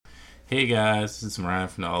Hey guys, this is Ryan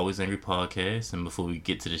from the Always Angry Podcast, and before we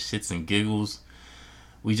get to the shits and giggles,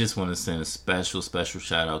 we just want to send a special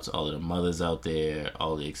shout out to all of the mothers out there,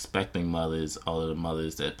 all the expecting mothers, all of the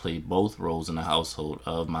mothers that play both roles in the household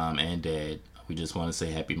of mom and dad. We just want to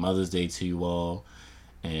say Happy Mother's Day to you all,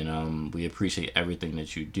 and we appreciate everything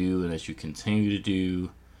that you do and that you continue to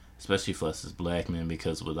do, especially for us as black men,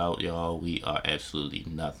 because without y'all, we are absolutely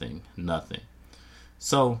nothing.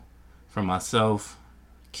 So, for myself,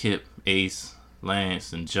 Kip, Ace,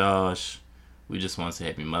 Lance, and Josh, we just want to say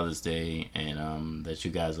Happy Mother's Day, and that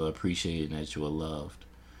you guys are appreciated and that you are loved.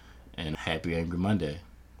 And Happy Angry Monday.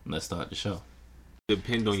 Let's start the show.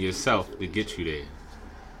 Depend on yourself to get you there.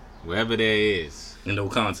 Wherever there is. And no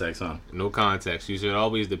context, huh? No context. You should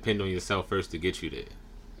always depend on yourself first to get you there.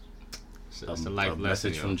 It's a life lesson.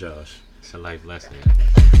 Message from Josh. It's a life lesson.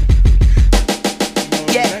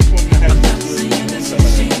 Yeah.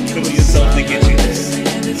 Kill yourself to get you there.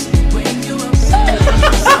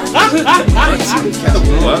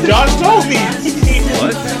 What? Josh told me.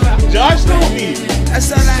 What? Josh told me.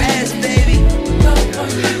 That's all I ask, baby.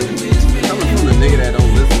 Coming from the nigga that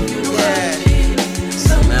don't listen to the word.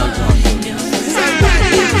 Now Josh.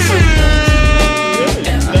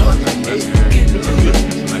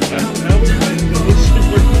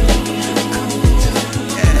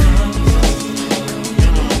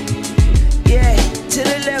 Yeah, to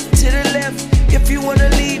the left. If you wanna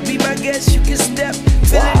leave, be my guest, you can step.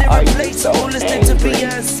 Feeling irreplaceable, listening to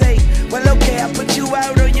Beyonce. Well, okay, I'll put you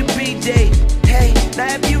out on your B-day. Hey,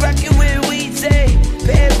 now if you rockin' with Weezy,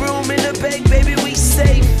 bedroom in the bank, baby, we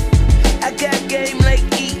safe. I got game like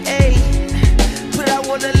EA, but I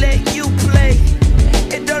wanna let you play.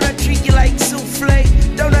 And don't I treat you like souffle?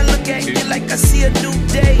 Don't I look at you like I see a new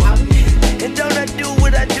day? And don't I do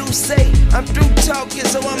what I do say? I'm through talking,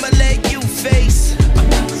 so I'ma let you face.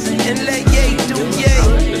 And let yay do yay.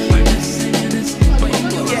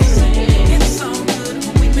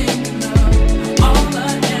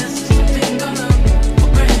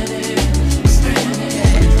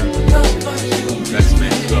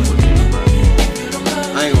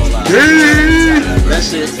 I ain't gonna lie. That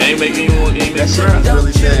shit. Ain't making you want That shit was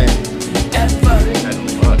really sad.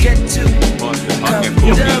 Get to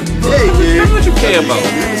Hey, man. What you care about? He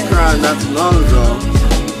was crying not too long ago.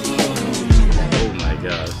 Oh my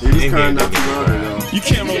God. He was crying not too long ago. You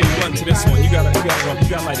can't roll a blunt to this one. You gotta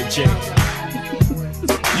light a J.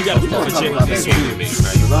 You gotta pull a J with this one.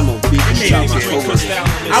 Cause I'm gonna beat the shit out my coworkers.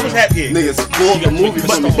 I was happy. Niggas spoiled the movie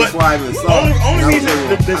for me before I even saw it. Only And reason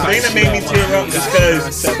the thing that made me tear up is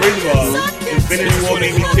because, first of all, Infinity War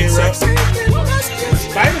made me tear up.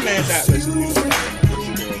 Spider-Man got listened to.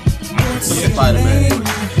 Spider-Man.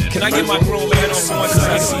 Can I get my grown man on one? Cause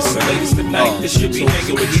I see some ladies tonight that should be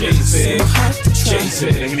hanging with Jay-Z.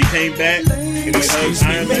 And when he came back and he hugged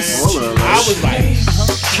Iron Man, Hold on, I was like,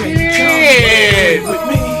 shit. We're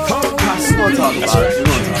gonna talk about it. We're gonna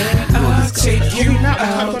discuss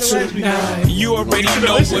it. You already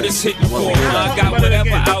know what it's hitting for. I got whatever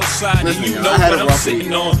outside and you know what I'm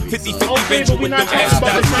sitting on. 50-50 Benjo with them ass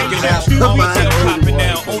dots sticking out. Only tail popping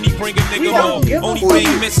now, only bring a nigga home. Only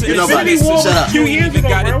thing missing is a message. Shut up. You ain't even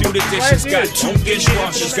gotta do the dishes. Got 2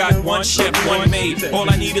 dishwashers, got 1 chef, 1 maid. All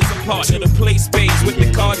I need is a partner to play spades with the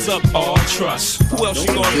cards up. All trust. Who else you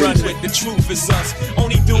gonna run with? The truth is us.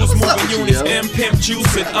 Only dudes moving units, M Pimp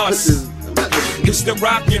Juice and us. It's the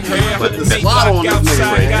rockin' hair. Put the Make swallow on rock this nigga,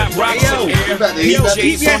 outside, man. got rocks in You about to air. eat that?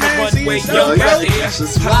 PJs on the runway, Yo, young yo, out it's there.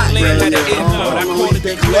 just swat, Hotline bro. at the end of it. I call it the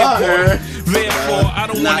You clip are her. Therefore, I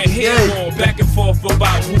don't Not wanna hear yet. more back and forth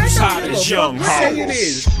about who's hot as young Say it Harlow.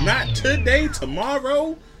 is. Not today,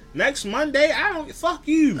 tomorrow, next Monday. I don't, fuck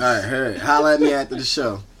you. Alright, heard. Holla at me after the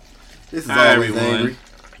show. This is Hi, always everyone. angry.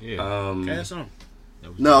 Yeah. That's something.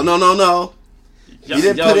 No. You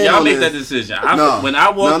didn't put in y'all on make this. that decision. When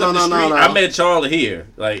I walked up the street, I met y'all here.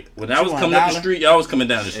 Like when I was coming up the street, y'all was coming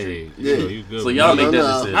down the street. Hey, Yeah. you good. So y'all make that No.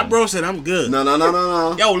 decision. My bro said I'm good.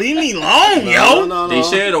 No. Yo, leave me alone, yo. No. They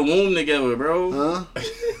shared a womb together, bro. Huh?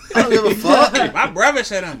 I don't give a fuck. My brother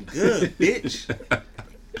said I'm good, bitch.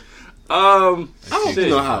 I don't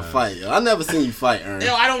know how to fight, yo. I never seen you fight, Ern.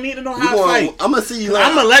 Yo, I don't need to know how to fight. I'm gonna see you.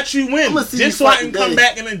 I'm gonna let you win. I'ma see Just you so I fight can come today.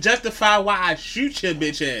 back and then justify why I shoot your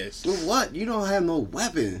bitch ass. Well, what? You don't have no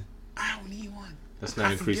weapon. I don't need one. Let's not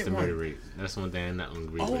I increase the forget murder one. rate. That's one thing I'm not gonna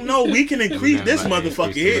agree Oh with. no, we can increase We're this not about to motherfucker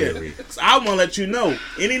increase the murder here. rate. So I wanna let you know,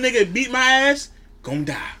 any nigga beat my ass, gon'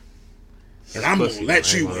 die. And I'm Pussy, gonna let I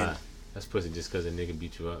ain't you gonna win. lie. That's pussy just because a nigga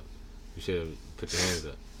beat you up. You should have put your hands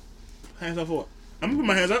up. Hands up for what? I'm gonna put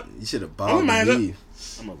my hands up. You should have I'm bombed gonna the hands leave.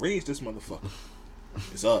 I'm gonna raise this motherfucker.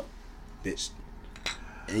 It's up, bitch.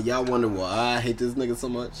 And y'all wonder why I hate this nigga so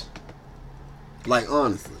much? Like,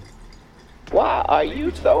 honestly. Why are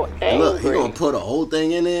you so angry? Look, he gonna put a whole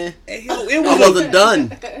thing in there. Hey, yo, it I was wasn't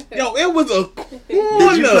done. Yo, it was a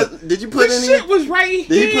corner. Did you put This any? shit was right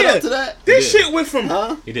Did he here. put up to that? This shit went from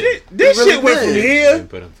Huh? He did. this He really shit went from did. here.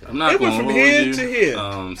 I'm not It went gonna from hold here you. to here.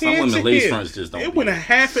 Some Here women to lace here. fronts just don't. It be went a it.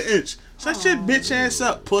 half an inch. Shut your bitch ass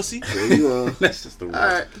up, pussy. There you go. That's just the word. All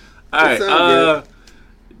right. All right.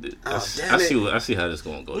 That I damn it. see how this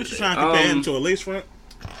gonna go. What you today. trying to compare him to a lace front?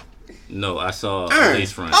 No, I saw a Aaron,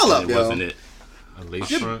 lace front. hold and up, it yo. wasn't it. A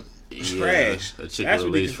lace front. Trash. A chick That's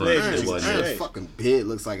with a lace front. ridiculous. It Aaron, wasn't Aaron, it. His fucking beard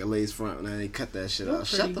looks like a lace front. Now they cut that shit out.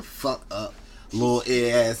 Shut the fuck up, little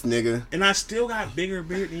ear ass nigga. And I still got bigger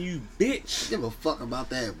beard than you, bitch. Give a fuck about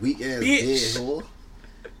that weak ass Bitch. beard, whore.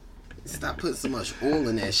 Stop putting so much oil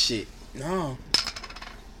in that shit. No.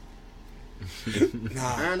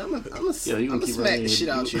 Nah. Aaron, I'm Yo, you gonna gonna keep smack running the shit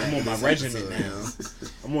your- out you. I'm on my regiment now.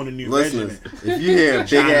 I'm on a new Listeners, regiment. if you hear a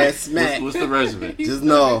big ass smack, What's the regimen? just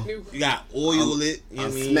know You got oil it, you know I'm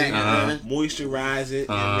what I mean? smacking, Uh-huh. man. Moisturize it, you know what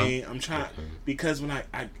Uh-huh. I mean? I'm trying, because when I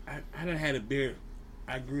done had a beard,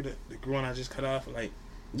 I grew the one I just cut off like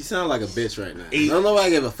You sound like a bitch right now. Eight- Don't nobody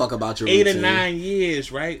give a fuck about your 8 or routine. 9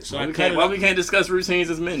 years, right? So Why I we cut can't, it why off. we can't discuss routines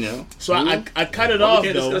as men, yo? So I cut it Why off we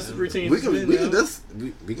can't though. discuss routines We as can men, we yo?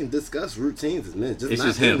 can we can discuss routines as men. Just It's not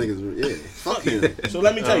just them him. niggas. Yeah, fuck him. So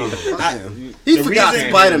let me tell you, Fuck I, him. He the forgot reason-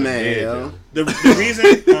 Spider Man, Yeah, yo. the reason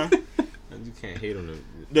You can't hate on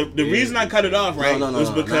the reason I cut it off right No, was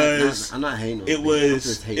because I'm not hating on it him. I'm was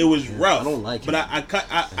just hating it was on him. rough. I don't like but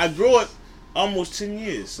him. I grew it almost 10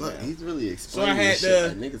 years. Look, now. he's really So I explaining had this shit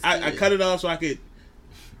like to niggas I say. cut it off so I could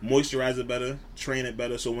moisturize it better, train it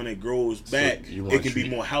better, so when it grows back, you want it can be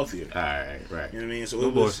treat- more healthier. All right, right. You know what I mean? So No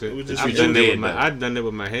it was bullshit. just I've done that with beard, my though. I've done that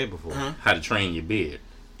with my hair before. Uh-huh. How to train your beard.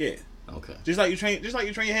 Yeah. Okay. Just like you train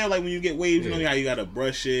your hair, like when you get waves, you know Yeah. how you gotta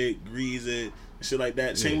brush it, grease it, and shit like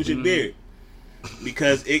that. Same Yeah. with your beard.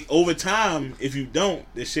 Because it over time, if you don't,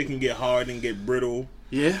 this shit can get hard and get brittle,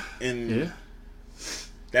 Yeah. and Yeah.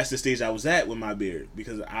 that's the stage I was at with my beard.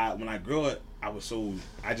 Because when I grew it,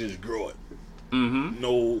 I just grew it.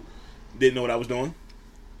 Mm-hmm. Didn't know what I was doing.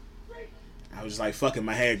 I was just like, fucking,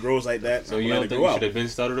 my hair grows like that. So I'm you gonna don't let it think grow you out. should have been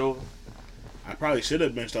started over? I probably should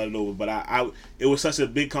have been started over, but it was such a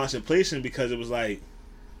big contemplation because it was like,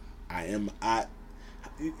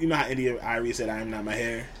 you know how India Irie said, I am not my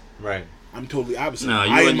hair. Right. I'm totally opposite. No,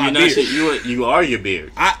 I am my you're not beard. shit. You are your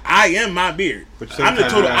beard. I am my beard. But I'm the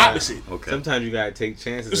sometimes total you gotta- opposite. Okay. Sometimes you gotta take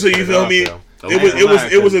chances. So and you cut feel off, me? though. Okay.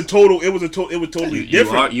 It was totally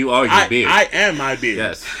different. You are your beard. I am my beard.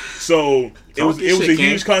 Yes. So it was your shit,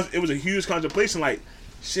 it was a huge contemplation. Like,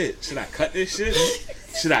 shit, should I cut this shit?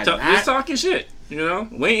 Should I Just not? talking shit. You know,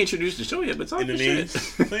 we ain't introduced the show yet, but You talking know what I mean?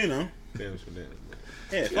 shit. So, you know, Damn, so that-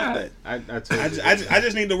 yeah, fuck Yeah. that. I I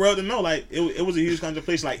just need the world to know, like, it was a huge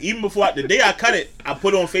contemplation. Like, even before the day I cut it, I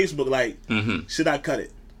put on Facebook, like, Mm-hmm. should I cut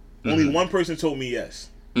it? Only one person told me yes,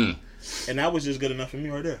 Mm. and that was just good enough for me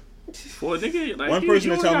right there. For a nigga, like One you, person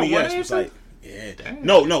you to tell only me got yes one was answer? like, yeah. Damn.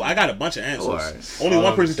 No, I got a bunch of answers. Oh, alright. Only All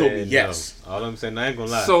one I'm person told me saying, yes. no. All I'm saying, I ain't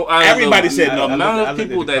gonna lie. So out of Everybody the, said the no. amount I of looked at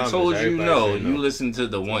people the that comments, told you everybody no, said no. you listened to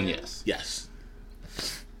the one yes. Yes.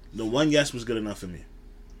 The one yes was good enough for me.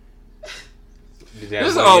 This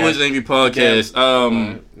is Always Angry Podcast.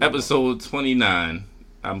 Yeah. Episode 29.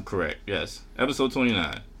 I'm correct. Yes, episode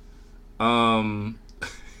 29.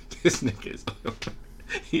 This nigga is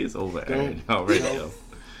he is over Aaron already. Yo.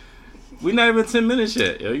 We not even 10 minutes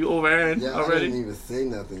yet. Yo, you over Aaron Yeah, I already? didn't even say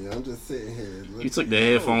nothing. Yo. I'm just sitting here. You took the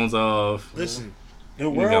headphones off. Listen, the You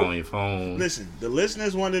got on world. your phone. Listen, the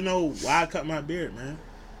listeners want to know why I cut my beard, man.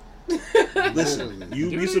 Listen,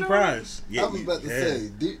 you'd Do be they know? surprised. I was about to yeah.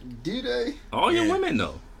 say, do they? All your Yeah. women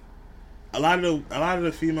know, a lot of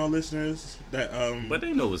the female listeners that but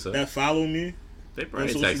they know what's up. that follow me They on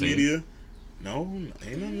probably social texting you. media. No,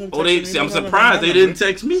 ain't none of them. Oh, they texting me, see. I'm none of them, surprised none they of didn't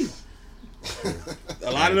text me.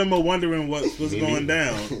 A lot of them are wondering what's Me going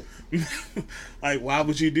down. Like, why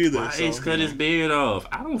would you do this? Why So, Ace cut you his beard off?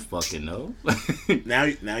 I don't fucking know.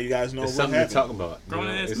 know, now you guys know It's what something to happened. talk about. You Grown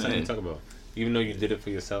know? ass It's something man. to talk about. Even though you did it for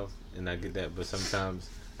yourself, and I get that, but sometimes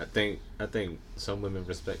I think some women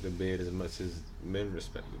respect the beard as much as men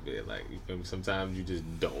respect the beard. Like, you feel me? Sometimes you just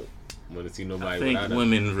don't want to see nobody. I think without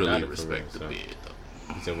women without really it for respect the real, so. beard,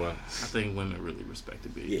 though. You said what? I think women really respect the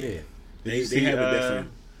beard. Yeah. They you see, have a different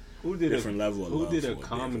who did different level of Who love did for a it, yeah,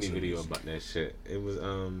 comedy for some video reason. about that shit? It was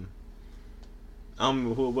I don't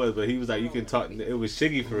remember who it was, but he was like, you can talk. It was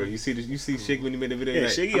Shiggy for real. You see Shiggy when he made the video. Yeah,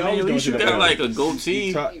 like, Shiggy I mean, always at doing least you shit got like like a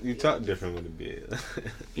goatee. You talk different with the beard.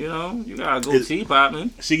 You know, you got a goatee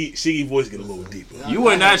popping. Shiggy voice get a little deeper. You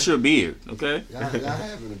are not your beard, okay? Y'all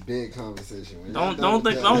having a big conversation. When y'all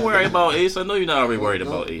Don't worry about Ace. I know you're not already worried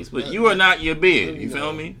about Ace, but you are not your beard. You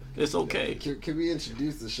feel me? It's okay. Can we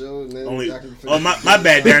introduce the show and then Only, y'all can oh my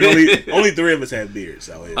bad, Darren. Only 3 of us have beards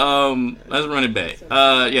out here. Let's run it back.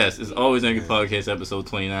 Yes, it's Always Angry Podcast, episode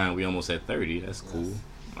 29. We almost at 30. That's cool.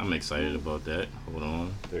 I'm excited about that. Hold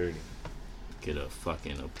on. 30. Get a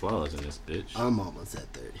fucking applause in this bitch. I'm almost at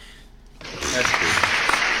 30. That's cool.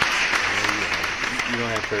 You don't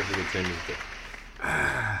have perfect attendance, but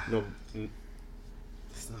no.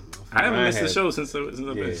 It's not my fault. I haven't Ryan missed the had- show since I've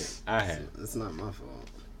been. Yeah, I have. It's not my fault.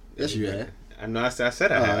 Yes, you have. I know. I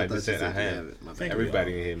said I Oh, have. I thought just you said I you have. it. My bad. Thank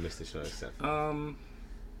Everybody in here missed the show except. You know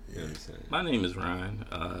what I'm saying? My name is Ryan.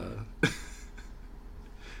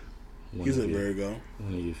 He's a Virgo.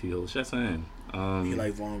 One of your few hosts. Yes, I am. He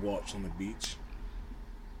like long walks on the beach.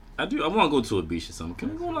 I do. I want to go to a beach or something.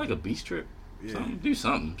 Can we go on like a beach trip? Yeah. Something, do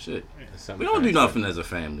something. Shit. Something We don't do fine. nothing as a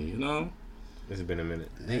family, you know. It's been a minute.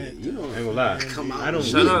 Nigga, you know, I ain't gonna lie. come out. I don't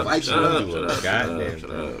Shut do up. invite Shut you up. up. Shut up. Goddamn Shut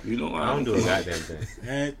thing. up. You know why I don't do a goddamn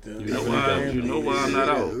thing. You know why? You know why I'm not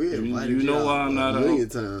out. We You invited know why I'm not a million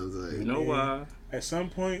out. times. Like, You know why? At some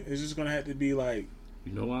point, it's just gonna have to be like,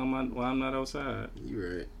 You know why I'm not outside?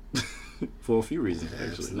 You right. For a few reasons,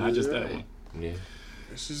 actually, not just that one. Yeah.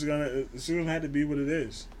 it's just gonna have to be what it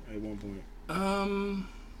is at one point.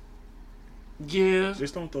 Yeah,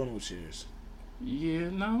 Just don't throw no chairs. yeah.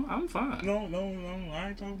 No, I'm fine. No. I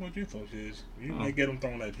ain't talking about you throw chairs. You Oh. might get them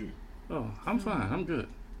thrown at you. Oh, I'm fine. I'm good.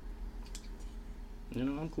 You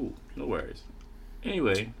know, I'm cool. No worries.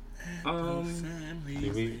 Anyway, Do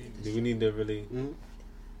we need to really?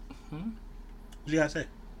 What you gotta say?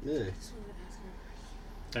 Yeah.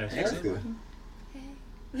 Ask That's you?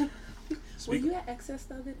 good. Were you at Excess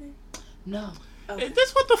the other day? No. Okay.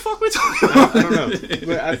 that's what the fuck we talking about. I don't know.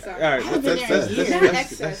 But all right. I haven't been there in years. Not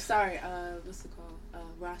Excess. Sorry. What's it called?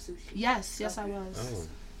 Raw sushi. Yes, I was.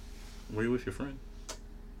 Oh. Were you with your friend?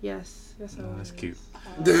 Yes, I Oh, was. that's cute.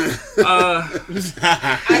 I'm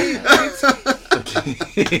so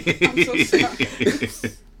sorry.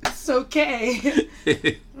 It's okay.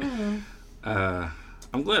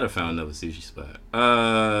 I'm glad I found another sushi spot.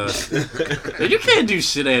 You can't do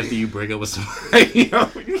shit after you break up with somebody. You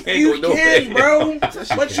can't You go nowhere. can, bro.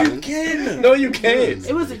 But you can. No, you can't.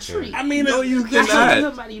 It was a treat. I mean, No, you I saw cannot.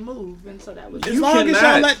 somebody move, and so that was. as You long as y'all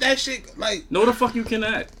cannot. let that shit, like, No, the fuck you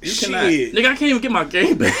cannot. You cannot. Shit. Nigga, I can't even get my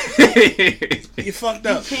game back. you fucked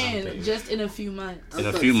You up. can just in a few months. In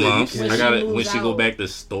a few months, When I she got it. When moves she go out. back to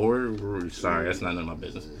store, sorry, that's not none of my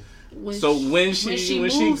business. When So she, when she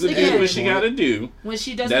moves do again, what she gotta do, when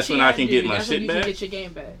she does, that's what she when I gotta can do, get my that's shit when you back. Can get your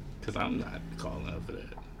game back. because I'm not calling up for that.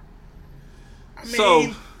 I mean,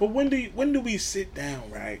 So- but when do we sit down,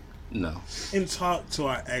 right, No. and talk to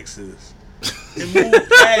our exes and move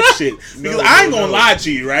past shit? Because I ain't gonna lie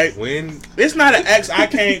to you, right? When? It's not an ex I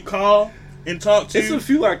can't call and talk to It's a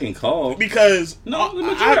few I can call. because No, the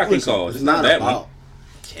majority I can listen, call. It's It's not not that about one.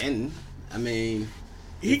 Ken. I mean,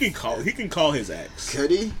 He can call his ex.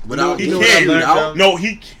 could he? Without He getting what I can't. chewed learned, out? No,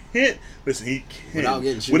 he can't. Listen, he Without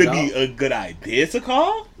getting can't. chewed Would it be out? a good idea to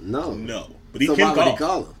call? No. No, but he So can why would call. he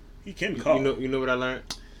call her? He can call. You know what I learned?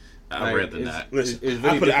 I'd Like, rather it's- not. Listen, It's I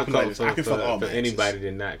really put it like difficult this. I can fuck all for my anybody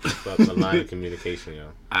to not keep up a line of communication, yo.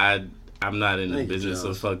 I'm not in the Thank you, business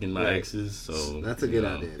of Josh. fucking my Right. exes, so That's a you good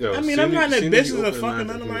know. idea. Yo, I mean, soon I'm not as- in soon the as you business of open a line fucking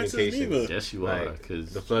none of my exes communication, neither. Yes, you Like, are,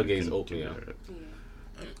 because the floodgates open, yo.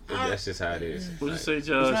 That's just how it is. What'd you say, It's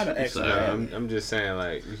not Josh? an ex. Sorry. I'm just saying,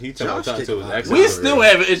 like, he talking Josh to his kicked ex. my We ass. still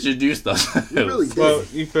haven't introduced ourselves. You really did. Well,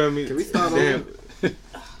 you feel me? Can we start Damn.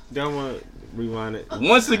 Don't want to rewind it.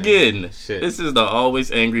 Once again, Shit. this is the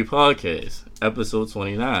Always Angry Podcast, episode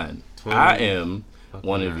 29. I am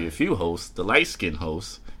one of your few hosts, the light-skinned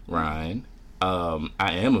host, Ryan. I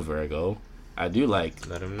am a Virgo. I do like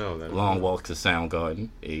Let him know. long walks to Soundgarden,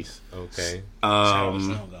 Ace. Okay.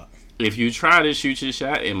 If you try to shoot your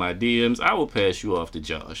shot in my DMs, I will pass you off to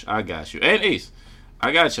Josh. I got you. And Ace,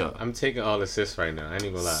 I got y'all. I'm taking all assists right now. I ain't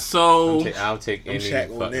even gonna lie. So, I'll take any Shaq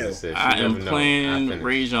fucking O'Neal. assist. You I am never know. playing I finish.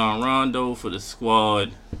 Rajon Rondo for the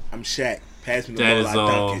squad. I'm Shaq. Pass me the That ball. is I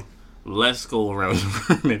dunk all. it. Let's go around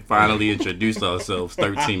the room and finally introduce ourselves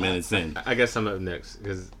 13 minutes in. I guess I'm up next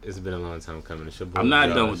because it's been a long time coming. It's your boy I'm not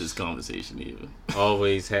Josh. done with this conversation either.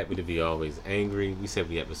 Always happy to be always angry. We said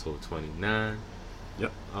we episode 29.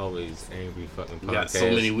 Yep. Always angry fucking podcast. We got so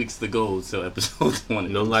many weeks to go till episode 20.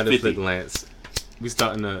 No light of 50. flick Lance. We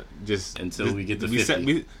starting to just Until we get to we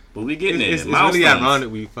 50. But we getting It's there. really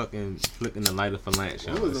ironic we fucking flicking the lighter for Lance.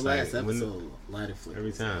 What was the last episode? Lighter flick.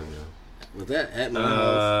 Every time, yo. Was that at my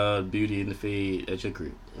house? Beauty and the Fade at your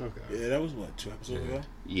crib. Okay. Yeah, that was what, 2 episodes ago?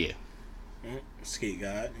 Yeah. Skate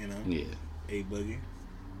God, you know. Yeah. A Boogie.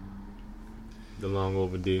 The long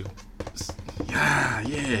overdue.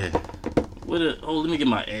 Yeah. Let me get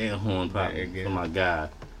my air horn pop for my guy.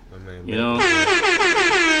 My man, you know? I'm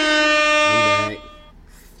back.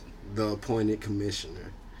 The appointed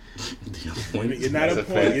commissioner. You're not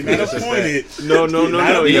appointed. You're not appointed.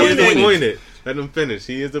 No. He is appointed. Let him finish.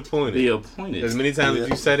 He is appointed. Be appointed. As many times as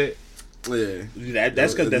you said it. Yeah.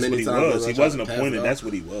 That's because that's what he was. He wasn't appointed. That's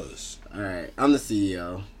what he was. All right. I'm the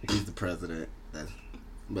CEO. He's the president.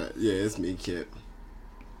 But yeah, it's me, Kip.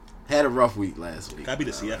 Had a rough week last week. Gotta be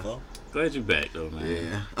the CFO. Glad you're back, though, man.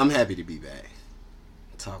 Yeah. I'm happy to be back.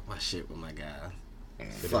 Talk my shit with my guy.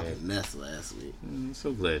 Fucking mess last week.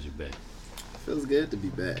 So glad you're back. Feels good to be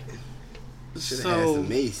back. Should have had some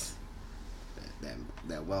Mace.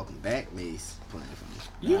 That welcome back Mace playing for me.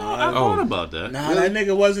 You know, I thought about that. Nah, that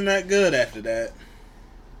nigga wasn't that good after that.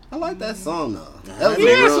 I like that song though. He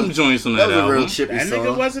had some joints on that album. That was a real chippy that song.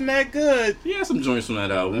 Nigga wasn't that good. He had some joints on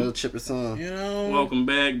that album. Real chippy song. You know. Welcome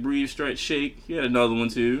back, breathe, stretch, shake. He had another one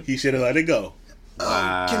too. He should have let it go.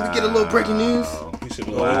 Wow. Can we get a little breaking news? He should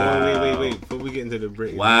have. Wait. Before we get into the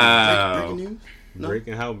breaking breaking news? No.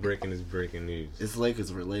 How breaking is breaking news? It's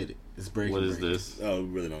Lakers related. It's breaking. What is this? Oh, we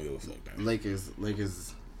really don't give a fuck. Man.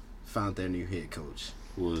 Lakers found their new head coach.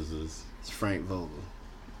 Who is this? It's Frank Vogel.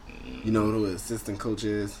 You know who his assistant coach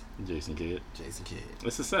is? Jason Kidd.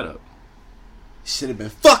 It's a setup. Should have been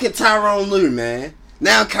fucking Tyronn Lue, man.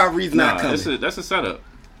 Now Kyrie's not coming. That's a setup.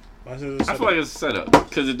 I feel like it's a setup.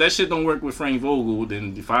 Because if that shit don't work with Frank Vogel,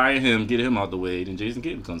 then fire him, get him out the way, then Jason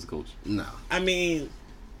Kidd becomes the coach. No. I mean,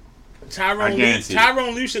 Tyronn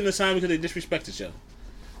Lue shouldn't have signed because they disrespected each other.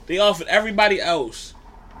 They offered everybody else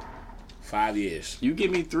 5 years. You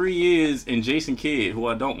give me 3 years and Jason Kidd, who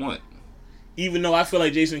I don't want. Even though I feel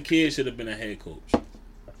like Jason Kidd should have been a head coach.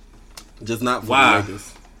 Just not for the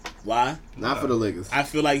Lakers. Why? Not for the Lakers. I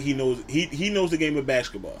feel like he knows the game of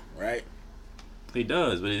basketball, right? He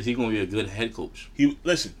does, but is he going to be a good head coach? He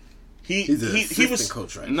was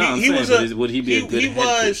coach, right? No, would he be a good head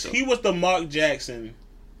coach? He was the Mark Jackson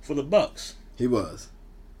for the Bucks. He was.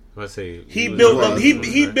 Let's say he built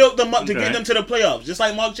them up to get them to the playoffs, just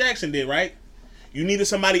like Mark Jackson did, right? You needed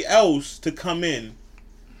somebody else to come in,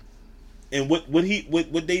 and what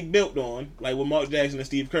they built on, like with Mark Jackson and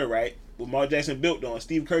Steve Kerr, right? What Mark Jackson built on,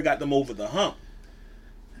 Steve Kerr got them over the hump.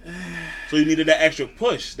 So you needed that extra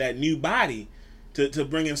push, that new body, to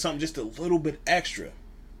bring in something just a little bit extra.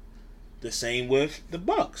 The same with the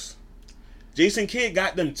Bucks. Jason Kidd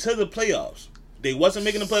got them to the playoffs. They wasn't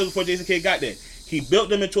making the playoffs before Jason Kidd got there. He built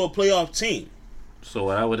them into a playoff team. So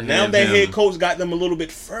what I would have now that head coach got them a little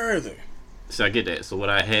bit further. So I get that. So what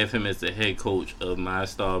I have him as the head coach of my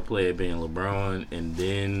star player being LeBron, and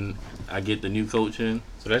then I get the new coaching.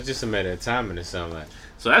 So that's just a matter of timing, it sounds like.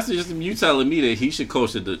 So that's just you telling me that he should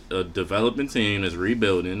coach a developing team that's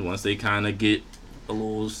rebuilding. Once they kind of get a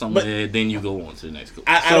little somewhere, then you go on to the next coach.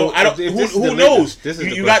 I don't. Who knows?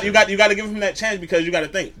 You got to give him that chance because you got to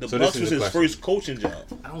think the Bucks was his first coaching job.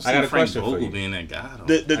 I don't see Frank Vogel being that guy.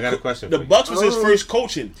 I got a question. The Bucks was his first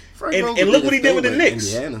coaching, and look what he did with the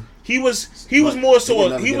Knicks. Indiana. He was more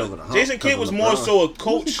so Jason Kidd was more so a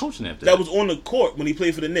coach that was on the court when he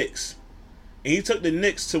played for the Knicks, and he took the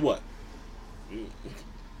Knicks to what?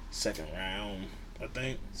 Second round, I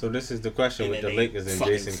think. So this is the question with the Lakers and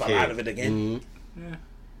Jason Kidd. Out of it again. Mm-hmm. Yeah.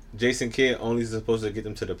 Jason Kidd only supposed to get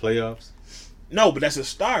them to the playoffs. No, but that's a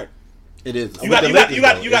start. It is. You got to think. You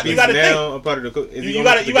got to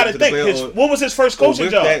think. What was his first coaching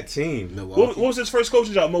job? That team. What was his first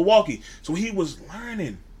coaching job? Milwaukee. So he was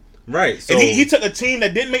learning. Right. So and he took a team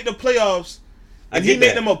that didn't make the playoffs. And he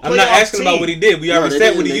made them a playoff I'm not asking team. about what he did. We already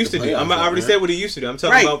said what he used to do. I already said what he used to do. I'm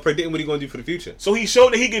talking about predicting what he's going to do for the future. So he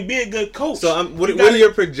showed that he could be a good coach. So what are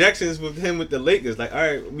your projections with him with the Lakers? Like, all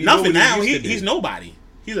right, nothing now. He's nobody.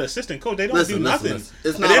 He's an assistant coach. They don't do nothing. At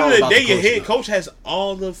the end of the day, your head coach has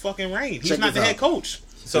all the fucking reign. He's not the head coach.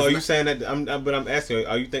 So are you saying that? But I'm asking you,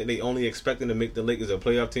 are you think they only expecting to make the Lakers a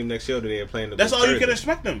playoff team next year? Or do they playing to? That's all you can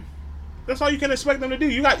expect them. That's all you can expect them to do.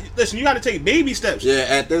 You got to take baby steps. Yeah,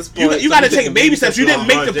 at this point, you got to take baby steps. You didn't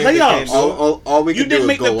make the playoffs. All we can do is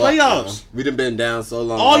make the playoffs. We done been down so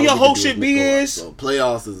long. All your whole shit be is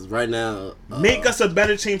playoffs is right now. Make us a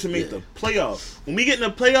better team to make the playoffs. When we get in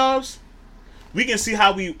the playoffs, we can see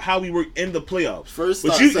how we work in the playoffs. First,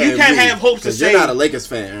 but you can't have hopes to say you're not a Lakers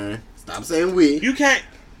fan, Aaron. Stop saying we. You can't.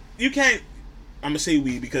 I'm gonna say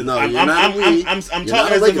we because no, I'm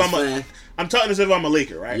talking as if I'm talking as if I'm a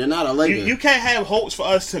Laker, right? You're not a Laker. You can't have hopes for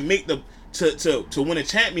us to make the to win a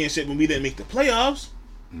championship when we didn't make the playoffs.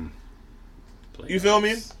 You feel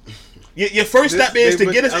me? Your first step is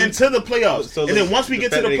to get us into the playoffs, and then once we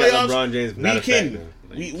get to the playoffs,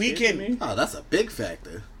 we can. Oh, that's a big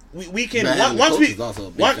factor. We can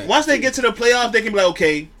once they get to the playoffs, they can be like,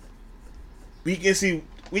 okay, we can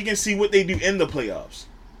see what they do in the playoffs.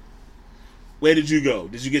 Where did you go?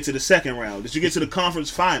 Did you get to the second round? Did you get to the conference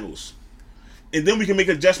finals? And then we can make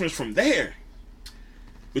adjustments from there.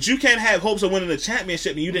 But you can't have hopes of winning the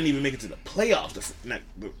championship and you didn't even make it to the playoffs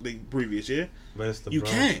the previous year. But it's LeBron you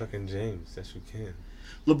can't. Fucking James. Yes, you can.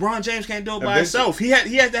 LeBron James can't do it by himself. He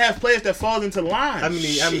has to have players that fall into line. How many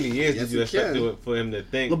years did you expect for him to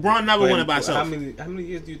think? LeBron never won it by himself. How many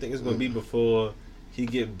years do you think it's going to be before he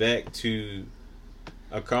get back to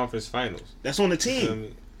a conference finals? That's on the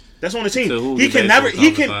team. That's on the team. So he can never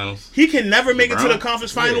make it to the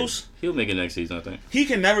conference finals. Yeah. He'll make it next season, I think. He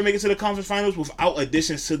can never make it to the conference finals without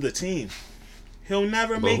additions to the team. He'll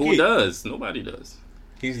never make it. Who does? Nobody does.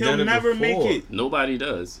 He'll never make it. Nobody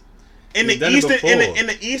does. In the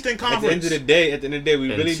Eastern Conference. At the end of the day, we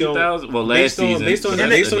really don't. Well, last season, based on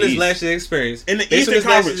his last year's experience, in the Eastern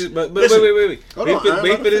Conference. But wait.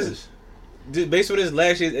 Wait for this. Based on his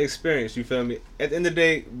last year's experience, you feel me? At the end of the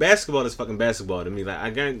day, basketball is fucking basketball to me. Like, I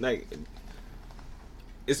guarantee, like,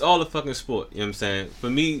 it's all a fucking sport. You know what I'm saying? For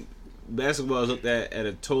me, basketball is looked at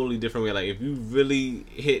a totally different way. Like, if you really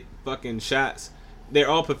hit fucking shots, they're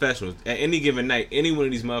all professionals. At any given night, any one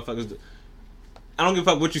of these motherfuckers, I don't give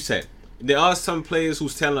a fuck what you say. There are some players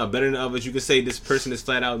whose talent are better than others. You can say this person is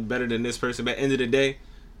flat out better than this person, but at the end of the day,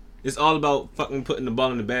 it's all about fucking putting the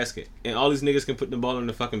ball in the basket. And all these niggas can put the ball in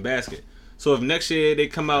the fucking basket. So if next year they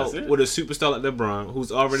come out with a superstar like LeBron,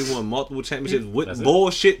 who's already won multiple championships with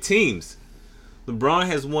bullshit teams. LeBron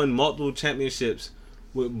has won multiple championships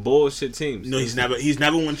with bullshit teams. No, he's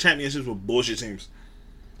never won championships with bullshit teams.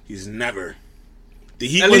 He's never.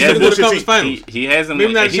 He hasn't made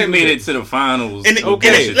it to the finals. So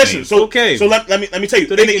let me tell you.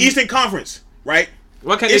 In the Eastern Conference, right?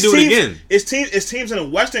 Why can't they do it again? It's teams in the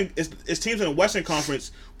Western. It's teams in the Western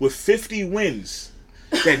Conference with 50 wins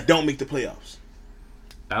that don't make the playoffs.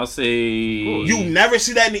 I'll say you never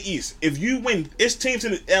see that in the East. If you win, it's teams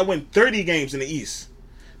that win 30 games in the East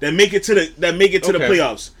that make it to the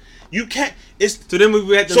playoffs. You can't. So then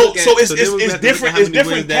we had to it's different. It's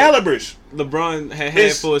different calibers. LeBron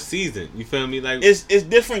had for a season. You feel me? Like it's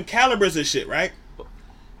different calibers of shit, right?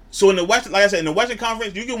 So in the West, like I said, in the Western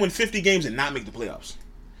Conference, you can win 50 games and not make the playoffs.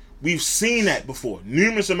 We've seen that before,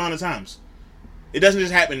 numerous amount of times. It doesn't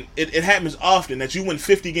just happen. It happens often that you win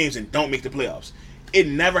 50 games and don't make the playoffs. It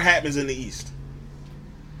never happens in the East.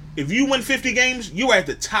 If you win 50 games, you are at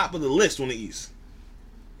the top of the list on the East.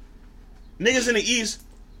 Niggas in the East,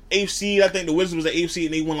 AFC, I think the Wizards was the AFC,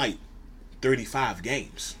 and they won like 35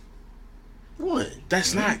 games. What?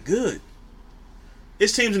 That's not good.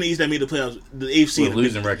 It's teams in the East that made the playoffs. The AFC with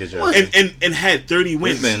losing records, and had 30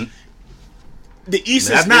 wins. The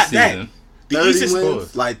East is not that. The East is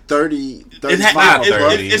wins, like 30, 35.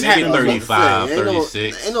 It's happened 35,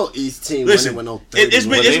 36. Ain't no East team winning with no 30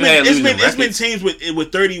 it's been teams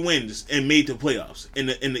with 30 wins and made the playoffs in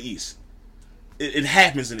the East. It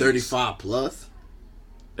happens in the 35 plus.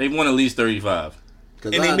 They've won at least 35.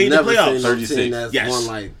 And they made the playoffs. 36. Yes.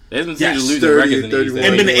 There's been teams losing records in the East.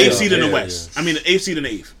 And been the eighth seed in the West. I mean, the eighth seed in the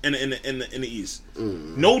eighth in the East.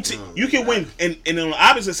 No team. You can win, and on the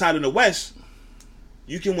opposite side of the West,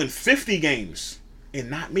 you can win 50 games and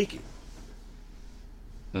not make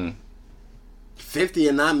it. 50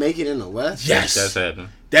 and not make it in the West? Yes.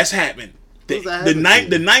 That's happened.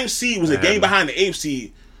 The ninth seed was a game behind the eighth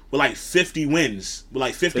seed with like 50 wins, with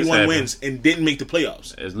like 51 wins, and didn't make the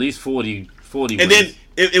playoffs. At least 40 and wins. Then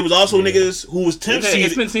it was also niggas who was 10th seed.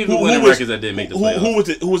 It's been teams with winning records that didn't make the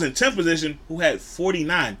playoffs. Who was in 10th position who had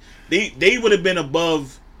 49. They would have been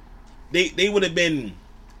above. They would have been,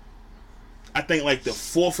 I think, like the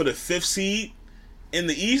 4th or the 5th seed in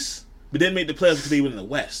the East, but didn't make the playoffs because they were in the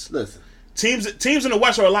West. Listen, teams in the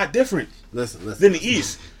West are a lot different. Than the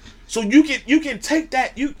East. So you can take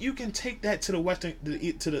that you can take that to the Western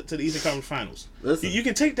to the Eastern Conference Finals. You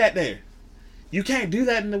can take that there. You can't do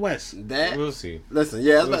that in the West. That we'll see. Listen,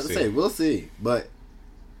 yeah, I was about to say we'll see. But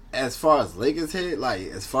as far as Lakers hit, like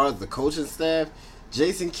as far as the coaching staff,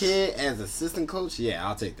 Jason Kidd as assistant coach, yeah,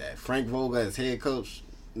 I'll take that. Frank Vogel as head coach,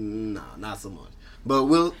 no, not so much. But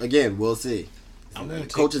we'll see. The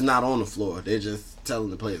coach is not on the floor; they're just telling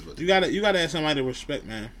the players what. You gotta have somebody to respect,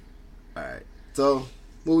 man. All right, so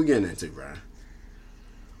what we getting into, Brian?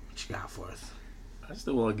 What you got for us? I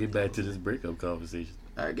still want to get back to this breakup conversation.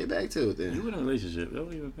 All right, get back to it then. You in a relationship. That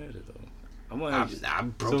don't even matter, though.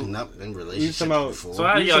 I've broken up in relationships before. So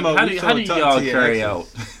how do y'all carry out?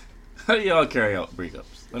 How do y'all carry out breakups?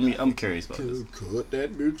 I'm curious about this. Cut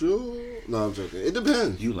that bitch off. No, I'm joking. It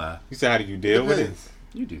depends. You lie. You said how do you deal with it?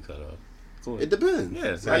 You do cut off. It depends.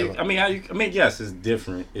 Yes. Yes, it's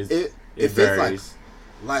different. It if varies. It's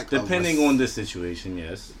like depending on the situation,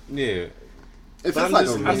 yes. Yeah. If it's like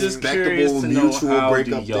a respectable mutual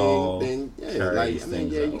breakup thing, then yeah, like you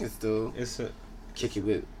can still kick it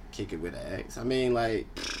with an ex. I mean, like,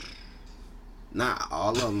 not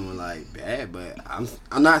all of them are like bad, but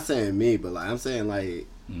I'm not saying me, but like I'm saying like.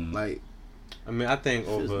 I mean, I think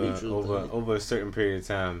over a certain period of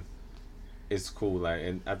time, it's cool. Like,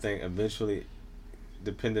 and I think eventually,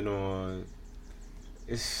 depending on,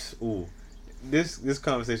 this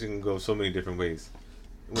conversation can go so many different ways.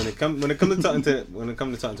 When it comes to talking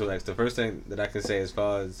to an ex, the first thing that I can say as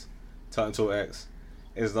far as talking to an ex,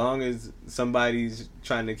 as long as somebody's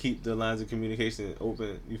trying to keep the lines of communication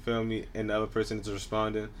open, you feel me, and the other person is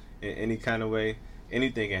responding in any kind of way,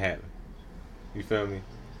 anything can happen. You feel me?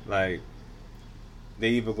 Like, they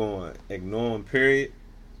either going to ignore him, period,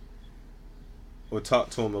 or talk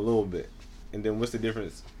to him a little bit. And then what's the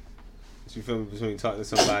difference, you feel me, between talking to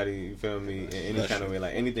somebody, you feel me, in any kind of way?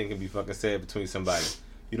 Like, anything can be fucking said between somebody.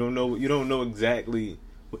 You don't know exactly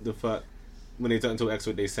what the fuck, when they talking to an ex,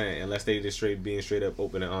 what they saying, unless they just being straight up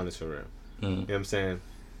open and honest for real. You know what I'm saying?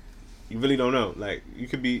 You really don't know. Like, you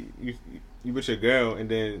could be, you with your girl, and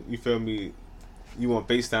then, you feel me, you on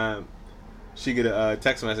FaceTime, she get a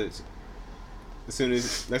text message. As soon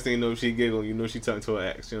as, next thing you know, she giggle, you know she talking to her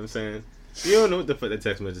ex. You know what I'm saying? You don't know what the fuck that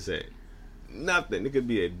text message say. Nothing. It could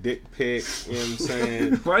be a dick pic. You know what I'm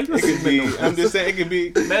saying? Why you it could be. I'm just saying it could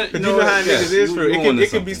be. You know how niggas is for. It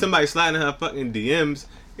could be somebody sliding her fucking DMs.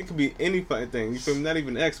 It could be any fucking thing. You feel me? Not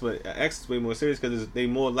even ex, but ex is way more serious because they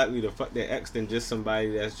more likely to fuck their ex than just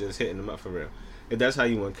somebody that's just hitting them up for real. If that's how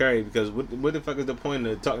you want to carry, because what the fuck is the point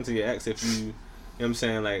of talking to your ex if you. You know what I'm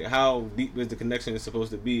saying? Like, how deep is the connection is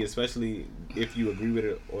supposed to be, especially if you agree with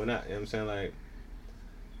it or not? You know what I'm saying? Like,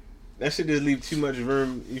 that shit just leave too much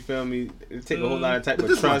room, you feel me? It take a whole lot of type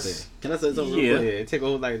of trust. Can I say something? Yeah, it take a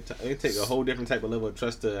whole different type of level of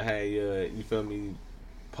trust to have your, you feel me,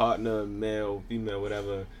 partner, male, female,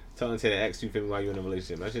 whatever, talking to the ex, you feel me, while you're in a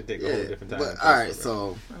relationship. That should take a whole different time. But, alright,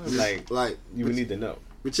 so, like you would need to know.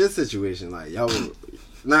 With your situation, like, y'all were,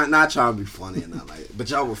 not trying to be funny and not like, but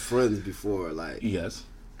y'all were friends before, like. Yes.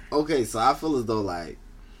 Okay, so I feel as though like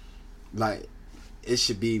it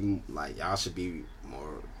should be like y'all should be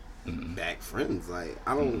more back friends. Like,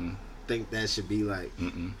 I don't think that should be like.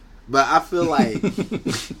 But I feel like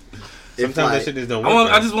sometimes that shit just don't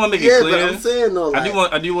work. I just want to make it clear. But I'm saying though, like,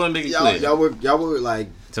 I do want to make it clear. Y'all were like.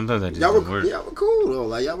 Sometimes that just don't work. Y'all were cool though.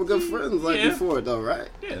 Like, y'all were good friends before though, right?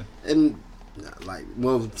 Yeah. And like,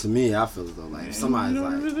 well, to me, I feel as though like if somebody's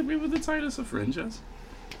like. Really with the titles of friends, yes.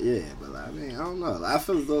 Yeah, but like, I mean, I don't know. I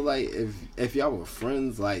feel as though like if y'all were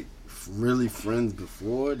friends, like really friends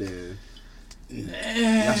before, then sometimes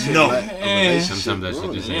that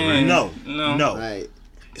shit just ain't right. No. Right.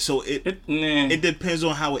 So it depends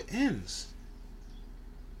on how it ends.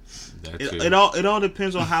 It all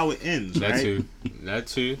depends on how it ends. That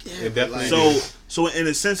too. Yeah, it definitely. So in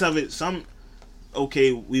the sense of it,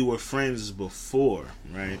 we were friends before,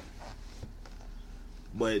 right?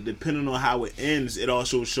 But depending on how it ends, it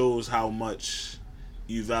also shows how much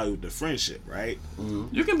you value the friendship, right?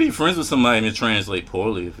 Mm-hmm. You can be friends with somebody and it translate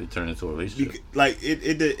poorly if it turns into a relationship. Like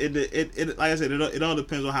it like I said, it all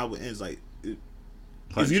depends on how it ends. Like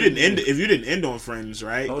if you didn't end on friends,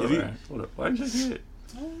 right? Hold up. Why you shaking your head?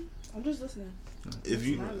 I'm just listening.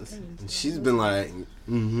 She's been like,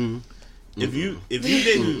 If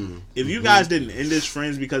you guys didn't end as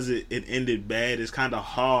friends because it ended bad, it's kind of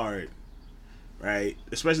hard, right?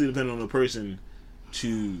 Especially depending on the person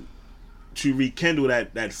to rekindle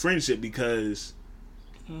that friendship, because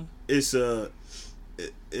it's a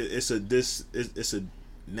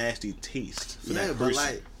nasty taste for that person. But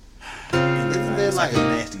like, isn't there like a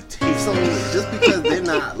nasty taste? So just because they're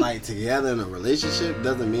not like together in a relationship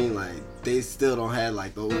doesn't mean like they still don't have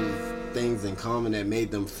like those things in common that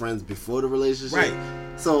made them friends before the relationship. Right.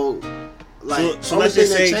 So like, so only let's thing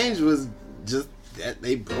just that say changed was just that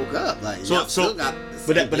they broke up. Like, so still got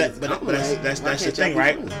but that's the thing,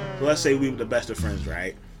 right? So let's say we were the best of friends,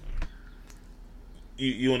 right?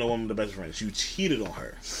 You and a woman were the best of friends. You cheated on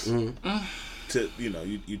her.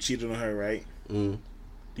 You cheated on her, right?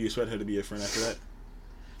 Do you expect her to be your friend after that?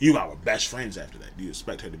 You guys were best friends after that. Do you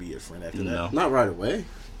expect her to be your friend after that? Not right away.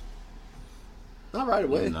 Not right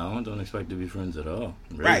away. No, I don't expect to be friends at all.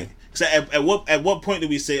 Really. Right. So at what point do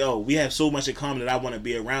we say, oh, we have so much in common that I want to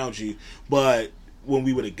be around you, but when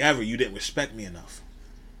we were together, you didn't respect me enough.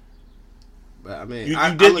 But I mean, You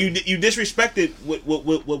disrespected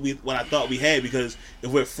what I thought we had, because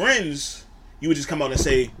if we're friends, you would just come out and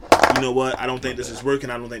say, you know what, I don't think this is working.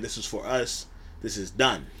 I don't think this is for us. This is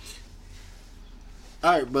done.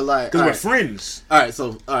 All right, but like, because we're friends. All right.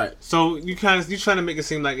 So you trying to make it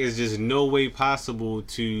seem like it's just no way possible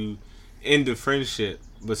to end the friendship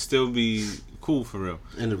but still be cool for real.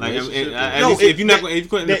 If you're not going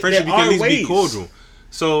to end the friendship, you can at least be cordial.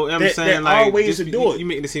 So I'm saying, like, are ways to do it. You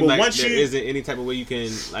making it seem like there isn't any type of way you can,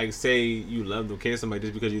 like, say you love them, care somebody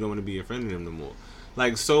just because you don't want to be a friend with them no more.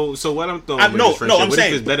 Like, so what I'm throwing with this friendship, what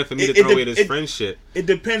if it's better for me to throw away this friendship? It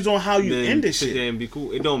depends on how you end this shit. And be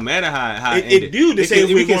cool. It don't matter how it ended. They say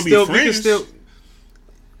we can be friends.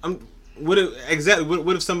 What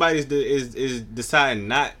if somebody is deciding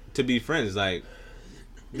not to be friends? Like,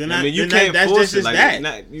 you can't force it.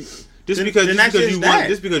 Just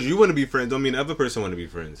because you want to be friends don't mean the other person want to be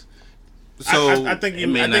friends. So I think you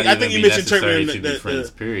misinterpreting the friends,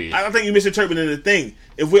 period. I think you misinterpreting the thing.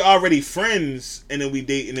 If we're already friends and then we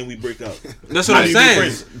date and then we break up, that's what I'm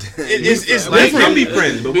saying. It's different. Can be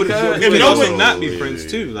friends, but if no one not be friends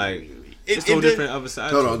too, like. It's no different other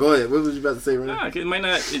side. Hold on, go ahead. What was you about to say, Ren? Nah, it might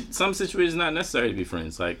not. Some situations not necessary to be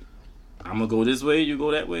friends. Like, I'm gonna go this way, you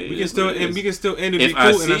go that way. We can still end and be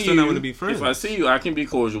cool, and I still not want to be friends. If I see you, I can be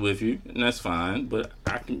cordial with you, and that's fine. But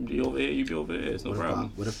I can be over here, you be over there. It's no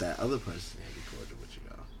problem. What if that other person can't be cordial with you,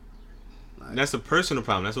 y'all? Like, that's a personal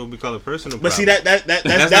problem. That's what we call a personal problem. But see,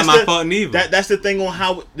 that's not my fault neither. That's the thing on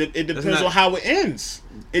how it depends on how it ends.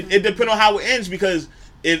 It depends on how it ends, because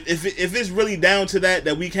if it's really down to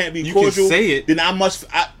that we can't be cordial, can say it. Then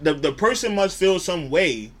the person must feel some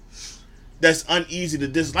way that's uneasy to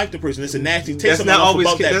dislike the person. It's a nasty taste. That's not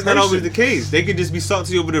always the case. They could just be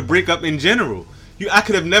salty over the breakup in general. I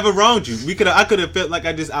could have never wronged you. I could have felt like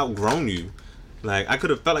I just outgrown you. Like, I could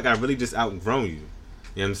have felt like I really just outgrown you.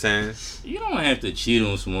 You know what I'm saying? You don't have to cheat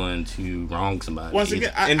on someone to wrong somebody. Once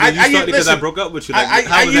again, because I broke up with you. Like,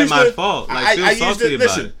 how was that my fault? Like, feel salty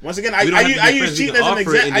about it. Once again, I use cheating as an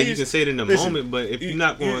example. You can say it in the moment, but if you're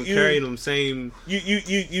not going to carry them same,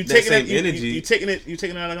 you taking energy, you taking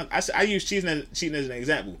it out. I use cheating as an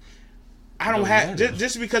example. I don't have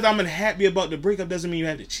just because I'm unhappy about the breakup doesn't mean you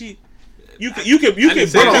have to cheat. You can I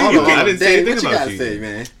didn't say anything about you, say,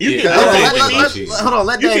 man. You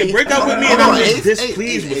can break up with me and I'm just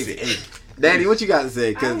displeased with it. Daddy, what you got to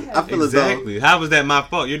say? Because I feel as though. How was that my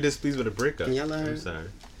fault? You're displeased with a breakup. Can y'all learn? I'm sorry.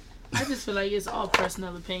 I just feel like it's all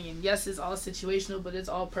personal opinion. Yes, it's all situational, but it's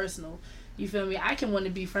all personal. You feel me? I can want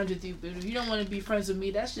to be friends with you, but if you don't want to be friends with me,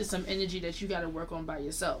 that's just some energy that you got to work on by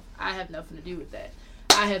yourself. I have nothing to do with that.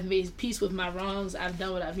 I have made peace with my wrongs. I've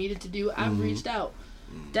done what I've needed to do. I've reached out.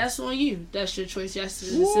 That's on you. That's your choice. That's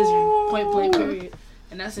your decision. Point blank, period.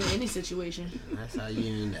 And that's in any situation. That's how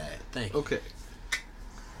you end that. Thank you. Okay.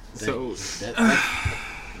 So,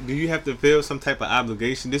 do you have to feel some type of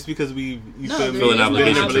obligation just because feel an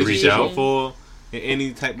obligation to reach out for in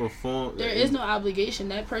any type of form? There is no obligation.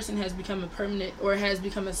 That person has become a permanent or has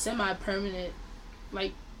become a semi-permanent,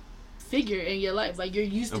 like, figure in your life. Like, you're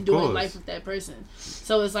used to doing life with that person.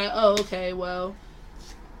 So it's like, oh, okay, well,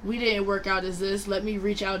 we didn't work out as this. Let me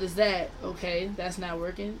reach out as that. Okay, that's not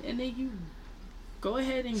working. And then you go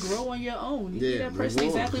ahead and grow on your own. You get that person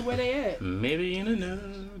exactly where they at. Maybe in another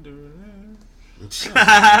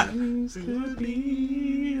could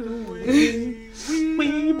be the way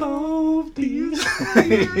we both be.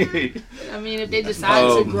 I mean, if they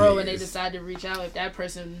decide to grow and they decide to reach out, if that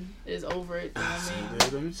person is over it, then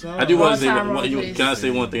I do want to say, can I say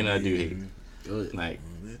one thing that I do hate? Like,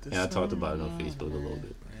 and I talked about it on Facebook a little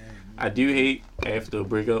bit. I do hate after a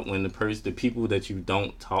breakup when the people that you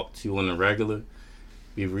don't talk to on the regular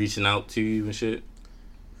be reaching out to you and shit.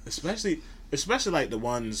 Especially like the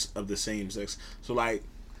ones of the same sex. So like,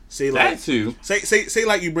 say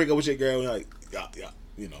like you break up with your girl and you're like, yeah,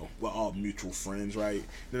 you know, we're all mutual friends, right?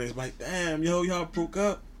 Then it's like, damn, y'all broke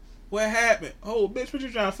up. What happened? Oh, bitch, what you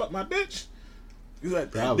trying to fuck my bitch? He's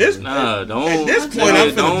like, at this point,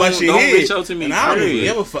 I'm finna bust your head. Reach out to me, and I don't even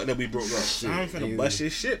give a fuck that we broke up. I'm finna bust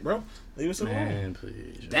your shit, bro. Leave us alone. Man,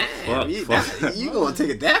 please. Damn, you gonna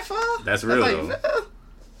take it that far? That's real, though.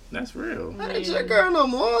 That's real. I ain't your girl no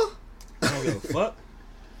more. I don't give a fuck.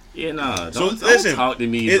 Yeah, nah. Don't talk to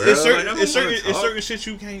me, bro. It's certain shit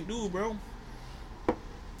you can't do, bro.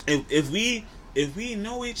 If we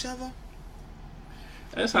know each other.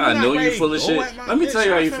 That's how I know you full of shit. Let me tell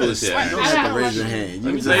you how you full of shit. You don't have to raise your hand.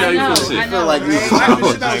 Let me tell you how you full of shit. I feel like I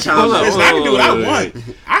can do what I want.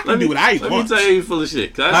 I can do what I want. Let me tell you full of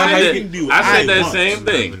shit. Cause I said that same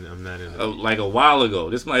thing. like a while ago.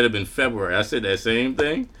 This might have been February. I said that same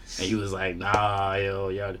thing, and you was like, "Nah, yo,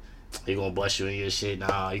 y'all, he gonna bust you in your shit.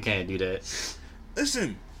 Nah, you can't do that."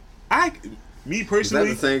 Listen, me personally,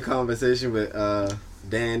 is that the same conversation with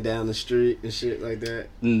Dan down the street and shit like that?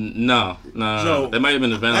 No. So, that might have been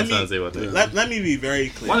the Valentine's Day. Let me be very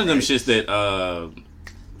clear. One of them shits that.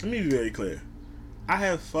 Let me be very clear. I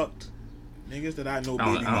have fucked niggas that I know. I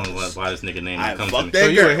don't know why this nigga name comes to me. So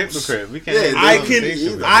you're a hypocrite. We can't.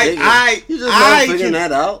 You just not figuring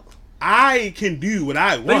that out. I can do what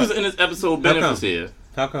I want. They was in this episode. Ben was here.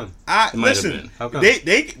 How come? Listen, how come?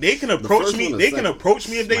 They can approach me. They can approach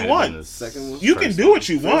me if they want. You can do what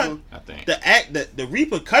you want. I think the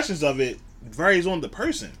repercussions of it varies on the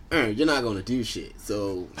person. You're not gonna do shit,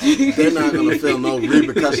 so they're not gonna feel no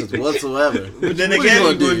repercussions whatsoever. But then again,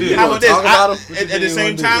 how about this? At the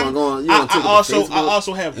same time, I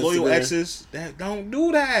also have loyal exes that don't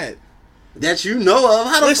do that. That you know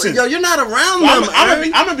of. Listen, yo, you're not around them.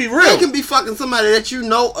 I'm gonna be real. They can be fucking somebody that you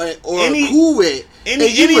know or cool with. Any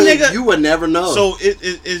nigga you would never know. So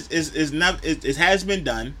it has been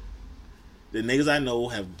done. The niggas I know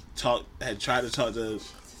had tried to talk to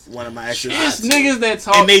one of my exes. It's niggas that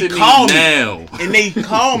talk to me now. And they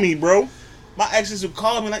call me, bro. My exes would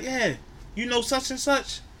call me like, yeah, you know such and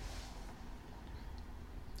such.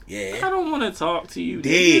 Yeah. I don't want to talk to you.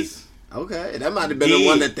 Dead. Okay, that might have been the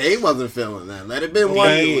one that they wasn't feeling. Then let it been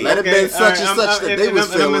one. Let it been such and such that they was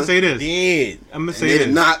feeling. I'm gonna say this. I'm gonna say this.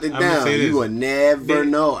 Knocked it down. You would never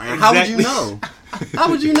know. And how would you know? How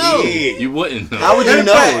would you know? You wouldn't know. How would you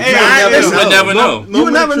know? You would never know. You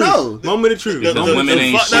would never know. Moment of truth. The women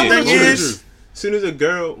ain't shit. As soon as a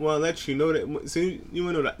girl want to let you know that, soon you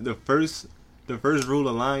want to know the first rule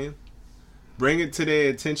of lying. Bring it to their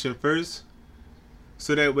attention first.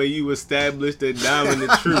 So that way you establish that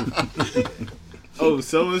dominant truth. Oh,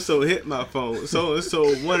 so-and-so hit my phone.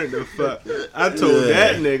 So-and-so wanted to fuck. I told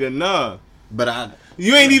that nigga, nah. But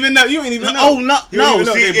you ain't even know. You ain't even know. Oh, no.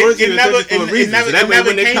 See, it never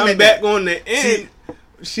when they come back that. On the end,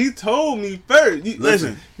 she told me first.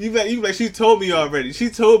 Listen, you like she told me already.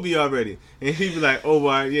 And he be like, oh,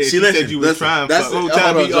 well, yeah, she said you was trying to fuck. Whole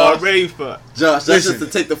time he already fuck. Josh, that's just to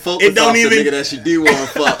take the focus off the nigga that she do want to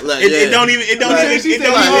fuck. Like, it don't even go like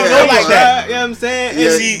that. You know what I'm saying? Yeah,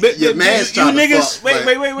 see, your man's trying to fuck. Wait.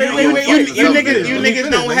 You niggas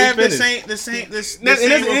don't have the same. And this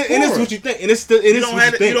is what you think. And this is what you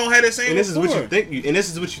think. You don't have the same. And this is what you think. And this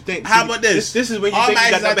is what you think. How about this? This is when you think you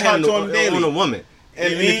got the upper hand on a woman.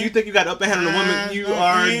 And if you think you got upper hand on a woman, you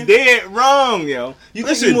are dead wrong, yo. You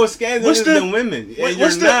think you're more scandalous than women. And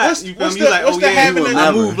you're not. You feel me? Like, oh yeah,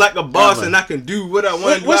 I move like a boss and I can do what I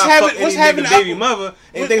want to do. What's happening? Baby mother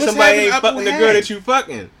and think somebody ain't fucking the girl that you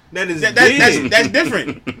fucking. That is dead. That's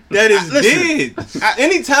different. That is dead.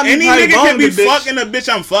 Anytime any nigga can be fucking a bitch,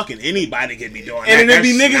 I'm fucking. Anybody can be doing that. And it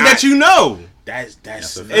be niggas that you know. That's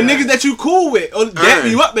and niggas that you cool with. Or dap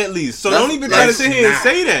you up at least. So don't even try to sit here and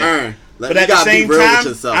say that. But at the same time,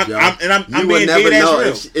 you would never know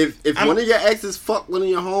if one of your exes fuck one of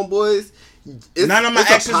your homeboys. None of my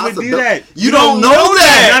exes would do that. You don't know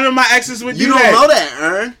that. None of my exes would do that. You don't know that,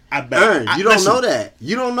 Ern. I bet. You don't know that.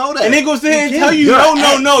 You don't know that. And they go sit here and tell you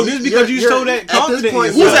no, just because you show that confidence. At this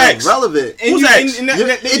point, who's ex? Relevant. Who's ex? It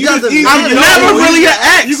doesn't matter. I'm never really an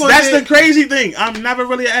ex. That's the crazy thing. I'm never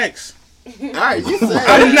really an ex. Alright, you say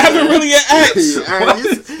I'm never really an ex.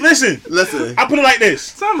 Listen. I put it like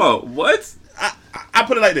this. Talking about what? I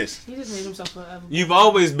put it like this. He just made himself forever. You've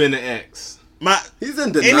always been an ex. He's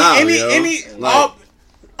in denial.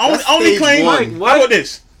 Only claim. How about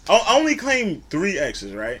this? Only claim 3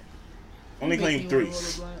 exes, right? Only claim 3.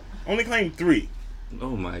 Only claim 3.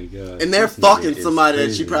 Oh my god. And they're fucking somebody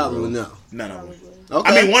that you probably would know. None of them.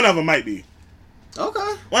 Okay. I mean, one of them might be.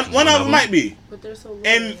 Okay. One of them might be. But they're so low.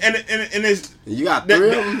 And it's. You got 3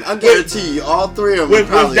 of them. I guarantee you, all 3 of them. With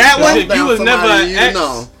that one, you was never an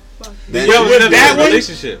ex. With that one,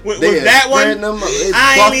 relationship. With that one,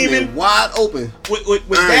 I ain't even wide open. With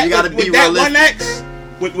that, you gotta be with that one ex,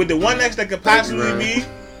 with the one ex that could possibly be.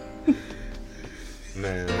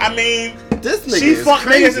 Man. I mean, this nigga she fucked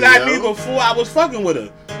crazy, niggas that I knew before I was fucking with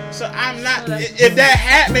her. So I'm not. If that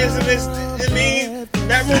happens, I mean,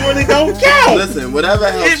 that really don't count. Listen,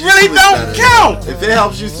 whatever helps. It really don't count. If it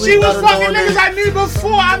helps you sleep, she was fucking niggas I knew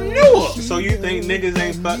before I knew her. So you think niggas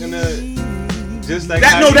ain't fucking her? Just like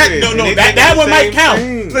that one might count.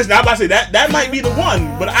 Listen, I'm about to say that might be the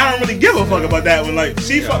one, but I don't really give a fuck about that one. Like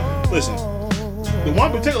listen, the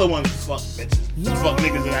one particular one, fuck bitches, fuck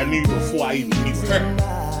niggas that I knew before I even knew her.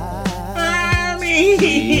 I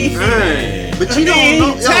mean, but you don't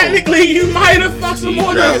know. Technically, you might have fucked some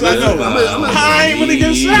more niggas. I know. I ain't really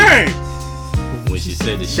concerned. she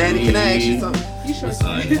said that she Danny, can I ask you something?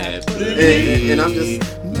 And I'm just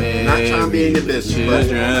not trying to be in your business, but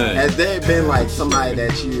has there been like somebody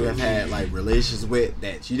that you have had like relations with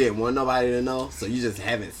that you didn't want nobody to know, so you just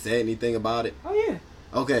haven't said anything about it? Oh yeah.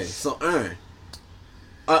 Okay, so Ern,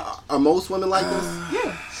 are most women like this?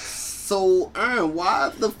 Yeah. So Ern,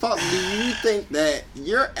 why the fuck do you think that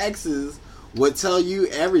your exes would tell you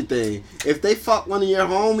everything? If they fuck one of your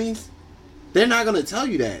homies, they're not gonna tell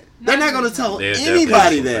you that. They're not gonna tell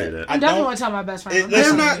anybody that. I definitely want to tell my best friend.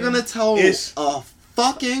 They're not gonna tell a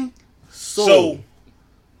fucking soul. So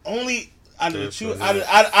only out of the two, out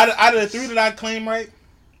of the three that I claim, right?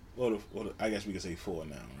 Well, I guess we can say 4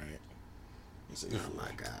 now, right? Oh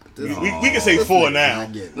my god, we can say 4 now.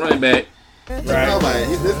 Right back. Right.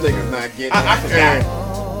 This nigga's not getting. I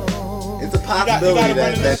forgot. It's a possibility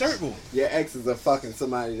that circle. Your exes are fucking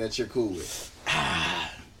somebody that you're cool with.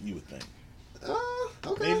 You would think.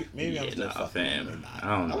 Okay. Maybe I'm just fam.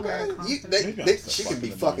 I don't know. Okay. She can be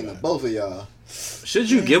fucking the both of y'all. Should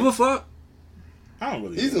you give a fuck? I don't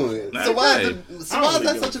really. He's doing it. So why is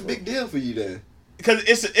that such a big deal for you then? Because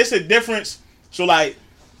it's a difference. So like,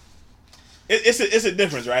 it's a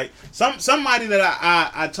difference, right? Somebody that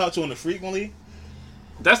I talk to on the frequently.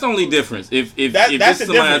 That's the only difference. If it's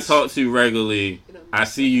somebody I talk to regularly, I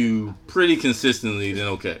see you pretty consistently, then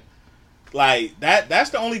okay. Like that's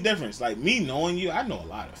the only difference. Like me knowing you, I know a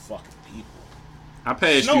lot of fucking people. I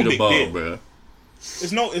passed you the ball, bro.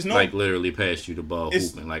 It's no like literally passed you the ball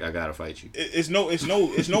hooping. Like I gotta fight you. It's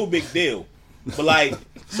no big deal. But like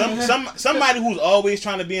somebody who's always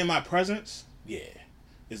trying to be in my presence, yeah,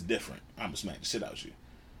 it's different. I'ma smack the shit out you.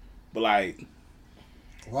 But like,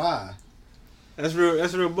 why? That's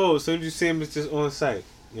real bold. As soon as you see him, it's just on sight.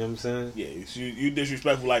 You know what I'm saying? Yeah, you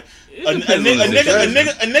disrespectful. Like a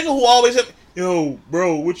nigga who always have, yo,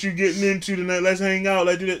 bro, what you getting into tonight? Let's hang out.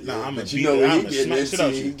 Let's do that. Nah, I'm gonna beat it. I'm gonna smack shit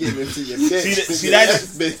out you. He getting into your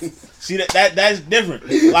bitch. See that's different.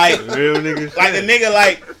 Like real niggas. Like a nigga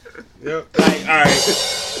like, yep. Like all right,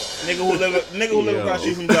 nigga who live across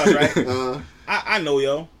the street from Josh, right? I know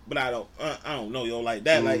yo, but I don't know yo like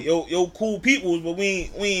that. Like yo cool peoples, but we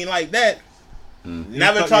ain't like that.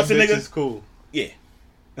 Never talk to niggas. Cool. Yeah.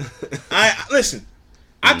 Listen.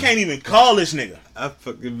 I can't even call this nigga. I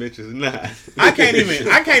fucking bitches nah. I can't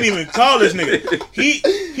even call this nigga.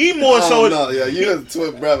 He more so. No, yeah, you a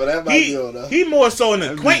twin brother. That might be on. He more so an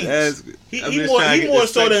acquaintance. He more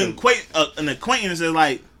so an acquaintance is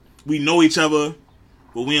like we know each other,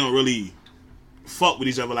 but we don't really fuck with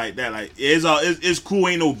each other like that. Like it's cool.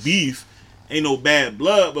 Ain't no beef. Ain't no bad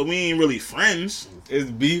blood, but we ain't really friends. It's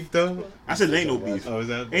beef though. I said ain't no beef. Oh, is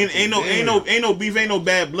that ain't no beef, ain't no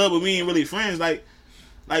bad blood, but we ain't really friends. Like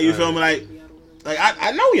you feel me? Like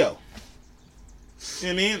I know yo.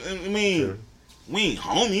 You know what I mean? Sure. We ain't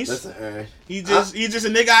homies. Listen, he just a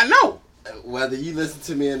nigga I know. Whether you listen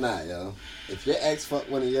to me or not, yo. If your ex fuck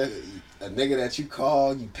one of a nigga that you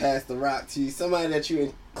call, you pass the rock to, somebody that you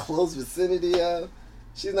in close vicinity of,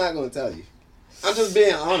 she's not gonna tell you. I'm just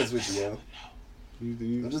being honest with you, yo.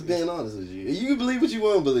 I'm just being honest with you. You can believe what you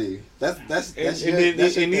want to believe. That's even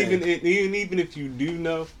if you do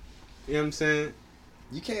know, you know what I'm saying?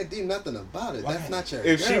 You can't do nothing about it. That's not your.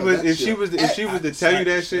 If she was to tell you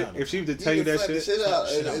that shit,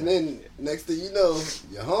 and then next thing you know,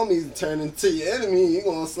 your homies turn into your enemy. You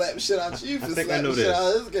gonna slap the shit out you for slapping the shit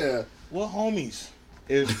out of this girl. What homies?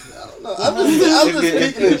 I don't know. I'm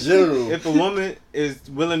just speaking in general. If a woman is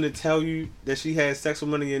willing to tell you that she had sex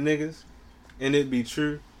with one of your niggas, and it be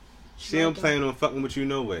true, she don't plan on fucking with you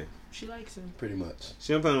no way. She likes him. Pretty much.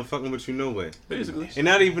 She don't plan on fucking with you no way. Basically. And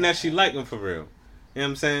not even that she like him for real. You know what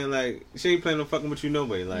I'm saying? Like, she ain't planning on fucking with you no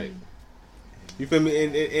way. Like, you feel me?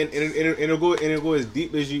 And it'll go as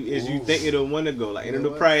deep as you think it'll want to go. Like, and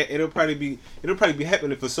it'll probably be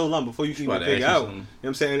happening for so long before you can even figure out. You know what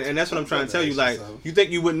I'm saying? And that's what I'm trying to tell you. Like, you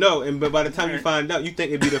think you would know, but by the time you find out, you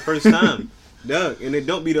think it'd be the first time. Doug, and it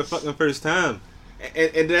don't be the fucking first time.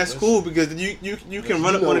 And that's cool because you can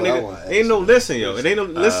run up on a nigga. Ain't no listen, yo. It ain't no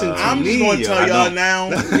listen to me. I'm just gonna tell y'all now.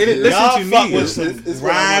 Y'all fuck with some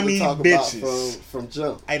grimy bitches from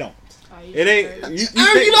jump. I don't. It ain't. You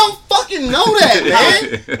don't fucking know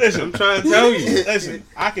that, man. Listen, I'm trying to tell you. Listen,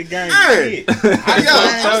 I can guarantee it.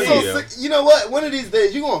 I'm so sick. You know what? One of these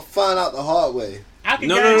days you're gonna find out the hard way. I can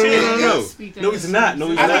guarantee it. No, he's not. No,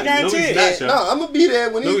 he's not. I can guarantee it. No, I'm gonna be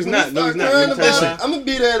there when he start crying about it. I'm gonna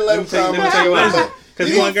be there to let him tell me. Because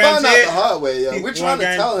he's gonna find out the hard way, yo. We're trying to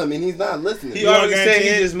tell him, and he's not listening. He already said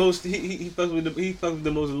he fucks with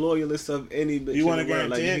the most loyalist of any bitch. You want to guarantee?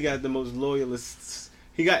 Like, he got the most loyalists.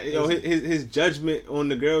 He got his judgment on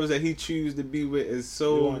the girls that he choose to be with is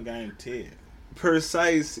so. You want to guarantee it?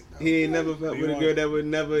 precise. He ain't never felt with a girl that would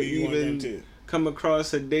never even come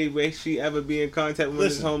across a day where she ever be in contact with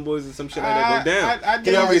his homeboys and some shit like that go down.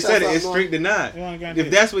 He already said it. It's straight denied. If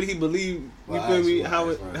that's what he believe, you feel me? How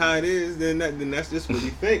it is, then that's just what he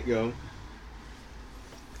think, yo.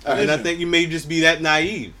 And I think you may just be that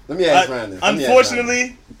naive. Let me ask Ryan this.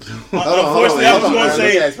 Unfortunately, I was going to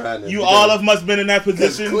say you all of them must been in that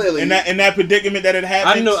position, in that predicament that it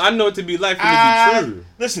happened. I know it to be life to be true.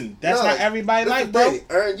 Listen, that's not everybody life, bro.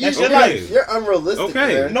 That's your life. You're unrealistic.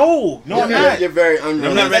 Okay. No, I'm not. You're very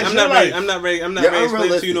unrealistic. I'm not ready to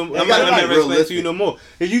explain to you no more. I'm not ready to explain to you no more.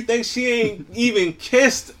 If you think she ain't even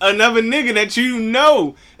kissed another nigga that you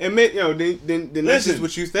know, admit, then that's just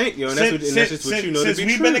what you think, yo. And that's just what you know to be true. Since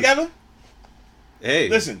we've been together? Hey.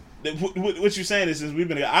 Listen, what you're saying is since we've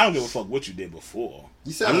been together, I don't give a fuck what you did before.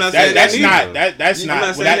 I'm not saying that's not that's not a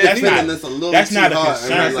concern. That's not a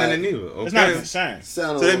concern.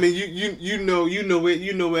 So that means you know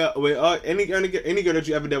where any girl that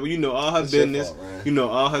you ever dealt with, you know all her business, you know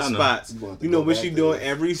all her spots, you know what she doing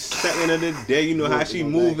every second of the day, you know how she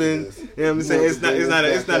moving. You know what I'm saying?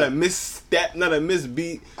 It's not a misstep, not a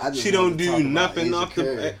misbeat. She don't do nothing off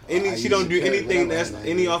the she don't do anything that's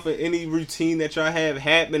off of any routine that y'all have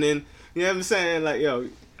happening. You know what I'm saying? Like, yo.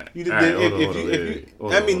 Ain't none of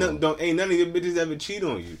your bitches ever cheat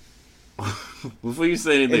on you. Before you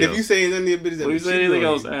say anything, and if you say none of your bitches ever cheat on you,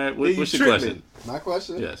 else, what's your question? My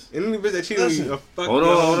question? Yes. Any bitch that cheat on you, hold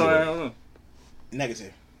on.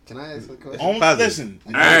 Negative. Can I ask a question? Listen.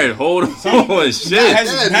 All right, hold on. Shit.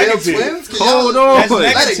 Hold on.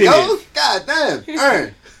 Let it go. God damn.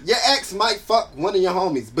 Ern, your ex might fuck one of your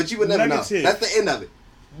homies, but you would never know. That's the end of it.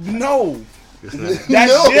 No. That's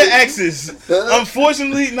your exes.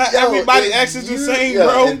 Unfortunately, not everybody's exes the same,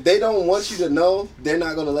 bro. If they don't want you to know, they're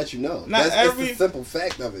not gonna let you know. That's the simple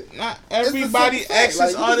fact of it. Not everybody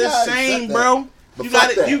exes are the same, bro.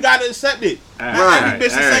 You gotta accept it. Not every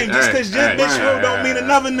bitch the same. Just because your bitch will don't mean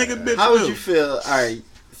another nigga bitch will. How would you feel? All right,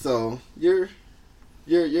 so you're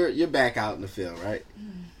back out in the field, right?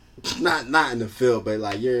 Not in the field, but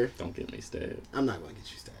like you're. Don't get me stabbed. I'm not gonna get you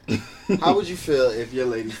stabbed. How would you feel if your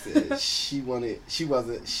lady said she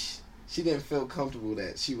didn't feel comfortable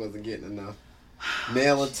that she wasn't getting enough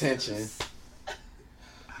male attention?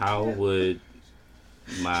 How would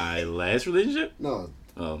my last relationship? No.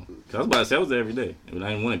 Cause I was about to say I was there every day. I mean, I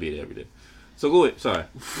didn't want to be there every day. So go ahead. Sorry.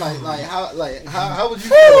 How would you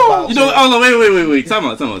feel about? You know? Oh no! Wait! Time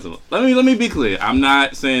out. Let me be clear. I'm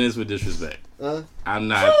not saying this with disrespect. I'm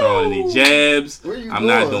not throwing any jabs. I'm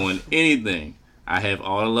not doing anything. I have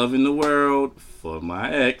all the love in the world for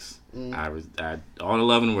my ex. I all the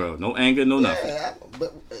love in the world. No anger, no nothing.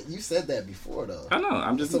 But you said that before, though. I know.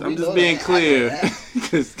 I'm just being clear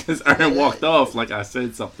because Aaron walked off like I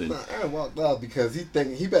said something. No, Aaron walked off because he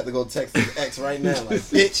better go text his ex right now. Like,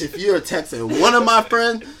 bitch, if you're texting one of my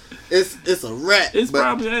friends, it's a rat. It's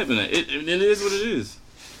probably happening. It is what it is.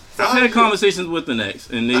 I've had conversations with an ex,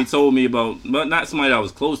 and they told me about not somebody I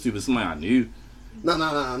was close to, but somebody I knew. No,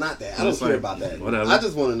 not that. I don't care about that. Whatever. I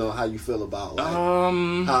just want to know how you feel about how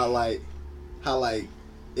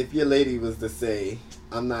if your lady was to say,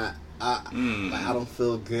 I don't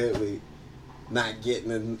feel good with not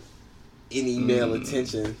getting any male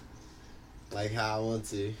attention like how I want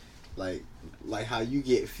to, like how you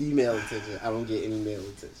get female attention, I don't get any male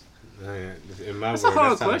attention. That's a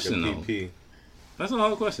hard question, though. That's a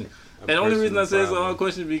hard question. And the only reason I say it's a hard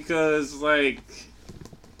question because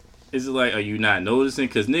is it like, are you not noticing?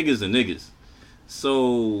 Because niggas are niggas.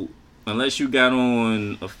 So, unless you got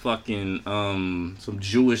on a fucking, some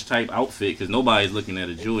Jewish type outfit, because nobody's looking at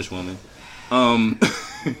a Jewish woman. I'm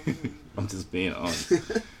just being honest.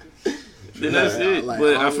 Then that's it.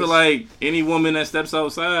 But I feel like any woman that steps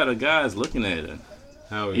outside, a guy's looking at her.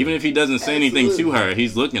 Even if he doesn't say anything to her,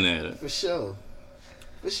 he's looking at her. For sure.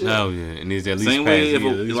 Oh yeah, and there's at least same way if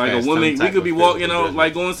a woman, we could be walking out,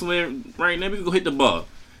 like going somewhere right now, we could go hit the bar.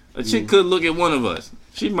 A chick could look at one of us.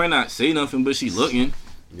 She might not say nothing, but she looking.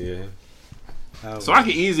 Yeah. So I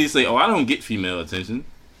could easily say, I don't get female attention.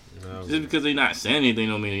 No. Just because they're not saying anything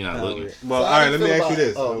don't mean they're not looking. Well, all right, let me ask you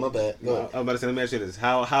this. Oh, my bad. Go I'm about to say, let me ask you this.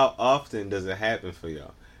 How often does it happen for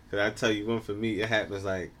y'all? Because I tell you, for me, it happens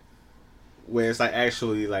like where it's like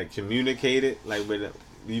actually like communicated, like when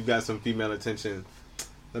you've got some female attention.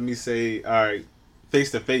 Let me say, all right,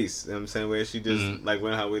 face to face. You know what I'm saying, where she just like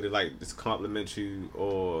went her way to like just compliment you,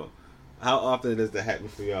 or how often does that happen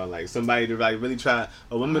for y'all? Like somebody to like really try,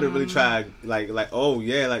 a woman to really try, like oh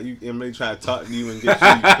yeah, like you and really try to talk to you and get you.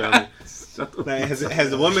 Like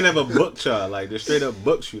has a woman ever booked y'all? Like they straight up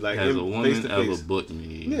booked you? Like has a woman ever booked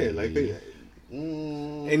me? Yeah, like they.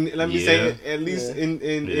 And let me say, at least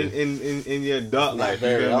in your adult life,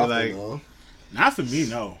 you feel me? Like, not for me,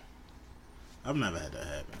 no. I've never had that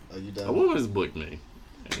happen. Are you done? A woman's booked me,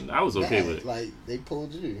 and I was okay with it. Like they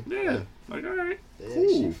pulled you. Yeah, like all right,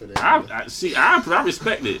 cool. I see. I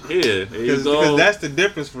respect it. Yeah, because that's the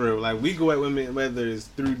difference for real. Like we go at women, whether it's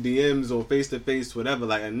through DMs or face to face, whatever.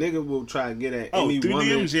 Like a nigga will try to get at any through woman.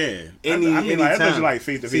 DMs, yeah. Any like, time. Like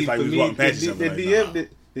face to face, like we was walking past each other.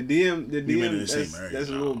 The DM, that's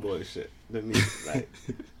little boy shit. To me, like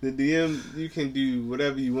the DM, you can do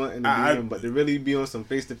whatever you want in the DM, but to really be on some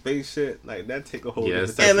face to face shit, like that take a whole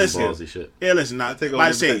different type of skill. Shit. Yeah, listen, not take a whole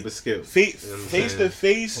different type of skill. Face to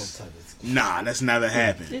face, nah, that's never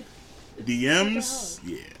happened. DMs,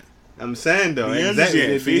 yeah. I'm saying though, DMs, exactly.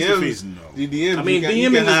 Yeah, face to face, no. The DMs, I mean,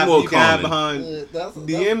 DMs is more common.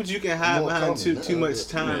 DMs, you can hide behind too much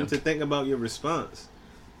time to think about your response.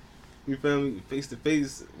 You feel me? Face to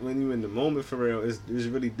face, when you in the moment for real, is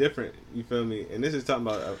really different. You feel me? And this is talking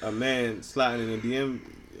about a man sliding in a DM,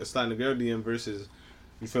 sliding a girl DM versus,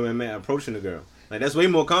 you feel me, a man approaching a girl. Like that's way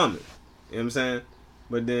more common. You know what I'm saying?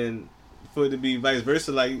 But then for it to be vice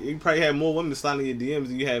versa, like you probably have more women sliding your DMs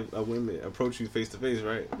than you have a women approach you face to face,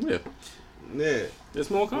 right? Yeah. Yeah. It's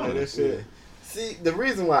more common. That shit. Yeah. See, the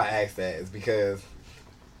reason why I asked that is because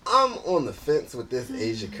I'm on the fence with this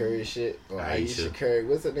Asia Curry shit. Or Aisha Curry.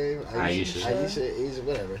 What's her name? Aisha, Asia,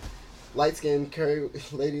 whatever. Light skinned Curry,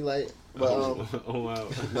 lady light. But, oh, wow.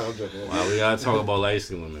 No, I'm joking. Wow, we gotta talk about light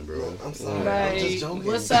skinned women, bro. I'm sorry. Like, I'm just joking.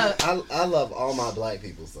 What's up? I love all my black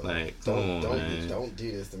people, so like, don't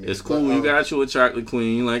do this to me. It's cool, you got you a chocolate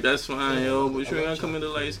queen, like that's fine, yo. But you ain't gotta come into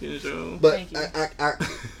light skin show. But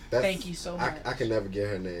Thank you so much. I can never get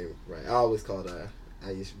her name right. I always called her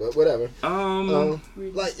Aisha, but whatever.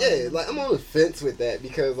 Like I'm on the fence with that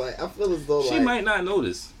because like I feel as though she might not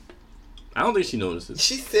notice. I don't think she notices.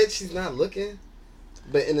 She said she's not looking,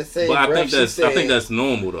 but in the same breath, I think that's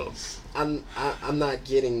normal though. I'm not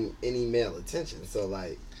getting any male attention, so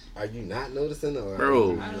like, are you not noticing or?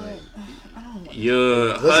 Bro,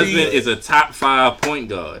 your husband is a top 5 point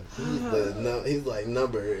guard. He's like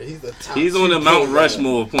he's the top. He's on the Mount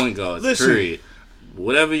Rushmore of point guards. Listen. Period.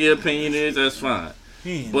 Whatever your opinion is, that's fine.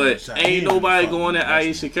 But ain't nobody going at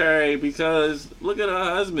Aisha Curry because look at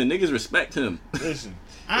her husband. Niggas respect him. Listen,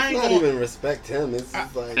 I ain't even respect him. It's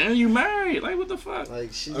just like, and you married. Like what the fuck? Like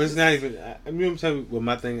it's not even. I mean, I'm telling you what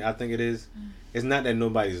my thing. I think it is. It's not that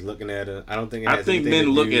nobody's looking at her. I don't think. I think men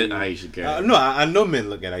look at Aisha Curry. No, I know men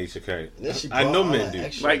look at Aisha Curry. I know men do.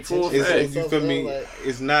 Like for you feel me?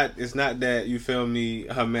 It's not that you feel me.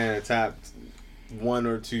 Her man a top 1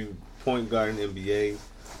 or 2 point guard in the NBA.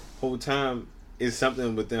 Whole time is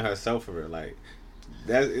something within herself for her. Like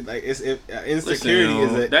that. Like insecurity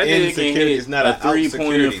is an insecurity. It's not a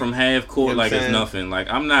 3-pointer from half court. You know like it's nothing. Like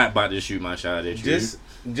I'm not about to shoot my shot at you.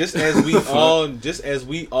 Just as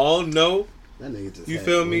we all know. You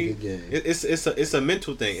feel me? It's a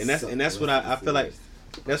mental thing, and that's what I feel like.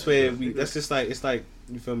 That's where that's just like it's like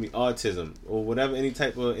you feel me, autism or whatever, any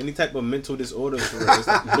type of mental disorder.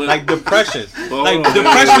 Like depression.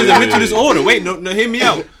 Depression is a mental disorder. Wait, no, hear me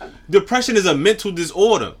out. Depression is a mental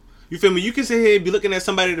disorder. You feel me? You can sit here and be looking at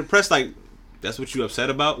somebody depressed, like that's what you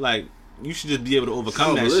upset about. Like you should just be able to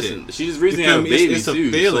overcome that shit. She's raising a baby it's a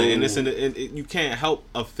too, feeling, so. and you can't help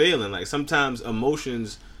a feeling. Like sometimes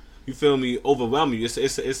emotions. You feel me? Overwhelm you. It's a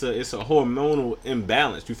hormonal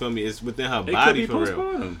imbalance. You feel me? It's within her body for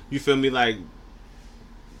real. You feel me? Like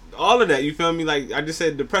all of that. You feel me? Like I just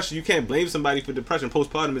said, depression. You can't blame somebody for depression.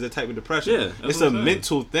 Postpartum is a type of depression. Yeah, it's a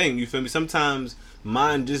mental thing. You feel me? Sometimes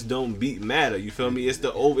mind just don't beat matter. You feel me? It's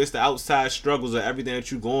the outside struggles of everything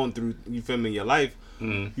that you going through. You feel me? In your life.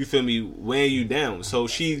 Mm-hmm. You feel me? Weighing you down. So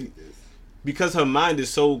because her mind is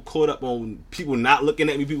so caught up on people not looking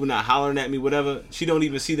at me, people not hollering at me, whatever, she don't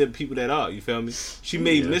even see the people that are, you feel me? She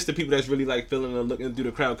may miss the people that's really like feeling and looking through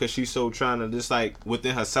the crowd because she's so trying to just like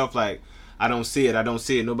within herself, like, I don't see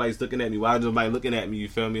it, nobody's looking at me, why is nobody looking at me, you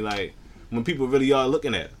feel me? Like, when people really are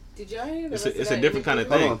looking at her. Did y'all hear it's a different kind of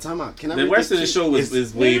thing. Hold on, time out. The rest of the show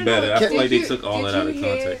is way better. I feel like they took all that out of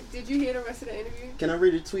context. Did you hear the rest of the interview? Can I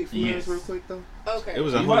read a tweet from hers real quick though? Okay. It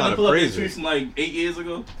was a whole lot of praise. Tweet from like 8 years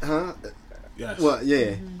ago. Huh? Yes. Well,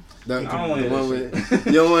 yeah. I don't want to hear it.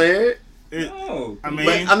 You don't want to hear it? No. I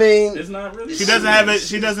mean, it's not really. She doesn't have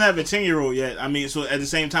a 10-year-old yet. I mean, so at the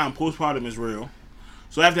same time, postpartum is real.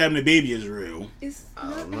 So after having a baby is real.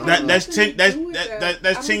 That's 10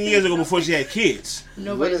 years ago before she had kids.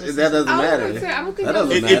 That doesn't matter.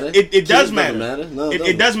 It does matter. No,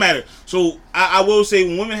 it does matter. So I will say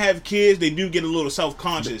when women have kids, they do get a little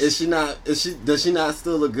self-conscious. Does she not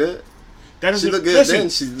still look good? That she look good. Listen, then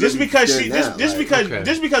she's just because good she now. just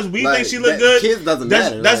because we like, think she look good kids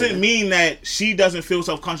doesn't mean that she doesn't feel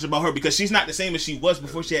self conscious about her, because she's not the same as she was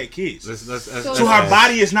before she had kids. So her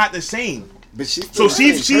body is not the same. But she's so she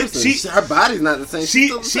her body's not the same.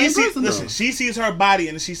 She sees her body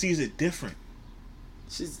and she sees it different.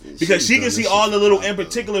 Because she can see all the little in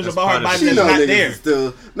particulars about her body that's not there.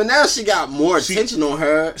 Still, but now she got more attention on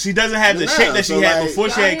her. She doesn't have the shape that she had before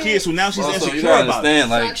she had kids, so now she's insecure about it.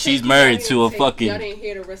 Like, she's married to a fucking... Y'all didn't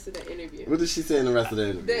hear the rest of the interview. What did she say in the rest of the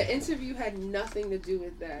interview? The interview had nothing to do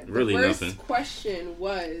with that. Really nothing. The first question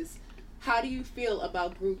was, how do you feel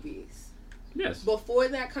about groupies? Yes. Before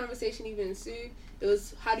that conversation even ensued, it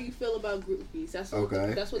was, how do you feel about groupies? That's what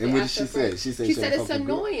and they what asked did her. She said it's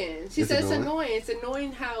annoying. She said it's annoying. It's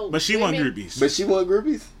annoying how. But she want groupies. But she want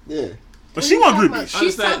groupies. Yeah. But she want groupies.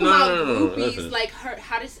 She's talking about groupies. Like her,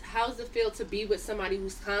 how does it feel to be with somebody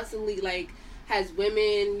who's constantly like has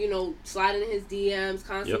women, sliding in his DMs,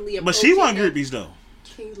 constantly. But she want groupies though.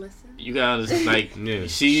 Can you listen? You gotta like,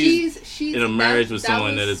 she's in a marriage with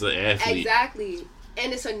someone that is an athlete. Exactly.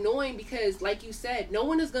 And it's annoying because, like you said, no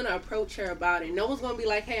one is gonna approach her about it. No one's gonna be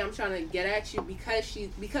like, "Hey, I'm trying to get at you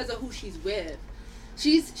because of who she's with."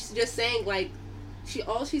 She's just saying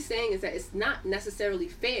all she's saying is that it's not necessarily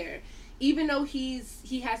fair. Even though he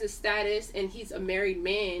has a status and he's a married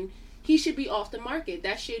man, he should be off the market.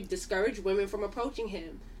 That should discourage women from approaching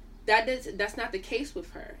him. That's not the case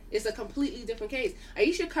with her. It's a completely different case.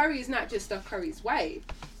 Ayesha Curry is not just Steph Curry's wife.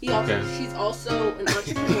 She's also an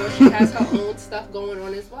entrepreneur. She has her own stuff going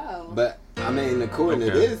on as well. But I mean, according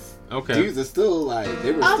to this, dudes are still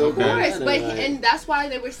they were still going at it, and that's why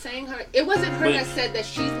they were saying her. It wasn't her that said that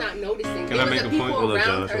she's not noticing. It was the people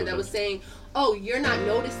around her that was saying, "Oh, you're not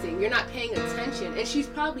noticing. You're not paying attention," and she's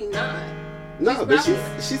probably not. No, but she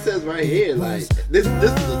says right here, this is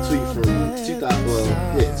a tweet from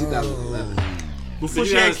 2011. Before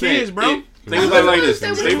she had kids, bro. Think about it like this.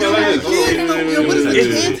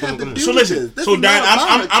 So listen. So Darren,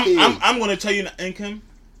 I'm gonna tell you, Income,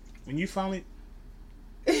 when you finally.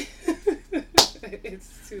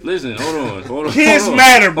 Listen, hold on. Kids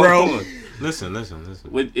matter, bro. Listen.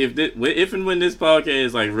 If and when this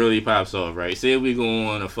podcast really pops off, right? Say we go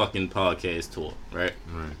on a fucking podcast tour, right?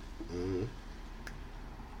 Right. Mm-hmm.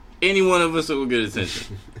 Any one of us will get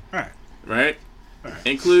attention. Right. Right?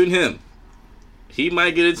 Including him. He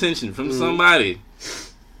might get attention from somebody.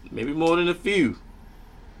 Maybe more than a few.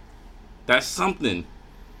 That's something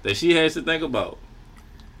that she has to think about.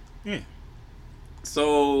 Yeah.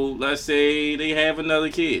 So, let's say they have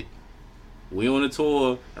another kid. We on a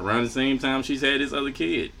tour around the same time she's had this other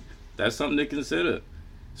kid. That's something to consider.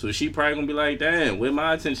 So she probably gonna be like, damn, where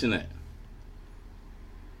my attention at?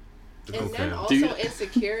 And then also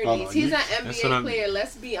insecurities. He's an NBA player.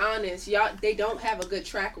 Let's be honest, y'all. They don't have a good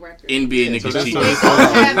track record. NBA niggas cheat. So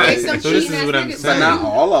this is what I'm saying. But not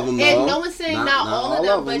all of them, though. And no one's saying not all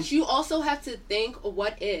of them. But you also have to think,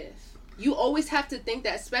 what if? You always have to think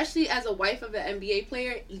that, especially as a wife of an NBA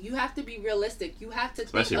player, you have to be realistic. You have to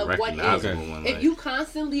think of what if. If you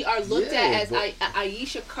constantly are looked at as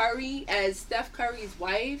Ayesha Curry, as Steph Curry's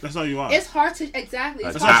wife, that's all you are. It's hard to exactly.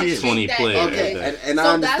 It's hard to think that. Okay, and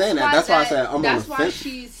I understand that. That's why I said I'm on the fence. That's why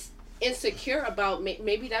she's insecure about.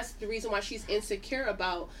 Maybe that's the reason why she's insecure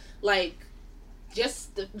about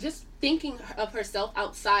just thinking of herself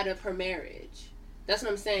outside of her marriage. That's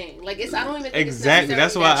what I'm saying. I don't even think exactly.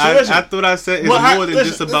 That's why I thought I said it's more than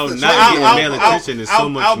just about not getting male attention. It's so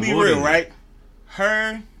much more. I'll be real, right?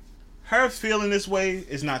 Her feeling this way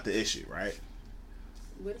is not the issue, right?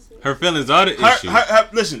 Her feelings are the issue.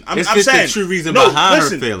 Listen, I'm saying the true reason behind her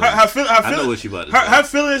feelings. I know what you about to say. Her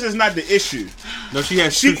feelings is not the issue. No, she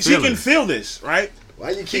has. She can feel this, right?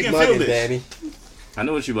 Why you keep mugging, Danny? I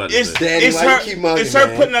know what you about to say. Danny, it's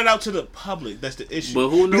her putting that out to the public. That's the issue. But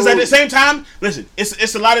who knows? Because at the same time, listen,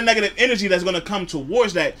 it's a lot of negative energy that's going to come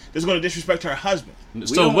towards that. That's going to disrespect her husband.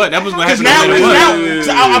 So what? That was what happened.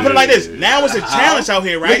 I'll put it like this. Now it's a challenge out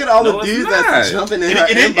here, right? Look at all the dudes that's jumping in her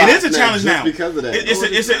inbox. It is a challenge now because of that. It's a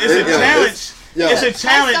challenge. It's a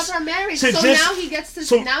challenge.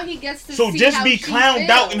 Now he gets to. So just be clowned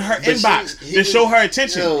out in her inbox to show her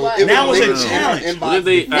attention. Now it's a challenge.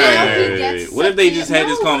 What if they just had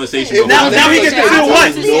this conversation? Now he gets to feel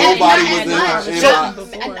what? Nobody was in her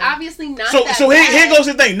inbox. And obviously not. So here goes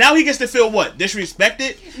the thing. Now he gets to feel what?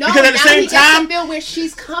 Disrespected? No, because at the same time, feel where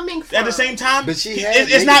she's coming from. At the same time, but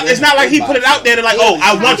it's not like he put it out there. They're like, oh,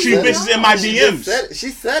 I want you bitches in my DMs. She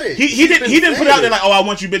said it. He didn't put it out there like, oh, I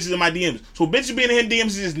want you bitches in my DMs. So bitches being in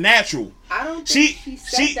DMs is natural. I don't think she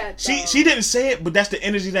said that. She didn't say it, but that's the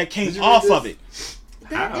energy that came off of it.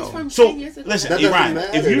 That is from So 10 years ago. listen, That doesn't Ryan,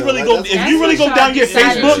 matter, if you though. really Like, go, that's- if you really go down your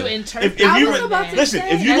Facebook, if you listen,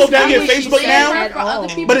 if you go down your Facebook now,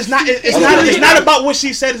 but it's not about what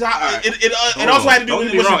she said. It also had to do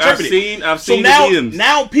with what's interpreted. I've So seen now, the DMs.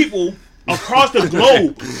 now people across the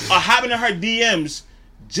globe are hopping in her DMs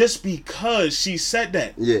just because she said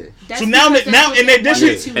that. Yeah. So now in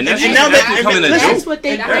addition, And that's what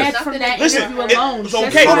they grabbed from that listen, interview alone. it's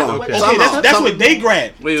okay. That's what they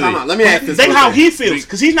grabbed. Wait. Let me ask this. Think one how thing. he feels,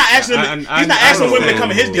 because he's not asking women to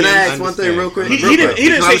come in his Can I DMs. ask one thing real quick? He didn't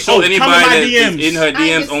say, show "Oh, come in anybody my that is DMs." in her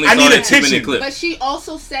DMs only I need saw that attention. 2-minute clip. But she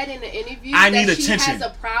also said in the interview I that need she attention. has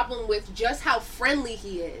a problem with just how friendly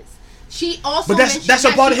he is. She also But that's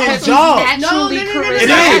mentioned a part of his job. No. It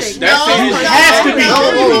is. It has to be. You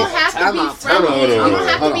don't have to be Hold friendly. on. You don't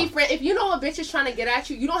have to Hold be on. friendly. If you know a bitch is trying to get at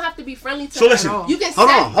you, you don't have to be friendly to So her. listen. You can Hold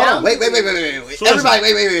set on. Wait. boundaries. So Everybody,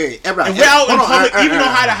 wait. Everybody. If we're out in Hold on. public, even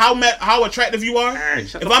know how attractive you are,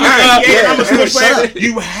 if I'm up. a I'm a sports Shut player, up.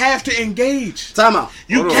 you have to engage. Time out.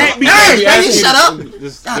 You can't be. Hey, shut up.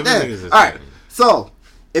 This God niggas damn. is- All right. So,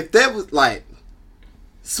 if that was like,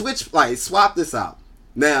 swap this out.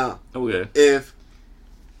 Now, Okay. if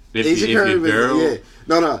If Asia Curry your was, girl,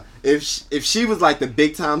 no. If she was like the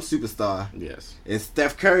big time superstar, yes. and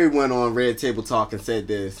Steph Curry went on Red Table Talk and said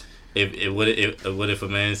this, What if a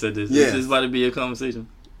man said this? Yes. This is about to be a conversation.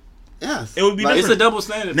 yes, It would be like, It's a double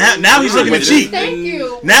standard. Now he's looking to cheat. Thank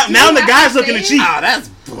you. Now the guy's looking to cheat. Oh, that's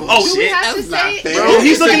bullshit. You have to That's say not it. fair. Bro,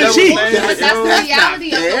 he's looking to cheat. But that's the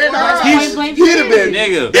reality of the fair. world. He'd have been.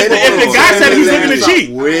 Nigga. If the guy said he's looking to cheat,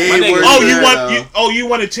 Way My nigga. worse you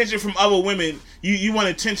want attention from other women. You want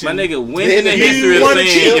attention. My nigga, when in the You history of wanna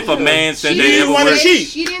saying cheat. if a man said She they didn't ever wanna worked? cheat.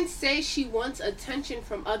 She didn't say she wants attention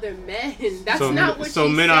from other men. That's So not what so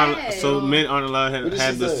she men said. are men aren't allowed What to did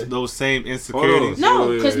have she say? those same insecurities. No,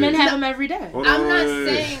 because men have them every day. Hold I'm on, not wait.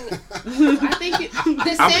 saying. I think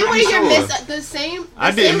the I'm same way pretty you're sure. the same. I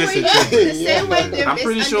didn't miss it too. The same way they're I'm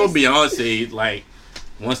pretty sure misunderstood. Beyonce like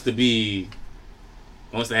wants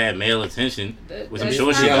to have male attention, which I'm That's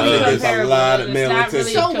sure she not really does. There's a lot of comparable. male It's not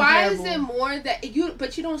really attention. So why is comparable. it more that you?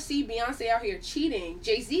 But you don't see Beyonce out here cheating.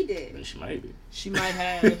 Jay-Z did. She might be. She might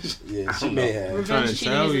have. Yeah, she don't may know. have. Revenge trying to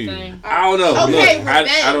cheating tell is a you. thing. I don't know. Okay, Look, revenge.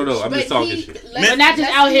 I don't know. I'm but just talking he- shit. But not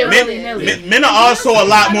just out here willy-nilly. Men are also a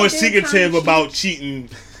lot more secretive about cheating.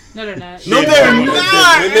 No, they're not. No, Yeah. they're Women-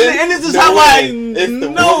 not. women- And this is no how I women. It's the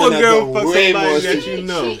know women a girl that fuck go way somebody more that secret. you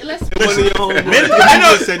know. Let's One of your homeboys. Men, You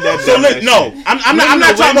just said that so dumb look, ass no, shit. I'm Women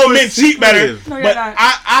not are talking way about more men cheat better, secretive. No, you're but not.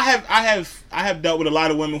 I have dealt with a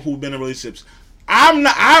lot of women who've been in relationships.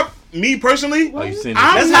 Me personally, Oh, you seen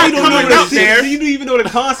I'm this? not you don't coming know out the there. secret. You don't even know the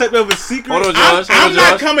concept of a secret. Hold on, I'm Josh. Hold on, not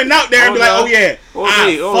Josh. coming out there and be like, oh yeah,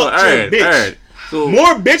 I fucked your bitch. So,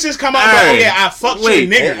 More bitches come out and be like, oh yeah, I fucked your Wait.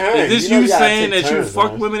 nigga. Hey, is this you know you you gotta saying take that you turns,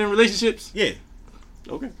 fuck man. women in relationships? Yeah.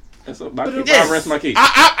 Okay. That's my case. Yes. I rest my case.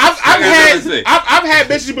 I've had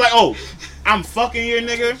bitches be like, oh, I'm fucking your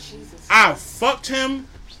nigga. I fucked him.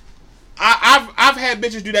 I've had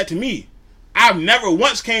bitches do that to me. I've never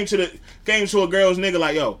once came to a girl's nigga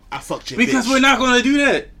like, yo, I fucked your Because bitch. we're not going to do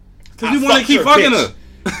that. Because I we want to fucked keep your fucking bitch. her.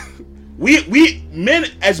 We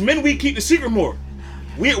men, we keep the secret more.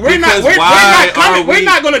 We're Because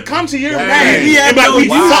not gonna come to your Hey, man we and be like, we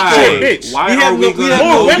fucked your bitch. Why are we going to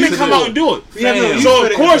More women come out and do it. Fam. So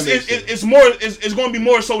of course it's going to be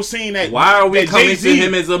more so seeing that. Why are we that coming Jay-Z, to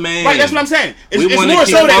him as a man? Right, that's what I'm saying. We It's wanna more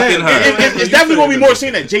keep so fucking her. that it's definitely going to be more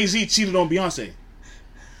seeing that Jay-Z cheated on Beyonce.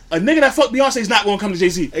 A nigga that fucked Beyonce is not going to come to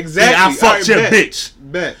Jay-Z. Exactly. I fucked Alright, your bet. bitch.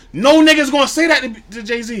 Bet. No nigga's going to say that to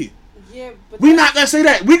Jay-Z. Yeah, but We not going to say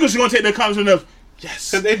that. We just going to take the comment of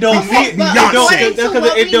yes. Because it don't mean But Beyonce. according to That's what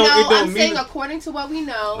 'cause we it don't- know, it don't I'm mean saying it. according to what we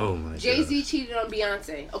know, Oh my Jay-Z cheated on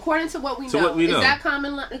Beyonce. According to what we To know, what we know. is that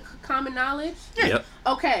common knowledge? Yep.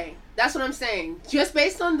 Okay, that's what I'm saying. Just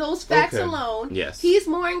based on those facts Okay. alone, Yes. he's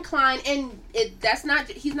more inclined, and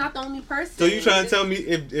he's not the only person. So you trying to tell me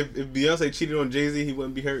if Beyonce cheated on Jay-Z, he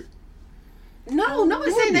wouldn't be hurt? No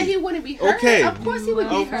one's saying that he wouldn't be hurt. Okay. Of course he would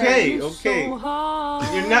be hurt. Okay.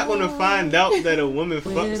 You're not gonna find out that a woman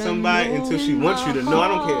fucked somebody until she wants you to know. I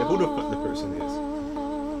don't care who the fuck the person is.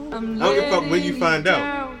 I don't give a fuck when you find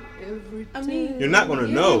out. I mean, You're not gonna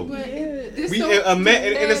know. but this We don't- a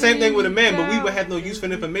man, and the same thing with a man, but we would have no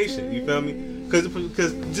useful information. You feel me?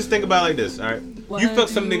 Because just think about it like this, all right? You fuck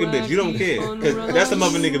some nigga bitch, you don't care, because that's some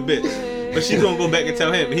other nigga bitch. But she gonna go back and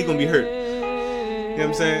tell him, and he gonna be hurt. You know what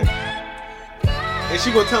I'm saying? And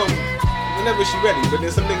she gonna tell him, whenever she ready. But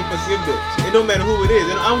then some nigga fuck your bitch. It don't matter who it is.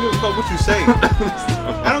 And I don't give a fuck what you say.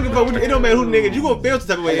 I don't give a fuck. It don't matter who the nigga. You gonna feel some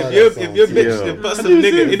type of way if your bitch then fuck some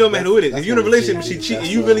nigga. It don't matter who it is. If you in a relationship, she cheating.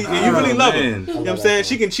 You really love her. You know what I'm saying?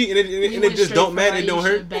 She can cheat and it just don't matter. It don't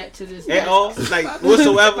hurt at all. Like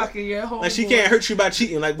whatsoever. Like she can't hurt you by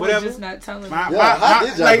cheating. Like whatever. Just not telling me. I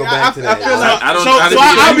feel like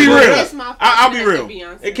I'll be real. I'll be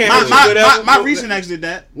real. It can't. My recent ex did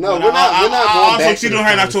that. No, we're not going back. She don't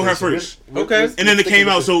hurt. I told her first. Okay. And then it came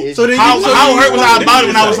out. So how hurt was I about it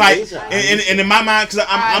when I was like, and in my mind, because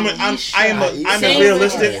I'm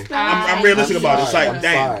realistic. I'm realistic about it. It's like,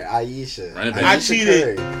 damn, Aisha. I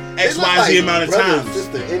cheated XYZ amount of times.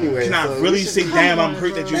 Anyway, can I really say, damn, I'm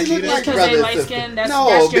hurt that you cheated? Because they light skin.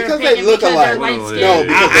 No, because they look alike. No,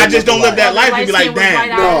 I just don't live that life and be like, damn.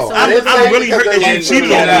 No, I'm really hurt that you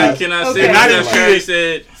cheated on me. Can I say what Steph Curry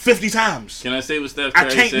said 50 times? Can I say what Steph Curry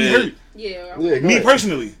said? I can't be hurt. Yeah. Me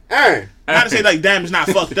personally. Aaron. Not to say like, damn, it's not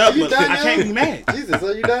fucked up, but I can't be mad. Jesus,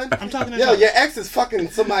 are you done? I'm talking to yo, your ex is fucking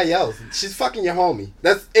somebody else. She's fucking your homie.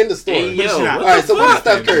 That's in the story. Hey, yo, alright, so what did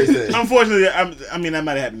Steph Curry say? Unfortunately, I mean, that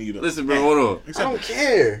might have happened to you though. Listen, bro, hold on. I don't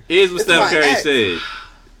care. Here's what Steph Curry said.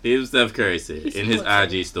 Here's what Steph Curry said in his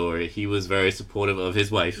IG story. He was very supportive of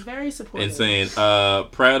his wife. Very supportive. And saying,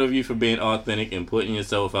 proud of you for being authentic and putting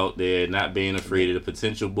yourself out there, not being afraid of the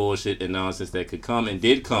potential bullshit and nonsense that could come and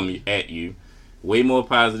did come at you. Way more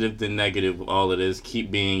positive than negative with all of this. Keep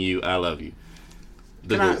being you. I love you.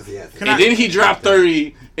 Then he dropped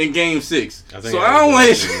 30 in Game 6. So I don't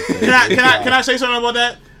want to... Can I say something about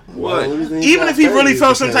that? What? Even if he really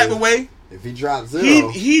felt some type of way, if he dropped 0,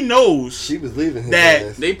 he knows she was leaving his that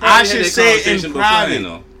ass. They I should say it in private.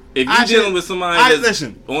 Though. If you're dealing with somebody that's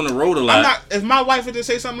on the road a lot, if my wife were to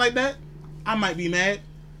say something like that, I might be mad.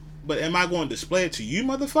 But am I going to display it to you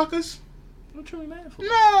motherfuckers? What you mad for?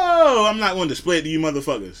 No, I'm not going to display it to you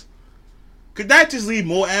motherfuckers. Could that just leave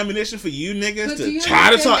more ammunition for you niggas to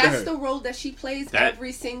try to talk to her? That's the role that she plays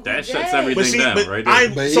every single day. That shuts everything down, right there.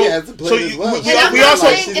 But he has to play as well.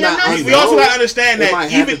 We also got to understand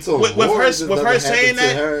that even with her saying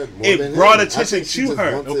that, it brought attention to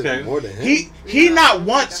her. Okay.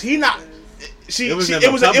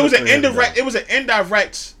 It was an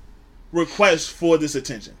indirect request for this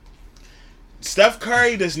attention. Steph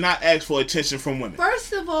Curry does not ask for attention from women.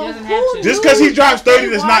 First of all, just because he drops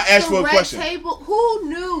 30 does not ask for a question. Who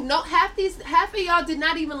knew? No, half of y'all did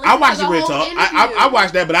not even listen I watched to the Red whole Talk. interview. I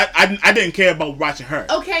watched that, but I didn't care about watching her.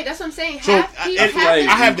 Okay, that's what I'm saying. So I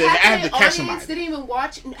have to catch somebody. Didn't even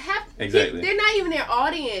watch. Exactly. They're not even their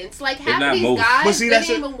audience. Like half not of these most. guys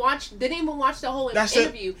Didn't even watch the whole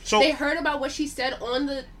interview. So they heard about what she said on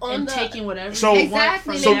the taking whatever. So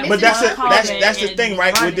exactly. But that's the thing,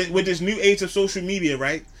 right? With this new age of social media,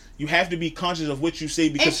 right? You have to be conscious of what you say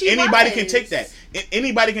because anybody can take that.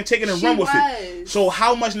 Anybody can take it and run with it. So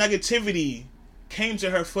how much negativity came to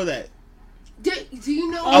her for that? Do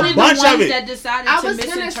you know a bunch of it? That decided I to was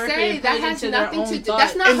gonna say that has nothing to do. Thought.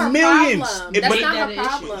 That's not and her millions. problem. That's not her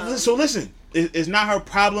problem. So listen, it's not her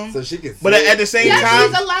problem. So she can. But at the same time,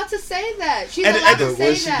 she's allowed to say that. She's allowed to say that.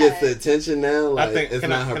 When she gets the attention now, like, I think it's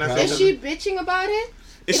not her problem. Is she bitching about it?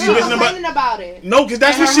 Is she complaining about it? No, because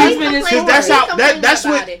that's what she. Because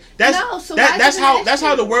that's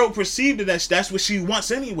how the world perceived it. That's what she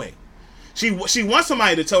wants anyway. She wants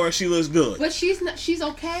somebody to tell her she looks good. But she's not. She's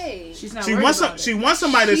okay. She's not. She wants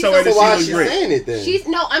somebody to tell her that she looks great. Saying it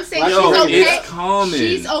then? I'm saying she's okay. It's common.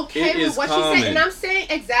 She's okay with what she said, and I'm saying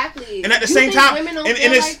exactly. And at the same time, and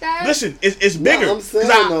it's like that? Listen, it's bigger.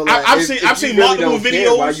 No, I'm saying I've seen multiple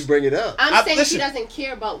videos. Why you bring it up? I'm saying she doesn't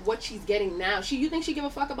care about what she's getting now. You think she give a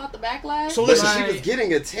fuck about the backlash? So listen, she was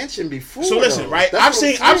getting attention before. So listen, right? I've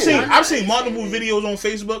seen multiple videos on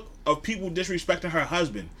Facebook of people disrespecting her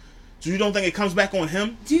husband. So you don't think it comes back on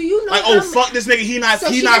him? Do you know? Like, fuck this nigga. He's not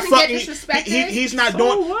fucking. He's not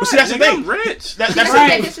doing. But see, that's the thing. Rich. That's the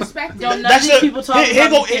thing. That's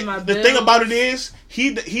the thing about it is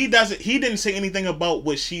he didn't say anything about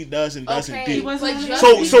what she does and doesn't do.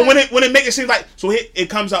 So when it makes it seem like it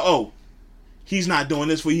comes out, he's not doing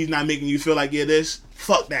this for you. He's not making you feel like this.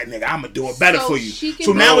 Fuck that nigga. I'm gonna do it better for you.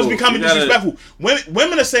 So now it's becoming disrespectful.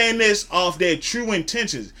 Women are saying this off their true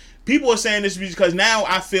intentions. People are saying this because now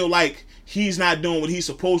I feel like he's not doing what he's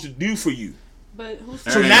supposed to do for you. But who's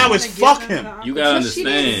so now it's fuck him. You gotta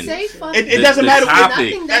understand. It doesn't matter.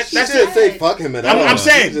 She didn't say fuck him at all. I'm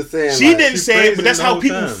saying she didn't say it, but that's how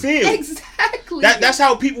people feel. Exactly. Exactly. That's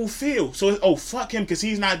how people feel. So fuck him because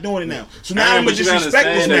he's not doing it now. So now I'm gonna disrespect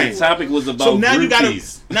this man. The topic was about so now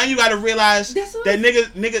groupies. you gotta realize that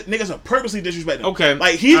niggas are purposely disrespecting. Okay.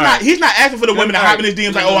 Like he's not asking for the women to hop in his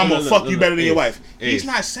DMs like, I'm gonna fuck you better than your wife. Ace. He's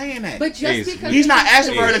not saying that. But just because he's not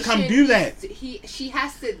asking for her to come do that. She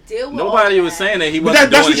has to deal with. Nobody was saying that he But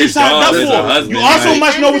wasn't that's doing what you his signed job up as a for. husband. You also right?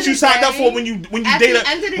 must know what you signed up for when you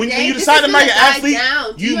date when you decide to marry an athlete.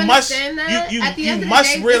 You must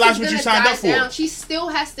realize what you signed up for. She still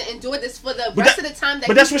has to endure this for the rest of the time.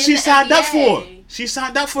 But that's what she signed up for. She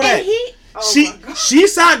signed up for that. She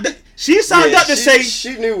signed up to say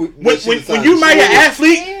she knew when you marry an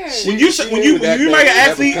athlete, when you marry an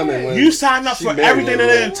athlete, you sign up for everything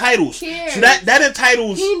that entitles. So that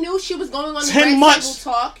entitles. He knew she was going on 10 the months.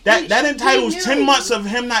 talk. That entitles 10 months of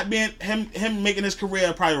him not being him making his career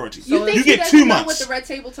a priority. So you get 2 months. What the red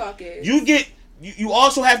table talk is? You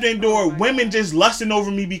also have to endure women just lusting over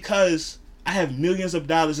me because I have millions of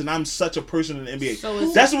dollars and I'm such a person in the NBA.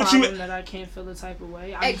 So that's what you. That I can't feel the type of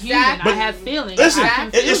way. I'm exactly. human. But I have feelings. Listen,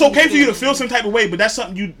 it's okay for you to feel some type of way, but that's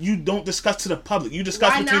something you don't discuss to the public. You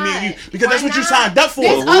discuss between me and you because that's what you signed up for.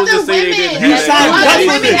 There's other women. You signed up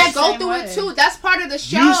for this. That go through it too. That's part of the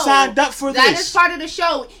show. You signed up for this. That is part of the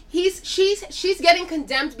show. She's getting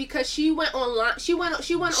condemned because she went online. She went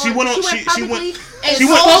public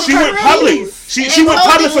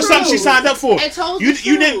for something she signed up for.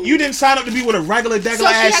 You didn't sign up to be with a regular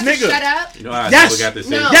ass nigga. Shut up. You know how yes, got this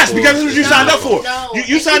yes, because that's what you signed up for.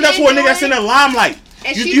 You signed up for a nigga that's in the limelight.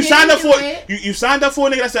 You signed up for you signed up for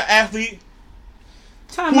a nigga that's an athlete.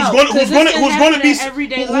 Who's going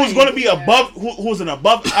to be above who's an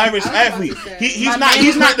above average athlete. He's not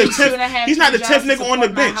the 10th nigga on the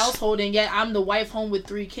bench. Household, and yet I'm the wife home with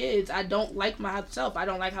 3 kids. I don't like myself. I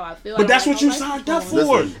don't like how I feel. But that's what you signed up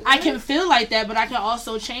for. I can feel like that, but I can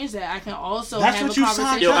also change that. I can also have a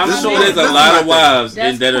conversation. Yo, I'm sure there's a lot of wives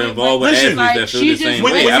that are involved with athletes that feel the same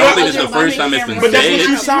way. I don't think it's the first time it's been said. But that's what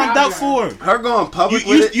you signed up for. Her going public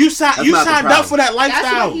with it. You signed up for that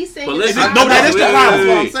lifestyle. But listen, no, that is the problem. That's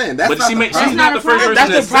what I'm saying. That's she's not the first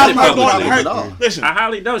person that said it publicly. Listen, I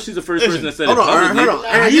highly doubt she's the first person that said it Hold publicly. on.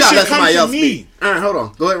 Aaron, you gotta let somebody else speak. Aaron, hold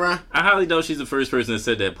on. Go ahead, Ryan. I highly doubt she's the first person that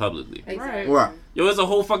said that publicly. Right. Yo, there's a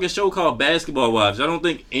whole fucking show called Basketball Wives. I don't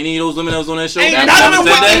think any of those women that was on that show ain't none of them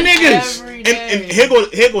with them niggas. And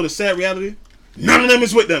here go the sad reality. None of them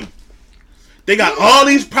is with them. They got all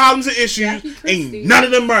these problems and issues. Ain't none of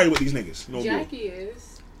them married with these niggas. No Jackie is.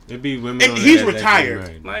 It be women and he's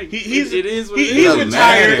retired. Like he's retired.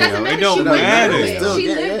 It don't matter. She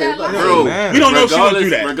lived that life. Bro, we don't know if she gonna do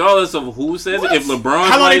that. Regardless of who says it, if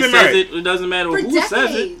LeBron's wife says it doesn't matter who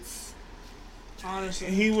says it. Honestly,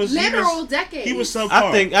 he was literal decades. He was so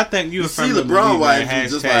far. I think you see LeBron wife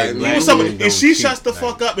just like he was so, and she shuts the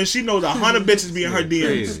fuck up and she knows 100 bitches be in her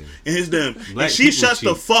DMs in his DM. And she shuts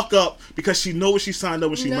the fuck up because she knows what she signed up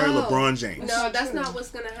when she married LeBron James. No, that's not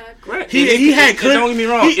what's gonna happen. Right. He had don't get me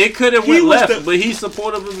wrong. It could have went left, but he's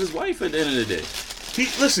supportive of his wife at the end of the day.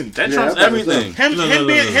 That trumps everything.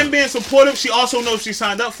 Him being supportive. She also knows she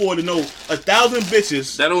signed up for it to know 1,000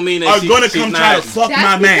 bitches. That don't mean that are gonna come try to fuck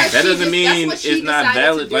my man. That doesn't mean it's not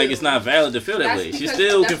valid. Like it's not valid to feel that way. She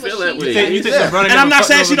still can feel that way. And I'm not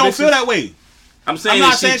saying she don't feel that way. I'm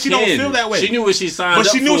not saying she don't feel that way. She knew what she signed up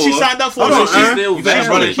for. But she knew she signed up for. So she's still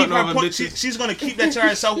valid. She's gonna keep that to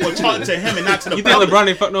herself or talk to him and not to the public. You think LeBron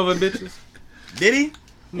ain't fucking over bitches? Did he?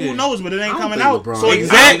 Yeah. Who knows? But it ain't coming out. LeBron. So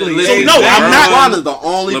exactly. So no, I'm not. LeBron is the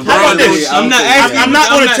only. I'm not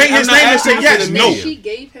going to take his name and say yes. No. She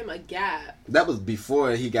gave him a gap. That was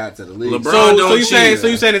before he got to the league. LeBron so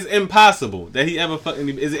you saying it's impossible that he ever fucking?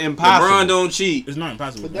 Is it impossible? LeBron don't cheat. It's not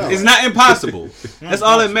impossible. It's not impossible. That's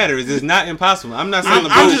all that matters. It's not impossible. I'm not saying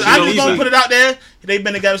LeBron. I'm just gonna put it out there. They've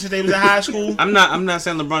been together since they was in high school. I'm not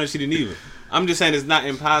saying LeBron cheated either. I'm just saying it's not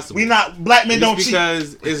impossible. Black men don't cheat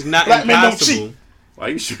because it's not black impossible. Men don't cheat. Why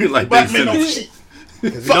you shooting like black that? Men don't cheat.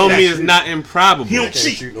 It don't mean it's not improbable. He don't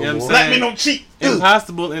cheat. You know what I'm saying? Black men don't cheat.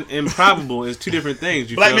 Impossible and improbable is two different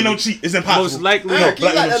things. Black men don't cheat. It's impossible. Most likely, Black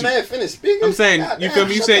men don't cheat. Man finish speaking. I'm saying, you feel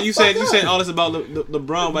me? You said all this about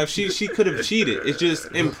LeBron wife. She could have cheated. It's just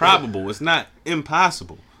improbable. It's not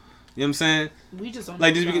impossible. You know what I'm saying? We just don't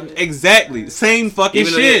like exactly same fucking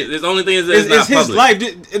shit. The only thing is that it's his life.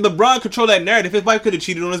 LeBron controlled that narrative. His wife could have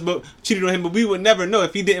cheated on him, but we would never know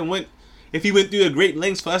if he didn't win. if he went through a great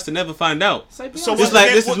lengths for us to never find out. So just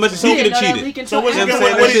like this as much as he could have cheated. So what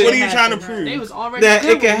are you trying to prove? That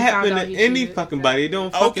it can happen to any fucking body. It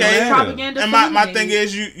don't fucking matter. And my thing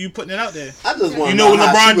is, you putting it out there. I just want you know what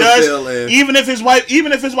LeBron does. Even if his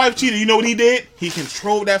wife cheated, you know what he did? He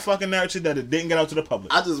controlled that fucking narrative that it didn't get out to the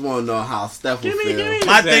public. I just want to know how Steph would feel.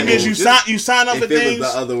 My thing is, you sign up for things.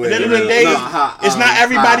 At the end of the day, it's not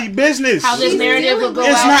everybody's business. How this narrative will go.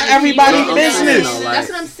 It's not everybody's business. That's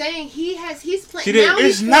what I'm saying. He's playing.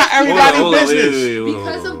 It's not everybody's business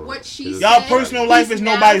because of what she said. Y'all personal life is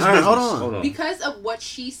nobody's business. Hold on. Because of what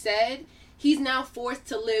she said, he's now forced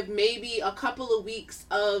to live maybe a couple of weeks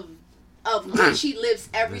of what she lives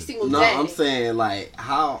every single day. No, I'm saying like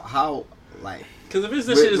how like. Because if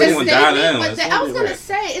this shit is going to die down. I was going to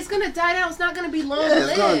say, it's going to die down. It's not going to be long-lived.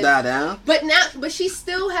 It's going to die down. But she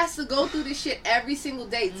still has to go through this shit every single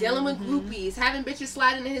day, dealing with groupies, having bitches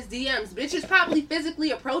sliding in his DMs, bitches probably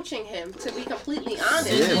physically approaching him, to be completely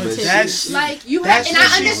honest. Yeah, like, you have, and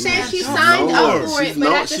I understand she signed up for it,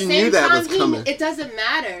 but at the same time, it doesn't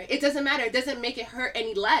matter. It doesn't matter. It doesn't make it hurt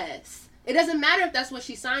any less. It doesn't matter if that's what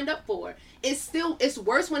she signed up for. It's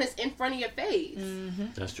worse when it's in front of your face. Mm-hmm.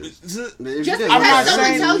 That's true. Just because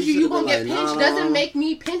someone tells you you're going to get pinched doesn't make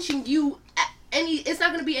me pinching you it's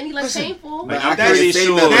not going to be any less painful. But I'm pretty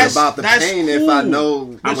sure about the pain if I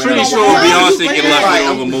know. I'm pretty sure Beyonce can love you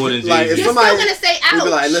over more than like, Jay-Z. You're still going to say ouch. Be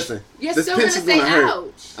like, listen, you're this still going to say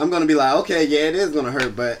ouch. I'm going to be like, okay, yeah, it is going to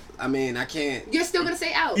hurt, but I mean, I can't. You're still going to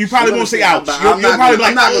say ouch. You probably won't say ouch. I'm not going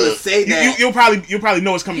to say that. You'll probably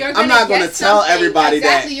know it's coming. I'm not going to tell everybody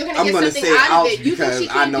that I'm going to say ouch because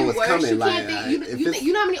I know it's coming.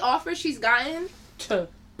 You know how many offers she's gotten?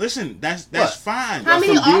 Listen, that's fine. How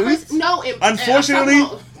many offers? No, unfortunately,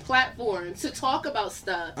 platform to talk about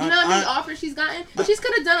stuff. You know how many offers she's gotten? She's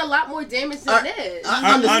could have done a lot more damage than this.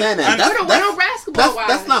 I understand that.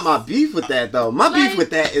 That's not my beef with that though. My beef with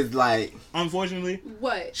that is like, unfortunately,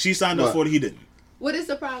 what she signed up for it, he didn't. What is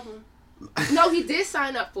the problem? No, he did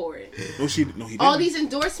sign up for it. No, he didn't. All these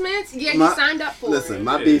endorsements, he signed up for it. Listen,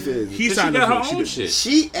 my beef is he signed up for shit.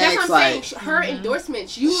 She acts like her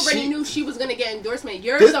endorsements. You already knew she was gonna get endorsement.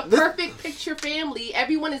 You're the perfect picture family.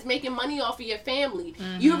 Everyone is making money off of your family.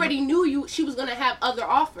 You already knew she was gonna have other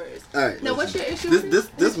offers. All right, now, what's your issue?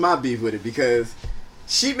 This my beef with it because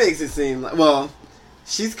she makes it seem like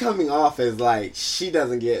she's coming off as like she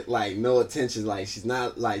doesn't get like no attention. Like she's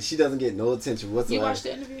not like she doesn't get no attention whatsoever. You watched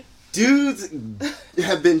the interview? Dudes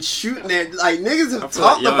have been shooting at like niggas have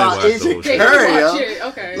talked about Agent Curry.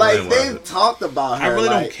 Okay. Like they've talked about her. I really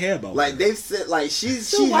like, don't care about. Like they've said like she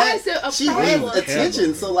needs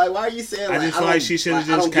attention. So like why are you saying like I just feel like she should have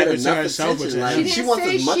just kept it to herself. She didn't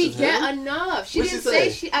say she get enough. She didn't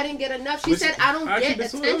say I didn't get enough. She said I don't get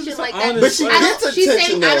attention like that. But she gets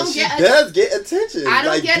attention though. She does get attention. I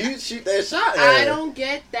don't get dudes shoot that shot. I don't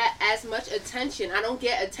get that as much attention. I don't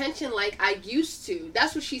get attention like I used to.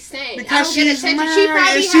 That's what she's saying. Because she's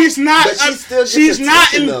married, she's not. She's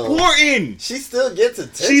not important. She still gets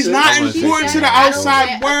attention. She's not important to the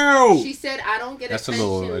outside world. She said, "I don't get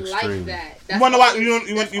attention like that." You wanna know why? You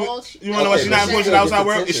wanna know why she's not important to the outside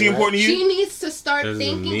world? Is she important to you? She needs to start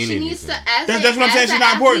thinking. She needs to. That's what I'm saying. She's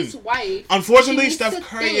not important. Wife, unfortunately, Steph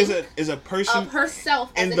Curry is a person of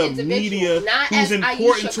herself in the media who's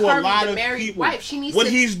important to a lot of people. What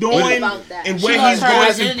he's doing and where he's going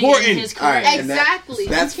is important. Exactly.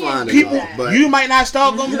 That's fine. You might not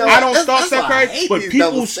stalk him. I don't stalk Steph Curry, but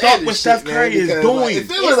people stalk what Steph Curry is doing.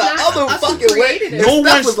 If it was the other fucking way,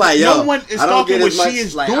 no one is stalking what she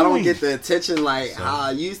is doing. I don't get the attention like how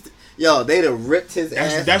I used to. Yo, they'd have ripped his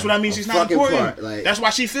ass. That's what I mean. She's not important. That's why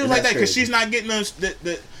she feels like that because she's not getting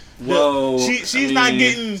the Whoa! She's not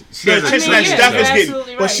getting the attention that Steph is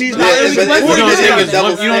getting, but she's not. You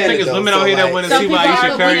don't think it's women out here that want to see why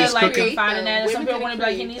Ayesha Curry is cooking? Some people want to be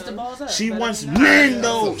like, he needs the balls up. She wants men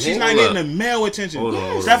though. She's not getting the male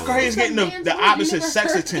attention. Steph Curry is getting the opposite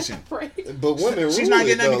sex attention. But women, she's not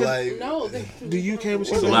getting that because no. Do you care what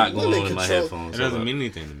she's doing? There's a lot going on in my headphones. It doesn't mean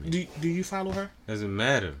anything to me. Do you follow her? Doesn't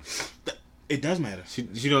matter. It does matter.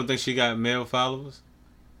 She don't think she got male followers?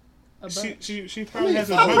 She probably has.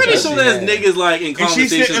 I'm pretty sure there's niggas like in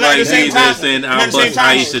conversations like these that saying I'll bust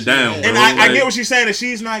Ayesha down. And I get what she's saying that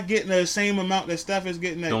she's not getting the same amount that Steph is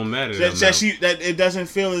getting. Don't matter. That it doesn't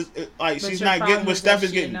feel as like she's not getting what Steph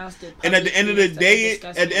is getting. And at the end of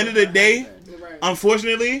the day,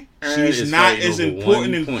 unfortunately, she's not as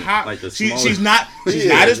important and she's not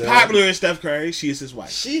as popular as Steph Curry. She is his wife.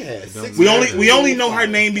 She has. We only know her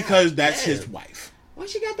name because that's his wife.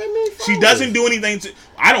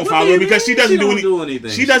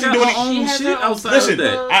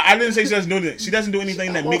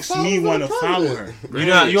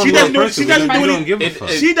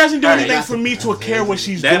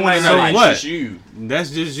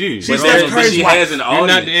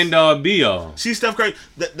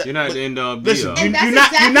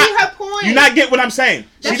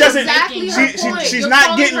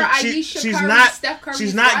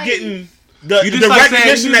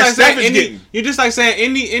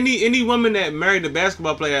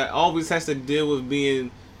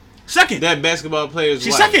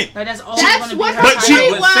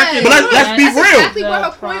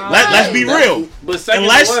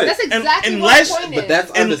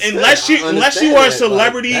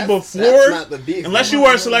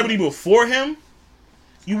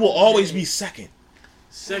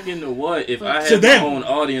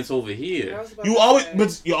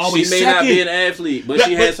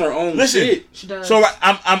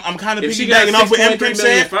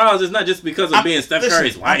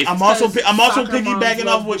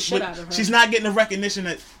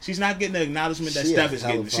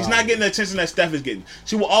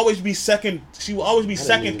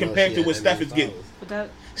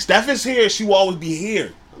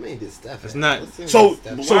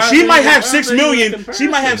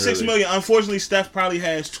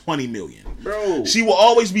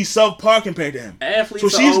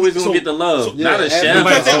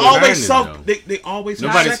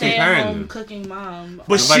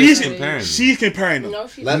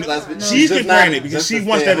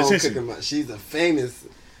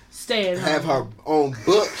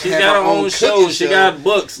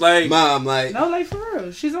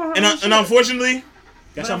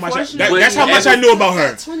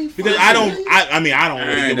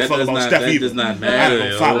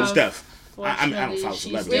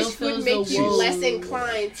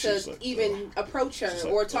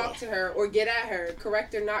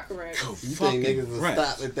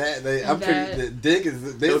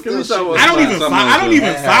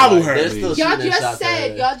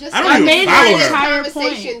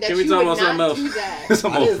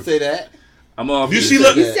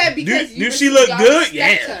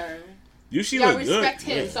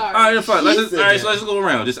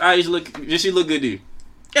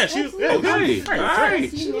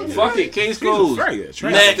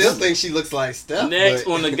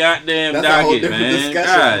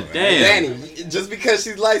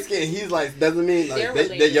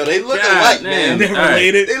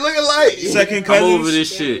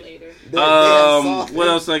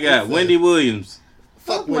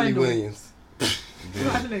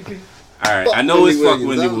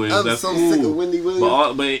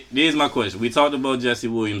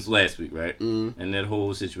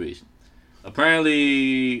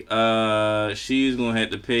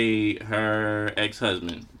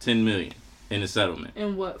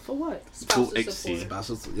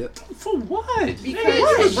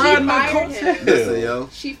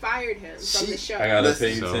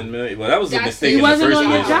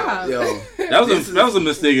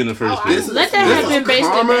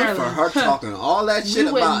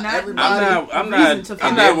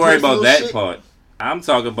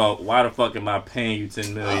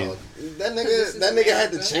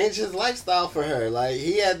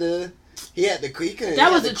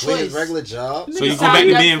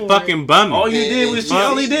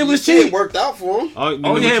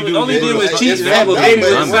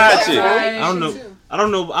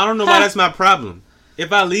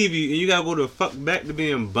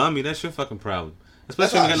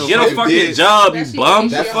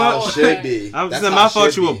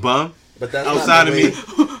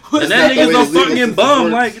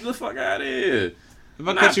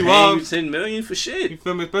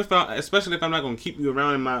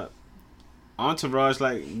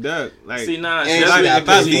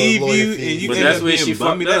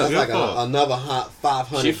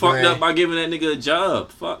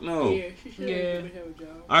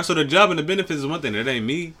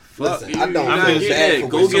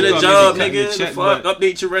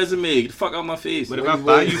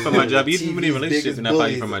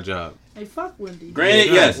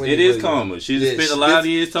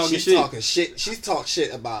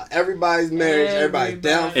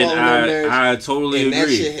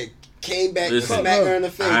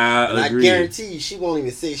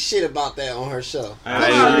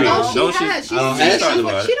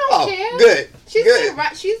 She don't care. Good.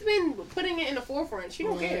 She's been putting it in the forefront. She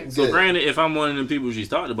don't care. So granted, if I'm one of them people she's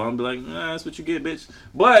talked about, I'm be like, that's what you get, bitch.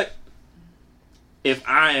 But if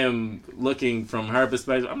I am looking from her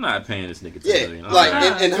perspective, I'm not paying this nigga $2 million.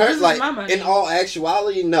 Like in her, like in all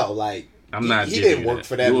actuality, no. Like I'm not. He didn't work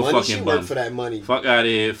for that money. She worked for that money. Fuck out of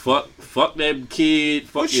here. Fuck that kid.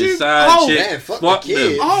 Fuck your side chick. Man, fuck the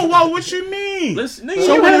kid. Oh, wow, what you mean? Listen, nigga,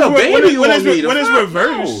 you had a baby on me. When it's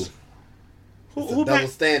reversed. Who double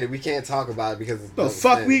standard? We can't talk about it because it's the fuck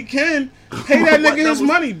standard. We can pay that nigga his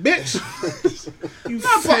money, bitch. You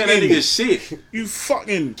not paying that nigga shit. You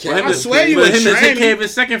fucking. I swear you a tranny. Him to take care of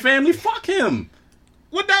his second family. Fuck him.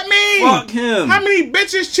 What that mean? Fuck him. How many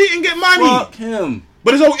bitches cheat and get money? Fuck him.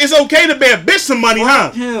 But it's okay to pay a bitch some money,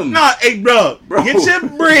 fuck him. Nah, hey, bro. Get your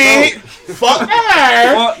bread. Fuck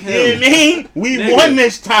her. Fuck him. You know what I mean? We nigga, won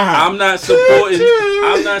this time. I'm not supporting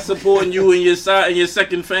you and your side and your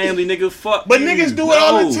second family, nigga. Fuck. But niggas do it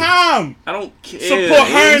all the time. I don't care. Support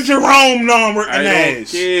her and Jerome non-working ass. I don't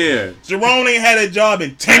care. Jerome ain't had a job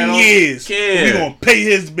in 10 years. Care. We gonna pay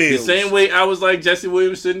his bills. The same way I was like Jesse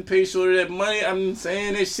Williams shouldn't pay Shorty that money. I'm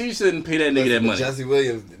saying that she shouldn't pay that nigga that money. Jesse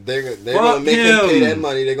Williams, they're gonna make him pay that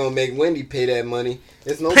money. They're gonna make Wendy pay that money.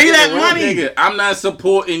 It's no pay that money, nigga. I'm not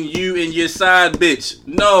supporting you and your side bitch.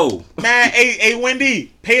 No, man. Hey,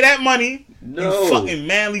 Wendy, pay that money. No, you fucking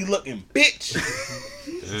manly looking bitch.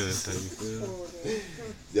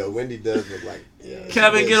 Yo, Wendy does look like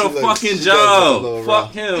Kevin. Get a fucking job.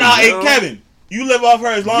 Fuck him. Nah, hey Kevin, you live off her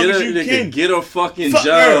as long as you can. Get a fucking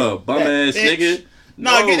job, bum ass nigga.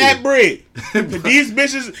 Nah, get that bread. These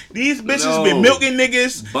bitches been milking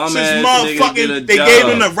niggas since motherfucking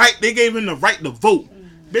they gave him the right to vote.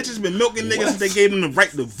 Bitches been milking niggas since they gave them the right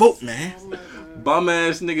to vote, man. Bum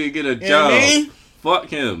ass nigga get a job. Fuck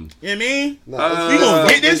him. You know what I mean? We gonna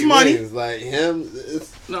get this money. Like him.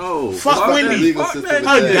 No. Fuck Wendy. Fuck that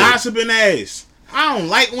her gossiping ass. I don't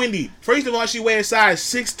like Wendy. First of all, she wears size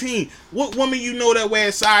 16. What woman you know that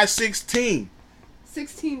wears size 16?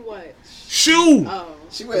 16 what? Shoe. Oh.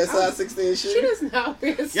 She wears size 16 shoes. She does not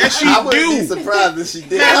wear size. Yes, she I wouldn't do. be surprised if she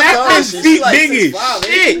did. Man, that feet big as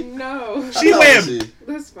shit. No. She wear.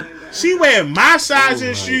 Let's find out. She wear my size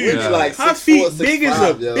in shoes. Like her 6'4", feet big as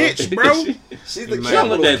a yo. bitch, bro. She's the she don't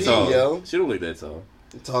look that P, tall. Yo. She don't look that tall.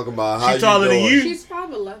 Talking about how she taller than you. She's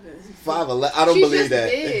 5'11". 5'11". I don't she's believe just that.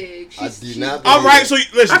 Big. I do not. All right, so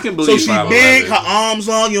listen. I can believe so she big, her arms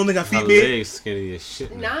long. You don't think her feet big? Legs skinny as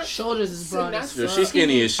shit. Not shoulders is broad. She's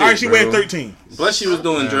skinny as shit. All right, she weighed 13. Plus she was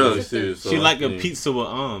doing drugs too. So she like a pizza with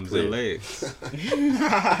arms and legs. Again,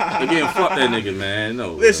 fuck that nigga, man.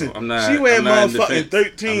 No, listen, I'm not. She wear motherfucking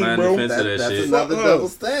 13, bro. That's shit. another double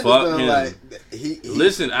standard. Fuck him. Like,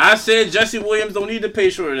 listen, I said Jesse Williams don't need to pay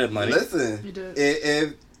Shorty that money. Listen,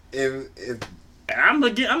 if I'm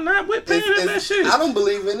not with paying that shit. I don't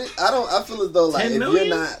believe in it. I feel as though like if you're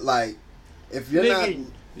not like if you're nigga, not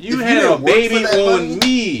you had a baby on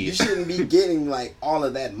me. You shouldn't be getting like all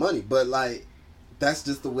of that money. But like that's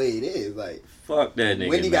just the way it is. Like fuck that nigga.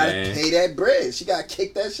 Wendy gotta pay that bread. She gotta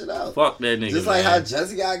kick that shit out. Fuck that nigga. Just like how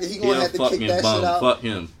Jesse he gonna have to kick that shit out. Fuck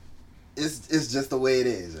him. It's just the way it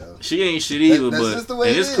is, yo. She ain't shit either, that's but just the way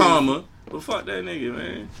and it it's is. karma. But fuck that nigga,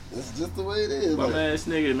 man. That's just the way it is. Bum ass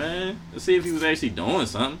nigga, man. Let's see if he was actually doing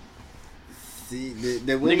something. See,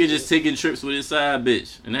 nigga just taking trips with his side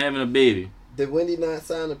bitch and having a baby. Did Wendy not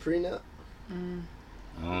sign a prenup? I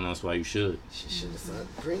don't know. That's why you should. She should have signed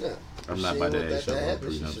a prenup. I'm not about to ask y'all about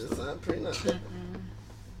prenup. She should have signed a prenup.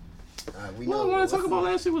 We know. What I want to talk about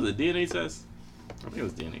last year was a DNA test. I think it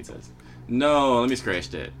was DNA test. No, let me scratch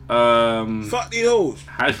that. Fuck these hoes.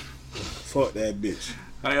 Fuck that bitch.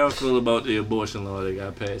 How y'all feel about the abortion law that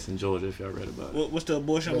got passed in Georgia, if y'all read about it? What's the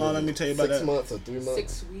abortion law? Let me tell you about 6 months or 3 months?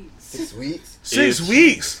 6 weeks. 6 weeks? 6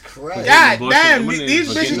 weeks? Christ. God damn,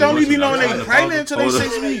 these bitches don't even be knowing they pregnant until they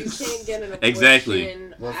 6 weeks. You can't get an abortion Exactly.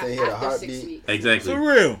 Once they hit a after 6 heartbeat. weeks. Exactly. For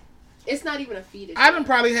real. It's not even a fetus. I done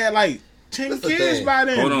probably had like 10 kids by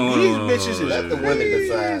then. Hold on, these bitches is let the women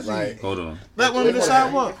decide. Like, hold on. Let women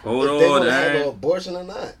decide what? Hold if they on, want to have an abortion or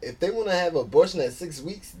not. If they want to have an abortion at 6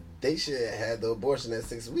 weeks, they should have the abortion at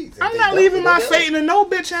 6 weeks. I'm not leaving my fate in no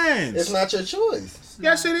bitch hands. It's not your choice.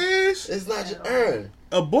 Yes, it is. It's not your earn.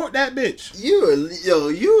 Abort that bitch. You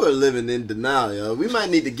are living in denial, yo. We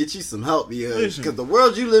might need to get you some help, because the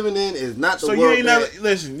world you living in is not the world. So you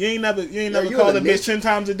ain't never call a bitch 10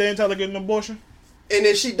 times a day and tell her to get an abortion. And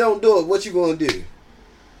if she don't do it, what you gonna do?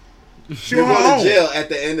 She You're going to jail at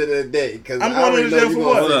the end of the day. Cause I'm going to jail for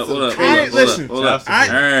what? Hold up. I ain't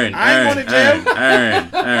going to jail.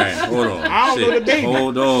 Hold on. I don't go to baby.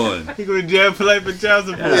 Hold on. He going to jail for life for child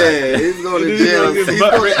support. Yeah, he's going to jail.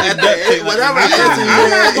 Whatever I'm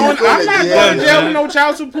not going to jail with no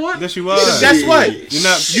child support. Yes, you are. Guess what?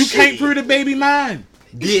 You can't prove the baby mine.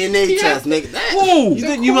 DNA test, nigga. Who? You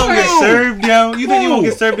think you won't get served, yo? You think you won't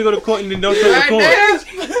get served to go to court and then don't go to court?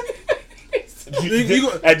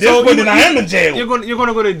 At this point, then I am in jail. You're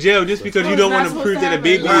gonna go to jail just because you don't want to prove that a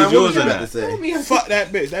baby is yours or not. Fuck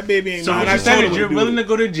that bitch. That baby ain't. So mine. what I'm saying is you're willing to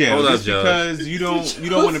go to jail just Judge. because you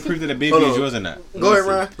don't want to prove that a baby is yours or not. Go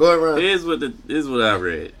ahead, Ron. Here's what I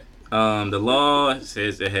read. The law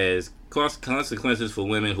says it has consequences for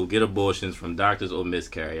women who get abortions from doctors or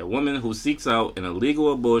miscarry. A woman who seeks out an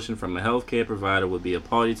illegal abortion from a healthcare provider would be a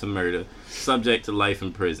party to murder, subject to life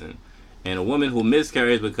in prison. And a woman who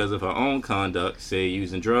miscarries because of her own conduct, say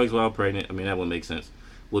using drugs while pregnant, I mean that would make sense,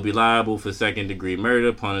 would be liable for second-degree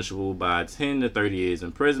murder, punishable by 10 to 30 years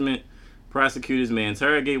imprisonment. Prosecutors may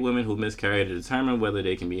interrogate women who miscarry to determine whether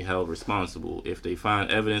they can be held responsible. If they find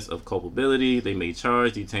evidence of culpability, they may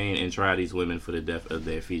charge, detain, and try these women for the death of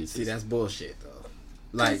their fetuses. See, that's bullshit, though.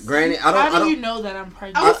 Like, granted, How do you know that I'm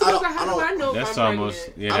pregnant? How do I know That's if I'm almost.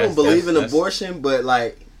 pregnant? Yeah, I don't believe in abortion, but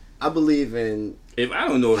like, I believe in. If I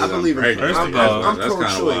don't know that I believe I'm in. pregnant, First of all, I'm that's kind of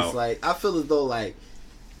pro-choice. wild. Like, I feel as though like,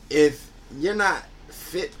 if you're not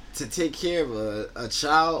fit to take care of a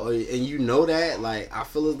child, and you know that, like, I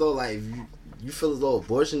feel as though like if you feel as though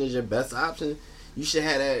abortion is your best option, you should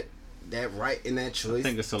have that right in that choice. I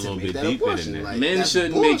think it's a to little make bit that deeper abortion. than that. Like, Men that's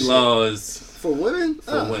shouldn't bullshit. make laws for women.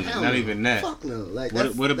 women. Hell Not no. even that. Fuck no. Like,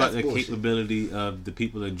 What about the bullshit. capability of the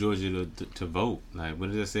people of Georgia to vote? Like, what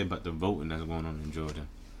does it say about the voting that's going on in Georgia?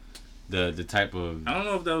 The type of I don't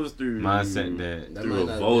know if that was through mindset that through a might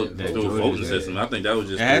not vote be- through a voting system. I think that was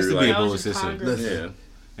just it has through, to be a like, voting was just system. Congress. yeah.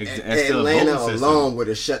 That's still a Atlanta voting alone system. would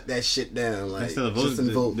have shut that shit down. Like, That's still a just voting.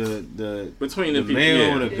 in vote. The Between the the people,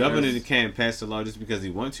 mayor or yeah. the governor that can't pass the law just because he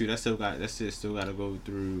wants to. That shit still got to go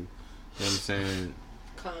through. You know what I'm saying?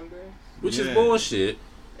 Congress. Which Yeah. is bullshit.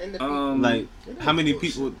 And the people. Like, how many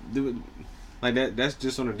people do it? Like that? That's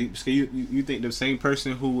just on a deep scale. You think the same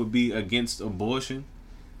person who would be against abortion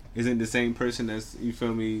isn't the same person that's you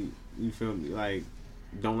feel me? Like,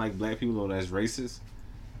 don't like black people or that's racist?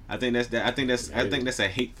 I think that's that. I think that's a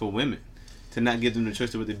hate for women to not give them the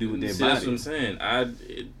choice of what to do with their See, that's body. what I'm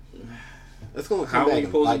saying. It's gonna come How back we and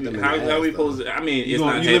supposed bite to them be? in the How we ass, supposed though. to? I mean, You it's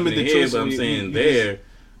gonna- not you limit happening the here, choice but of I'm you- saying you there,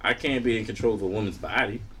 I can't be in control of a woman's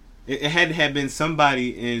body. It had to have been somebody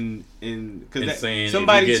in And because saying if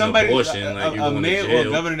somebody you get an abortion, a like, you're a going to mayor or a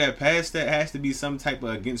jail. governor that passed that has to be some type of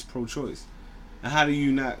against pro-choice. And how do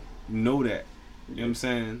you not know that? You know what I'm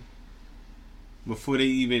saying? Before they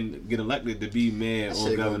even get elected to be mayor That or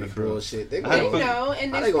shit gonna governor. be for real. bullshit. They How They the fuck- know,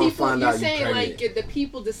 and how there's they gonna people. find You're out you saying pregnant? like the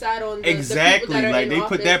people decide on the Exactly, the people that are like in they put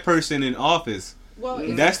office. that person in office. Well,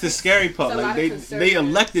 it's- That's the scary part. it's a lot Like of they conservatives.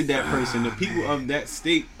 elected that person. The people of that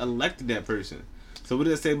state elected that person. So what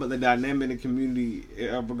does it say about the dynamic in the community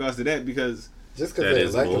in regards to that? Because Just That because they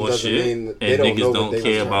is elect them doesn't bullshit. mean And they don't niggas know what don't they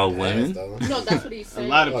care was about trying to women. pass, though. No, that's what he's a saying.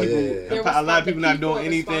 lot of Oh, people, yeah, yeah. a lot of people not doing are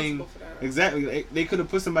anything. responsible for that. Exactly. They could have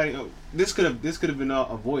put somebody. This could have been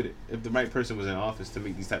avoided if the right person was in office to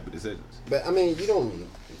make these type of decisions. But I mean, you don't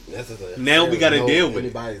necessarily. Now we gotta know deal with it.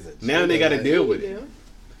 anybody's a Now they gotta cheater, deal like- with it. do.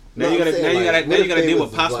 Now No, you I'm gotta, saying, now you like, gotta, what now if you gotta they deal was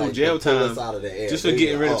with possible like, jail to pull us time out of the air? just for They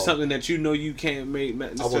getting like, rid of oh, something that you know you can't make I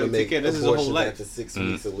want to necessarily make take care of. This is a whole abortion life. after 6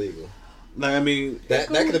 weeks illegal. Like I mean, That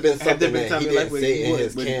could have been Have there something been that time he in life didn't where say you in would-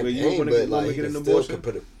 his where you campaign, wanna but get like an he still abortion? could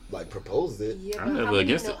put it, like proposed it. Yeah, I'm but never how many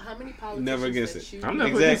against know- it. How many politicians Never against that it. you I'm never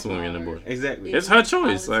Exactly. against women getting abortion. Exactly. It's her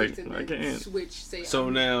choice. politics Like, and I then can't. switch. Say So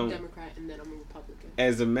I'm now- Democrat and then I'm a Republican.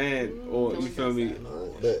 As a man, or No you one feel does me,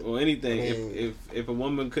 that. But or anything, I mean- if a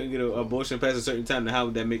woman couldn't get an abortion past a certain time, then how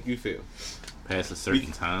would that make you feel? Past a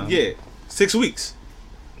certain time. Yeah, 6 weeks.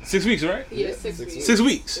 6 weeks, right? Yeah, 6 weeks. 6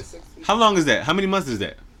 weeks. It's 6 weeks. How long is that? How many months is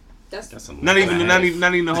that? That's a Not month even, and a not half. even,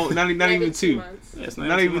 not even the whole, not Maybe even 2. months. Yeah, it's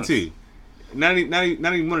Not even months. 2. Not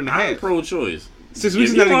even 1 and a I'm half. pro-choice. 6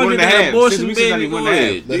 weeks If is not you even wanna 1 and a get that half. abortion, 6 weeks is not baby, even 1 go and a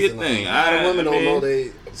ahead. half. Do your listen, thing. a lot of women don't know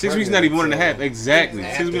they. 6 weeks not even 1 and a half. Exactly.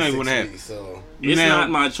 6 weeks not even 1 and a half. So It's Now, not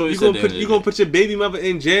my choice. You gonna at the put end you of gonna the put your baby mother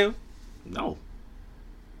in jail? No.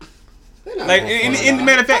 they're not Like gonna in find out.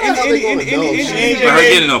 matter of fact, How the hell they gonna know? For any her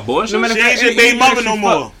getting an abortion? no matter of She fact, ain't your any baby girl mother that no you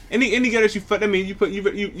more. fuck- Any girl that you fuck, I mean,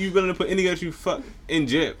 you willing to put any girl that you fuck in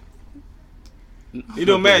jail? It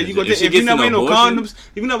don't matter. You gonna If she if you gets not an wearing no abortion- condoms,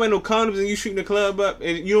 if you not wearing no condoms and you shooting the club up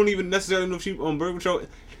and you don't even necessarily know if she on birth control,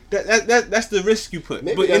 that's the risk you put.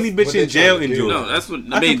 Maybe Put any that's bitch what in jail they're in trying to do. Georgia. No, that's what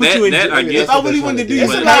I I mean. can put you in That jail. I Maybe get. If I really wanted to do, There's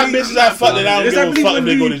it's a a lot lot of bitches I fucked that I don't If give I a really fuck if wanted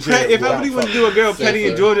they to go do, to jail. if I really wanted to do a girl petty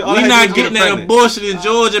in Georgia, all I We had to not do was get her getting that pregnant. abortion in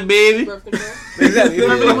Georgia, baby. Birth control. Exactly. If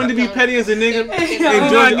I really wanted to be petty as a nigga, in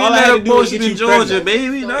Georgia, all I had to do was get you Georgia, pregnant.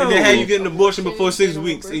 baby. No. And then have you get an abortion before 6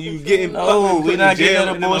 weeks, and you getting we're not getting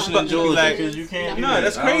an abortion in Georgia Georgia because you can't. No,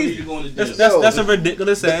 that's crazy. That's a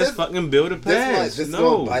ridiculous ass fucking bill to pass. This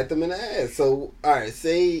gonna bite them in the ass. So, all right,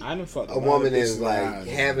 say a woman is like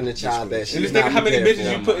having a child that she's and just think not how many prepared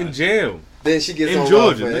bitches for. you put in jail. Then she gets in on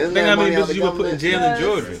Georgia. welfare. Isn't Think that how many money out bitches the you would put in jail in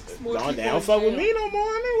Georgia. They don't fuck with me no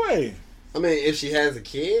more anyway. I mean, if she has a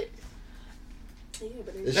kid.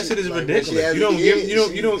 That shit is ridiculous.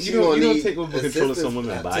 You don't take over control of some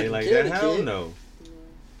woman's body like that. Hell no.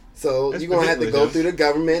 So you're gonna have to go through the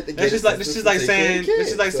government to get. This is like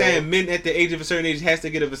saying men at the age of a certain age has to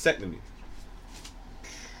get a vasectomy.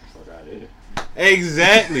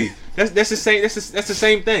 Exactly. That's the same. That's the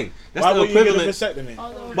same thing. That's Why the would you equivalent. get a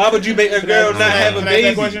vasectomy? Why would you make a girl not have a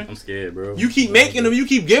baby? I'm scared, bro. You keep making them. You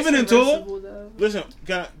keep giving them to her. Listen,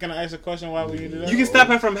 can I ask a question? Why would you do that? You can stop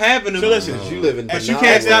her from having them. So listen, you live in. And she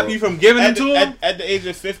can't stop you from giving them to her. At the age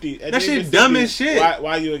of 50, that shit dumb as shit.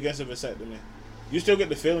 Why are you against a vasectomy? You still get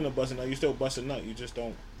the feeling of busting nut. You still bust a nut. You just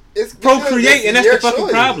don't. It's procreating. That's the fucking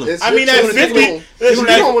problem. I mean, at 50, you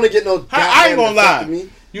don't want to get no. I ain't gonna lie.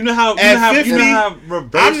 You know how at 50,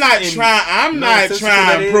 I'm not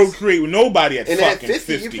trying to procreate with nobody at and fucking at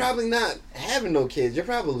 50. You're probably not having no kids. You're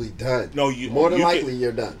probably done. No, more than likely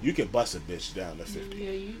you're done. You can bust a bitch down to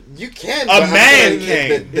 50. You can. A man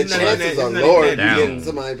can. The chances are lower if you're getting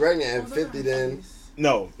somebody pregnant at 50 then.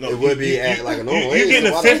 No, it would be at like a normal age. You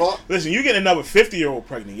getting a 50? Listen, you getting another 50-year-old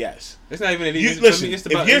pregnant? Yes. It's not even an easy. Listen,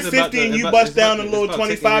 if you're 50 and you bust down a little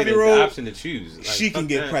 25-year-old, option to choose. Like, she can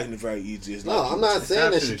get pregnant very easy. No, I'm not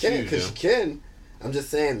saying that she can't because she can. I'm just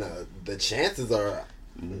saying the chances are.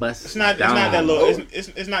 It's not that low.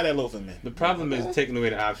 It's not that low for men. The problem is taking away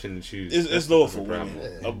the option to choose. It's low for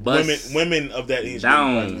women. Women of that age.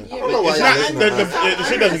 Down. I don't know why the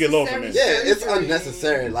shit doesn't get low for men. Yeah, it's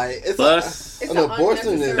unnecessary. Like it's an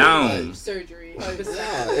abortion is down surgery.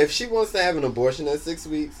 If she wants to have an abortion at 6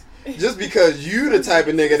 weeks. Just because you the type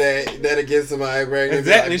of nigga that'll get somebody pregnant.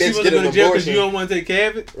 Exactly. Like, she wasn't going to jail because you don't want to take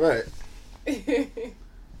care of it. Right.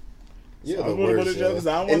 You're so the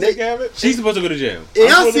worst, she's supposed to go to jail.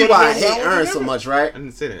 Y'all see why I hate Ern so much, right? I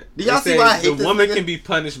didn't say that. Do y'all see why I hate the woman can be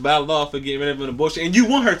punished by law for getting rid of an abortion, and you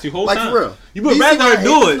want her to whole like time. For real. You would rather her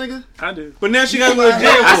do it. I do. But now she got to go to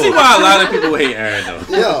jail. I see why a lot of people hate Ern though.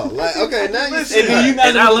 Yo, like okay, now you see. And then you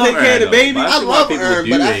not supposed to take care of the baby. I love Ern,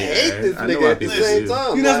 but I hate this nigga at the same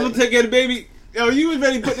time. You not supposed to take care of the baby. Yo, you was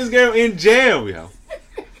ready to put this girl in jail, yo.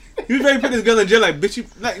 You was ready to put this girl in jail, like bitch. You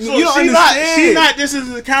like so you don't understand. She's not just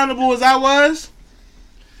as accountable as I was.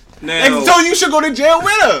 Now, and so you should go to jail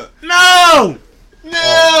with her. No,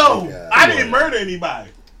 I didn't murder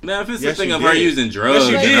anybody. Now, if it's the thing of her using drugs,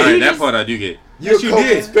 yes, you did. that part I do get. Yes, you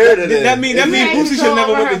did. That means Boosie should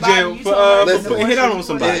never went to jail for putting hit out on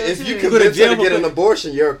somebody. If you convince her to get an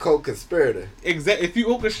abortion, you're a co-conspirator. Exactly. If you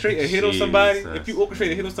orchestrate a hit on somebody, you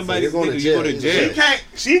go to jail.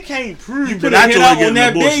 She can't prove you put a hit out on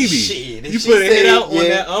that baby. You put a hit out on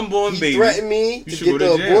that unborn baby. Threaten me to get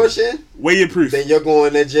the abortion. Where your proof? Then you're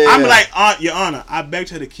going to jail. I'm like, Your Honor, I begged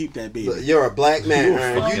her to keep that baby. Look, you're a black man,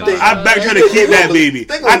 Ern. You think I begged her to keep that baby.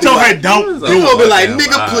 I told her don't do it. They're gonna be like,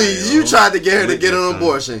 nigga, please. You tried to get her to get an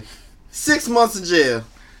abortion. 6 months in jail.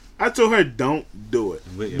 I told her don't do it.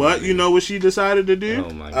 But you know what she decided to do?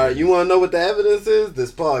 Oh my God. All right, you want to know what the evidence is?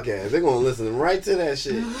 This podcast. They're gonna listen right to that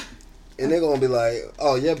shit, and they're gonna be like,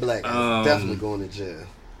 "Oh, yeah, black guy's definitely going to jail."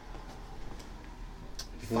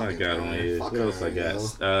 What I got on here? What else I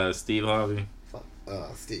got? Steve Harvey.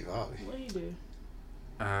 Steve Harvey. What do you do?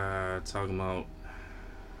 Talking about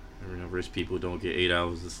rich people don't get 8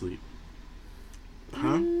 hours of sleep.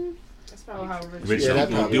 Huh? That's probably how rich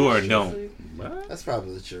people do or don't. What? That's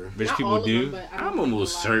probably true. Rich people do. I'm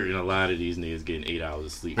almost certain a lot of these niggas getting 8 hours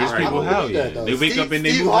of sleep. Rich people, hell yeah. They wake up and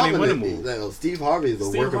they move and they want to move. Steve Harvey is a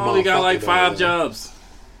working motherfucker. Steve Harvey got like 5 jobs.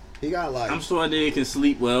 He got like. I'm sure a nigga can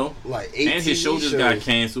sleep well. Like 8 and his show just got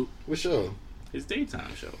canceled. What show? His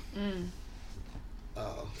daytime show.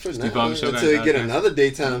 For now, until he get another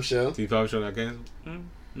daytime show. Steve Harvey show got canceled?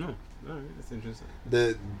 No. Alright, that's interesting.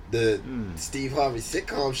 The Steve Harvey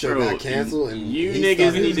sitcom show got canceled, and you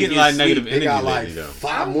niggas need to get like negative energy. They got like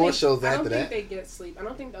 5 more shows after that. I don't think they get sleep. I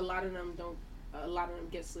don't think a lot of them don't. A lot of them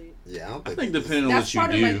get sleep. Yeah, I think depending on what you do.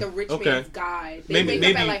 That's part of like the rich man's guide. They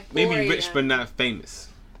maybe like maybe rich but not famous.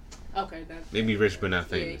 Okay, that's maybe rich but not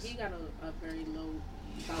famous. Yeah, he got a very low.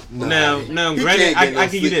 Now, granted, I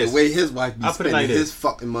give you this. The way his wife be spending his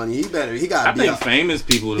fucking money, he got. I think famous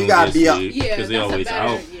people don't get sleep because they always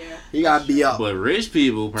out. He got to be up. But rich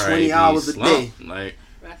people probably 20 hours a day. Like,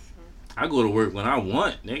 I go to work when I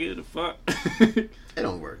want, nigga. The fuck. They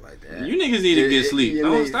don't work like that. You niggas need to get sleep.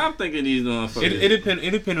 Don't stop thinking these motherfuckers.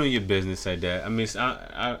 It depend on your business like that. I mean,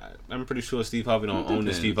 I'm pretty sure Steve Harvey don't own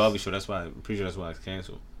the Steve Harvey show. I'm pretty sure that's why it's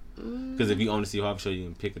canceled. Because if you own the Steve Harvey show, you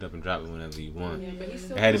can pick it up and drop it whenever you want. Yeah,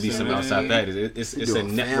 it had to be some outside factors. It's a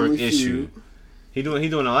network issue. He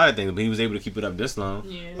doing a lot of things, but he was able to keep it up this long.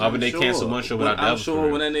 Yeah. Why would they cancel one show without the other? I'm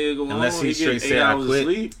sure when that nigga go unless he straight said I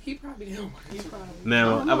quit. He probably don't.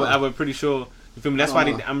 Man, I would pretty sure. You feel me? That's why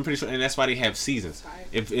I'm pretty sure, and that's why they have seasons.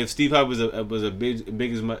 If Steve Harvey was a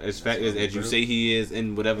big as fat as you say he is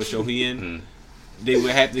in whatever show he in, they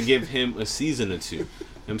would have to give him a season or two. You know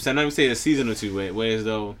what I'm saying? I'm not even saying a season or two. Whereas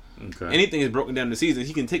though anything is broken down in the season,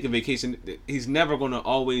 he can take a vacation. He's never gonna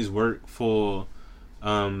always work for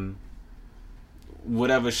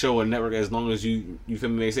whatever show or network as long as you feel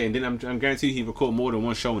me. They say, and then I'm guaranteed he record more than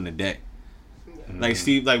one show in a day. Like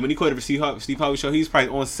Steve, like when he called the Steve Harvey show, he's probably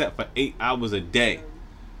on set for 8 hours a day,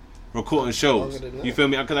 recording shows. You feel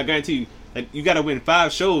me? Because I guarantee you, like, you got to win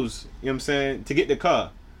 5 shows. You know what I'm saying, to get the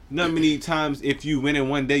car. Not many times if you win in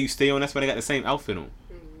one day, you stay on. That's why they got the same outfit on.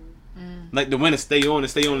 Like the winners stay on and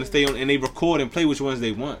stay on and stay on, and they record and play which ones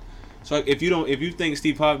they want. So like, if you think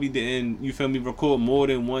Steve Harvey didn't, you feel me, record more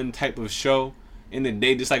than one type of show in the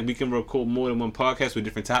day, just like we can record more than one podcast with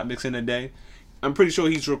different topics in a day. I'm pretty sure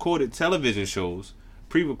he's recorded television shows,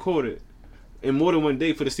 pre-recorded, in more than one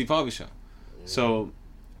day for the Steve Harvey show. So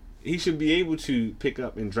he should be able to pick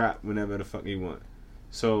up and drop whenever the fuck he want.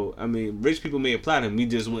 So I mean, rich people may apply to him. We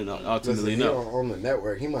just wouldn't ultimately know. He don't own the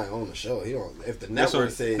network. He might own the show. He don't. If the network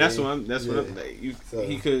say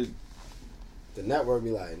he could. The network be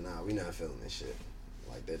like, nah, we not feeling this shit.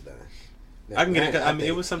 Like they're done. I can get it. I mean,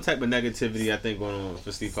 it was some type of negativity I think going on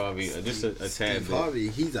for Steve Harvey. Just a tad Steve Harvey,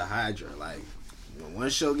 he's a hydra. Like, when one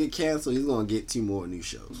show get canceled, he's gonna get 2 more new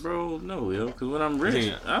shows. Bro, no, yo, because when I'm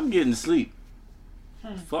rich, I'm getting sleep.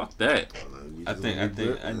 Fuck that. I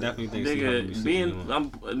definitely think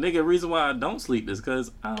nigga. Reason why I don't sleep is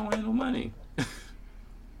because I don't have no money.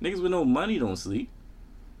 Niggas with no money don't sleep.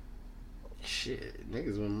 Shit,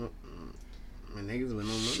 niggas with no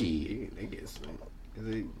money, they get sleep.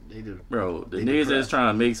 They just, bro, the niggas that's trying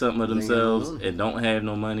to make something of themselves and don't have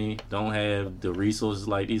no money, don't have the resources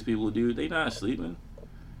like these people do, they not sleeping.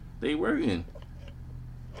 They working.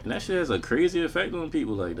 And that shit has a crazy effect on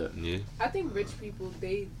people like that. Yeah. I think rich people,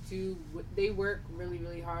 they work really,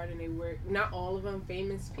 really hard, and they work, not all of them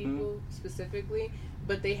famous people specifically,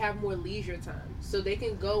 but they have more leisure time. So they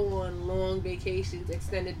can go on long vacations,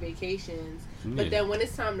 extended vacations, but then when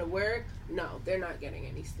it's time to work, no, they're not getting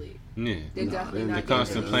any sleep. Yeah. They're definitely not getting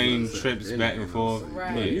constant plane trips back and forth.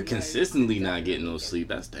 Right. Yeah, you consistently not getting no sleep.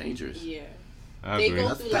 That's dangerous. Yeah. I agree.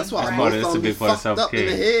 That's why that's a big part of self-care. In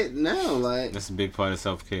the head now, like that's a big part of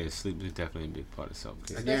self-care. Sleep is definitely a big part of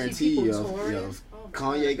self-care. I guarantee you,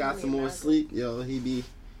 Kanye got some more sleep. Yo, he be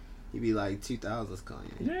like 2000s Kanye.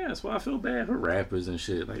 Yeah, that's why I feel bad for rappers and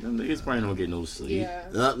shit. Like them niggas probably don't get no sleep. Yeah.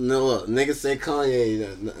 No, look, niggas say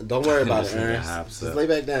Kanye. Don't worry about it, Ernst. Just lay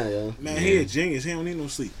back down, yo. Man, he a genius. He don't need no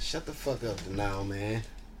sleep. Shut the fuck up now, man.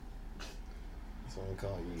 That's what I'm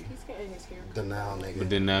calling you. He's getting his hair. Denial, nigga. But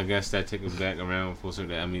then I guess that take it back around for so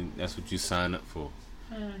that I mean that's what you sign up for.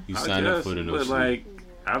 You sign up for the no sleep. But like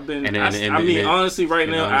I've been. Honestly, right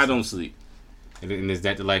now I don't sleep. And is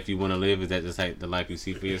that the life you want to live? Is that just like the life you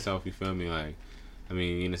see for yourself? You feel me? Like, I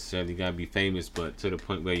mean, you necessarily gotta be famous, but to the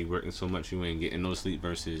point where you're working so much you ain't getting no sleep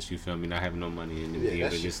versus you feel me not having no money and being able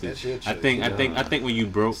to get sleep. I think when you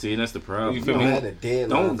broke, see, that's the problem. You feel me?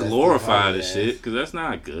 Don't glorify the shit because that's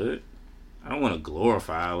not good. I don't want to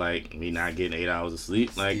glorify like me not getting 8 hours of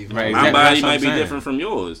sleep. Like my body might be different from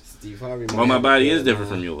yours. Well, my body is different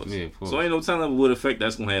from yours. Yeah, so ain't no telling what effect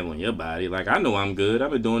that's gonna have on your body. Like I know I'm good. I've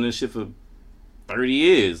been doing this shit for 30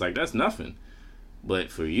 years. Like that's nothing. But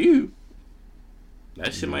for you,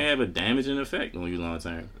 that shit might have a damaging effect on you long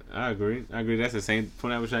term. I agree. That's the same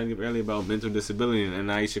point I was trying to give earlier about mental disability and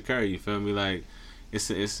Aisha Curry. You feel me? Like it's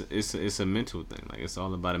a mental thing. Like it's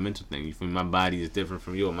all about a mental thing. You feel me? My body is different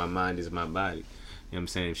from yours. My mind is my body. You know what I'm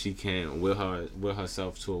saying? If she can't will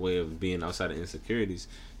herself to a way of being outside of insecurities,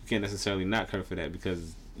 you can't necessarily knock her for that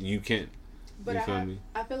because you can't. But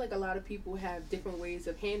I feel like a lot of people have different ways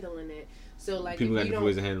of handling it. So like people got different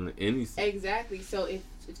ways of handling anything. Exactly. So if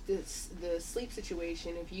the sleep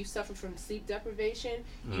situation, if you suffer from sleep deprivation,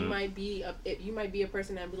 you might be a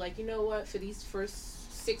person that be like, you know what, for these first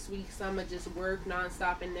 6 weeks I'm gonna just work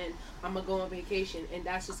nonstop and then I'm gonna go on vacation and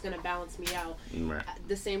that's just gonna balance me out. Right.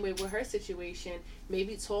 The same way with her situation,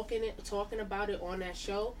 maybe talking about it on that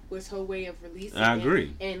show was her way of releasing it. I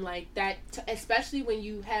agree. And like that, especially when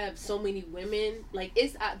you have so many women, like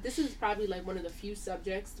this is probably like one of the few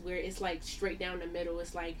subjects where it's like straight down the middle.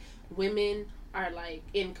 It's like women are like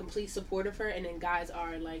in complete support of her, and then guys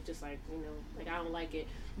are like just like, you know, like I don't like it.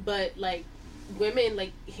 But like women,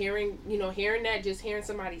 like hearing that, just hearing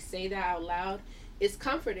somebody say that out loud, it's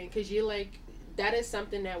comforting because you're like, that is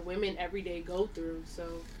something that women every day go through. So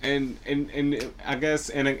and I guess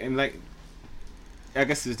and like I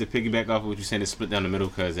guess it's to piggyback off of what you're saying, to split down the middle,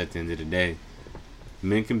 because at the end of the day,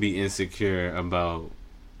 men can be insecure about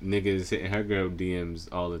niggas hitting her girl DMs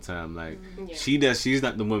all the time. Like she's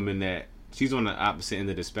not the woman that, she's on the opposite end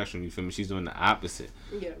of the spectrum, you feel me? She's on the opposite.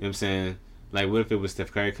 You know what I'm saying? Like, what if it was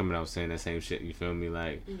Steph Curry coming out saying that same shit, you feel me?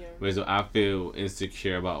 Like, whereas I feel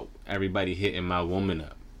insecure about everybody hitting my woman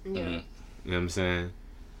up. You know what I'm saying?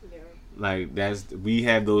 Like, we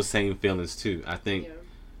have those same feelings too. I think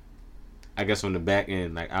I guess on the back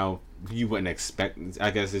end, like, you wouldn't expect. I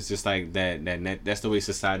guess it's just like that's the way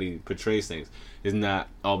society portrays things. It's not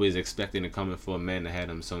always expecting and coming for a man to have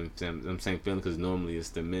them same feelings, because normally it's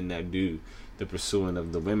the men that do the pursuing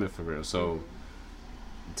of the women for real. So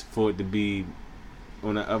for it to be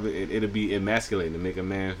on the other, it'll be emasculating to make a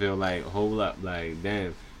man feel like, hold up, like,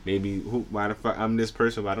 damn, maybe why the fuck I'm this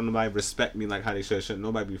person, why don't nobody respect me like how they should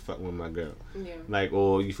nobody be fucking with my girl. Like,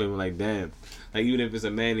 or you feel me, like, damn, like, even if it's a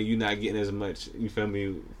man and you not getting as much, you feel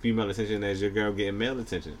me, female attention as your girl getting male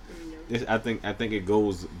attention. I think it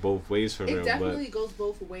goes both ways for real. It definitely goes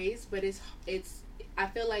both ways, but it's I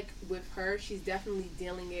feel like with her, she's definitely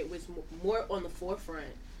dealing it with more on the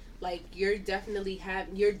forefront. Like, you're definitely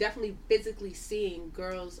physically seeing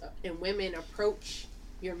girls and women approach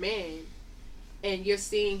your man, and you're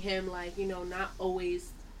seeing him, like, you know, not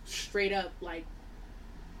always straight up, like,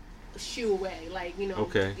 shoo away, like, you know,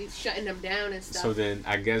 shutting them down and stuff. So then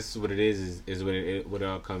I guess what it is what it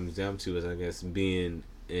all comes down to is, I guess, being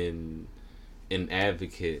an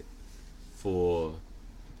advocate for,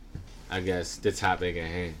 I guess, the topic at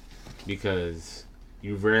hand, because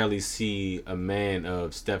you rarely see a man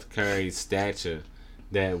of Steph Curry's stature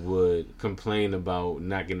that would complain about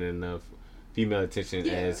not getting enough female attention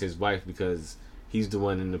as his wife, because he's the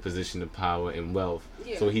one in the position of power and wealth,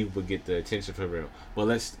 so he would get the attention for real. Well,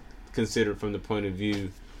 let's consider from the point of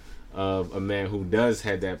view of a man who does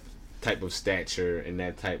have that type of stature and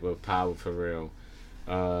that type of power for real,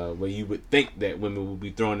 where you would think that women would be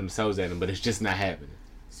throwing themselves at him, but it's just not happening.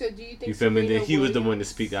 So do you think, you feel me? That he was the one to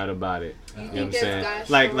speak out about it. You know what I'm saying?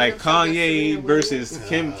 Like Kanye versus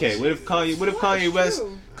Kim K. What if Kanye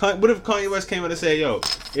West came out and said, "Yo,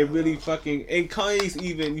 it really fucking," and Kanye's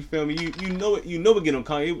even, you feel me? You know it get on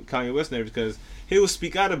Kanye West nerves because he will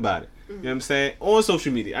speak out about it. You know what I'm saying? On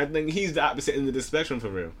social media, I think he's the opposite end of the spectrum for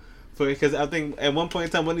real. Because I think at one point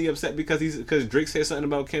in time, wasn't he upset because Drake said something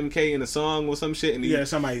about Kim K in a song or some shit? And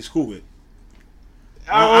somebody he's cool with.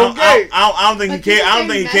 I don't think he cares. I don't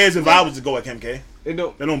think he cares if I was to go at Kim K. That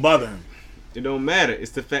don't bother him. It don't matter.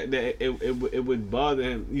 It's the fact that it would bother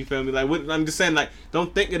him. You feel me? Like, what, I'm just saying, like,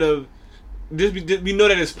 don't think it of. We know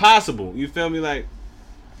that it's possible. You feel me? Like,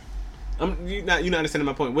 you're not understanding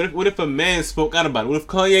my point. What if a man spoke out about it? What if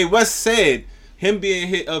Kanye West said, him being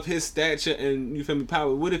hit of his stature and, you feel me,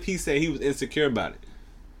 power? What if he said he was insecure about it?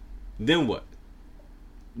 Then what?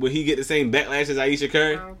 Would he get the same backlash as Ayesha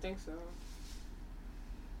Curry? I don't think so.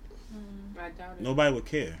 I doubt it. Nobody would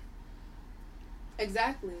care.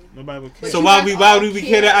 Exactly. Nobody would care. So why would we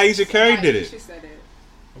care that Ayesha Curry did it? Said it?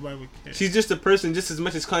 Nobody would care. She's just a person, just as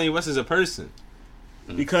much as Kanye West is a person.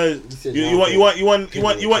 Because you want to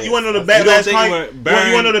know the backlash.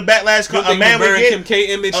 You want to know the backlash a man would get. Kim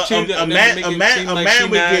K image a man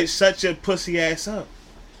would get such a pussy ass up.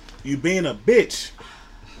 You being a bitch.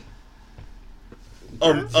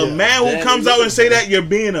 A man who comes out and say that you're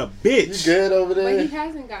being a bitch. You good over there? But he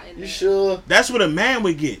hasn't gotten You that. sure? That's what a man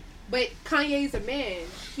would get. But Kanye's a man.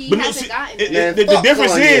 He hasn't gotten it. The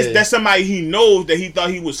difference is that somebody he knows that he thought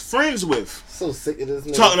he was friends with. So sick of this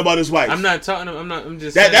nigga. Talking about his wife. I'm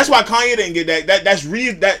just that's why Kanye didn't get that.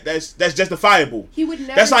 That's justifiable. He would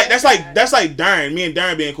never. That's like Darren. Me and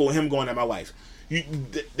Darren being cool. Him going at my wife.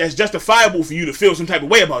 That's justifiable for you to feel some type of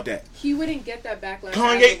way about that. He wouldn't get that backlash.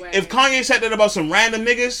 If Kanye said that about some random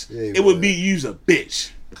niggas, it would be you's a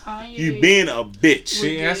bitch. Kanye, you being a bitch.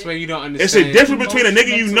 See, that's where you don't understand. It's a difference between a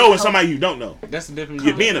nigga you know and somebody you don't know. That's the difference.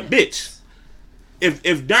 You're being a bitch. If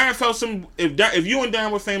Darren felt some, if you and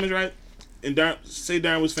Darren were famous, right? And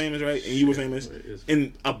Darren was famous, right? And you were famous,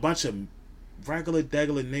 and a bunch of regular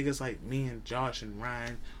niggas like me and Josh and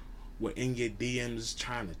Ryan were in your DMs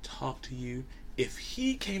trying to talk to you. If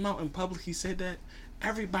he came out in public, he said that,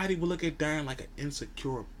 everybody would look at Darren like an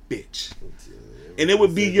insecure bitch. And it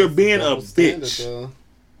would be you're being a bitch.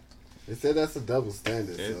 They said that's a double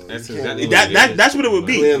standard. So that's what it would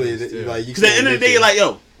be. Clearly, like, because at the end of the day, you're like,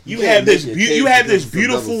 yo, You have this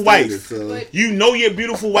beautiful wife. You know your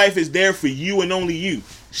beautiful wife is there for you and only you.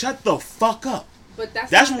 Shut the fuck up. But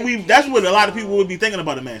that's what a lot of people would be thinking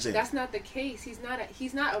about a man saying. That's not the case. He's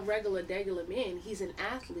not a regular man. He's an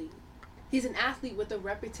athlete. He's an athlete with a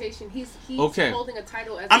reputation. He's holding a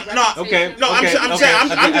title as I'm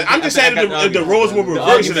just saying if the roles were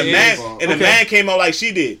reversed and the man came out like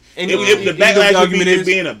she did. If the backlash would be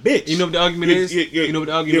being a bitch. You know what the argument is?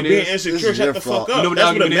 You're being insecure. Shut the fuck up. You know what the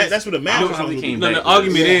argument is? That's what the man probably came back. The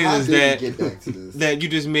argument is that you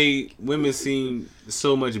just made women seem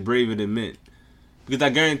so much braver than men. Because I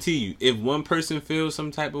guarantee you, if one person feels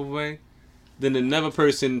some type of way, then another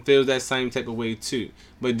person feels that same type of way too,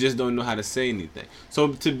 but just don't know how to say anything.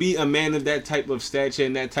 So to be a man of that type of stature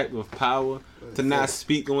and that type of power, to not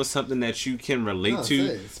speak on something that you can relate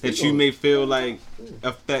to, that you may feel like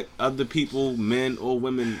affect other people, men or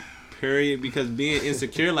women, period. Because being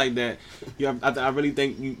insecure like that, I really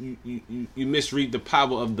think you misread the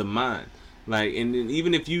power of the mind. Like, and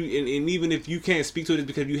even if you can't speak to it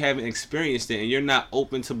because you haven't experienced it and you're not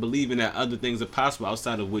open to believing that other things are possible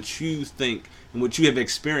outside of what you think and what you have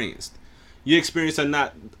experienced. Your experience are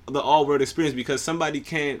not the all world experience, because somebody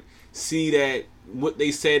can't see that what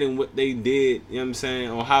they said and what they did, you know what I'm saying,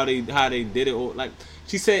 or how they did it, or like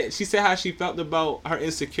she said how she felt about her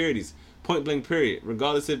insecurities. Point blank period.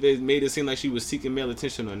 Regardless if it made it seem like she was seeking male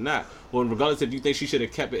attention or not, or regardless if you think she should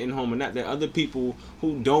have kept it in home or not, there are other people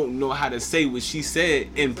who don't know how to say what she said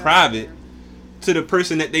in private to the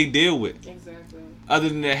person that they deal with. Exactly. Other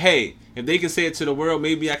than that, hey, if they can say it to the world,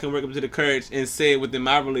 maybe I can work up to the courage and say it within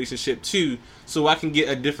my relationship too, so I can get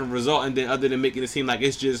a different result. And then other than making it seem like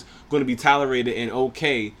it's just going to be tolerated and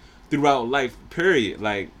okay throughout life, period.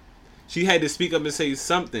 Like, she had to speak up and say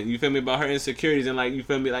something, you feel me, about her insecurities, and like, you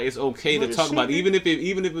feel me, like it's okay to talk about it, even if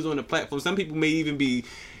it was on the platform. Some people may even be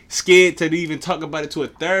scared to even talk about it to a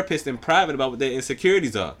therapist in private about what their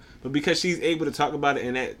insecurities are. But because she's able to talk about it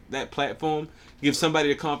in that platform, give somebody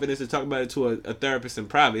the confidence to talk about it to a therapist in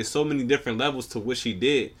private. It's so many different levels to what she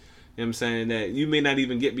did. You know what I'm saying? That you may not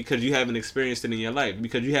even get because you haven't experienced it in your life,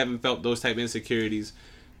 because you haven't felt those type of insecurities.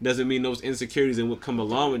 Doesn't mean those insecurities and what come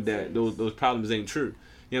along with that, those problems ain't true.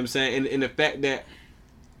 You know what I'm saying? And the fact that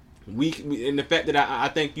I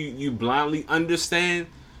think you blindly understand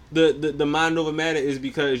the mind over matter is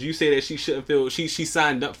because you say that she shouldn't feel she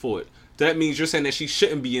signed up for it. So that means you're saying that she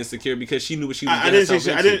shouldn't be insecure because she knew what she was getting herself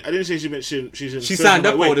into. I didn't say she shouldn't. She signed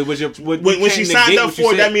up for it. When she signed up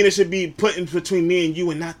for it, that means it should be put in between me and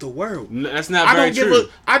you and not the world. No, that's not very true.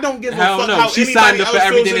 I don't give a fuck how she signed up for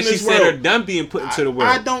everything that she said or done being put into the world.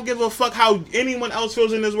 I don't give a fuck how anyone else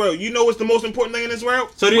feels in this world. You know what's the most important thing in this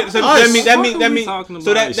world? So that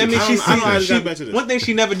means one thing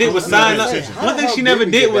she never did was sign up. One thing she never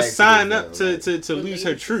did was sign up to lose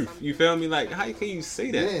her truth. You feel me? Like, how can you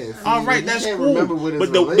say that? All right, that's cool.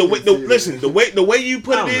 But the way you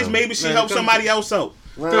put it is maybe she helped somebody else out.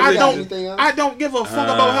 I don't give a fuck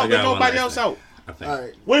about helping nobody else out.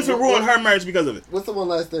 Right. What if it ruined her marriage because of it? What's the one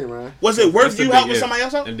last thing, Ryan? Was it worth you helping somebody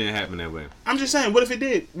else out? It didn't happen that way. I'm just saying, what if it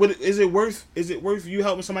did? Is it worth you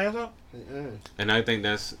helping somebody else out? And I think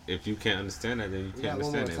that's, if you can't understand that, then you can't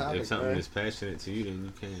understand it. If something is passionate to you, then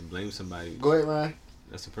you can't blame somebody. Go ahead, Ryan.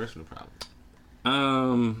 That's a personal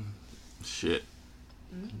problem. Shit.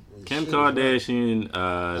 Kim Kardashian.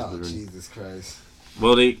 Jesus Christ.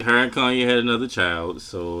 Well, her and Kanye had another child,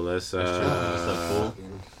 so let's.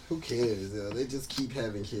 Who cares? They just keep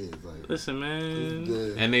having kids. Like, listen,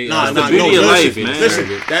 man. And they the beauty of life, man. Listen,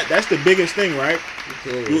 that's the biggest thing, right?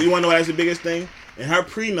 You want to know that's the biggest thing? In her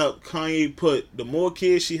prenup, Kanye put the more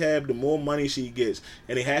kids she have, the more money she gets,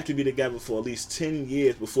 and they have to be together for at least 10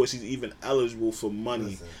 years before she's even eligible for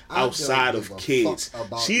money outside of kids.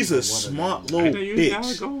 She's a smart little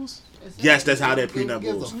bitch. Yes, that's how that prenup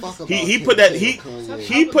goes. He put that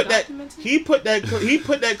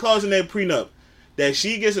clause in that prenup that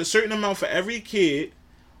she gets a certain amount for every kid,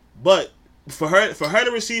 but for her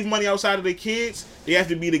to receive money outside of the kids, they have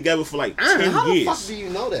to be together for like 10 years. How the fuck do you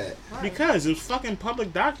know that? Because it's fucking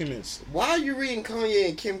public documents. Why are you reading Kanye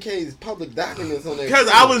and Kim K's public documents on there? Because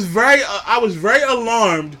I was very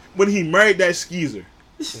alarmed when he married that skeezer.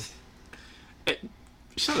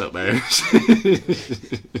 Shut up, man.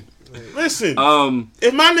 Listen,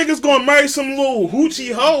 if my nigga's gonna marry some little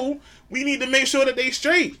hoochie hoe, we need to make sure that they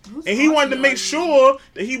straight. And he wanted to make sure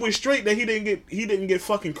that he was straight, that he didn't get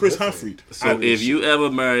fucking Chris Humphrey. So if you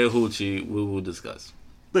ever marry a hoochie, we will discuss.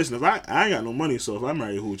 Listen, if I ain't got no money, so if I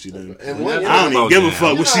marry Hoochie, then I don't even give a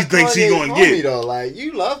fuck what she thinks he gonna get. Though. Like,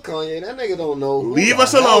 you love Kanye, that nigga don't know who Leave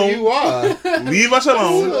us alone. You are. Leave us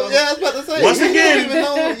alone. Yeah, I was about to say. Once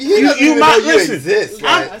again,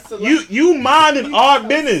 you minding our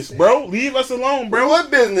business, bro. Leave us alone, bro. What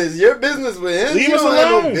business? Your business with him. Leave us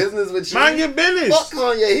alone. No business with you. Mind your business. Fuck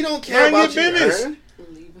Kanye. He don't care about your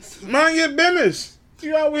business. Mind your business.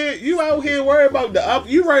 You out here worried about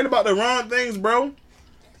you worried about the wrong things, bro.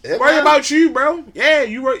 Worry about you, bro. Yeah,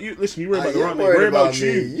 you worry about the wrong thing. Worry about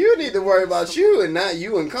you. You need to worry about you and not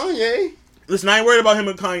you and Kanye. Listen, I ain't worried about him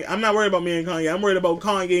and Kanye. I'm not worried about me and Kanye. I'm worried about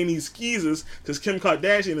Kanye and these skeezers because Kim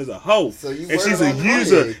Kardashian is a hoe. So and she's a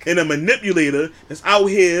user and a manipulator that's out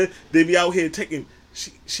here. They be out here taking...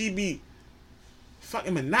 She be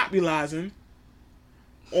fucking monopolizing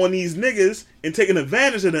on these niggas and taking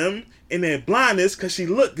advantage of them in their blindness because she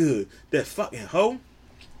look good. That fucking hoe.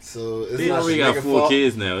 So it's we got 4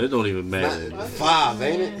 kids now. It don't even matter. 5,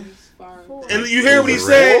 ain't it? And you hear what he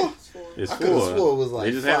said? It's 4. I could have swore it was like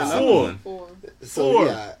they just 5. had another one. 4. So we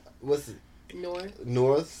got what's it?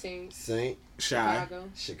 North, Saint, Chicago,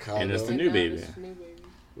 and it's the new baby.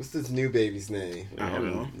 What's this new baby's name? I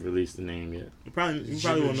haven't released the name yet. You probably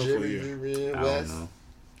won't know for a year. I don't know.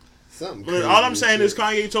 Something. But all I'm saying is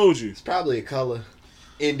Kanye told you. It's probably a color.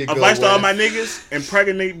 Indigo. Advice to all my niggas: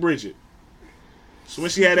 impregnate Bridget. So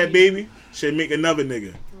when she had that baby, she'd make another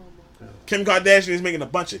nigga. Kim Kardashian is making a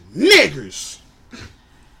bunch of niggers.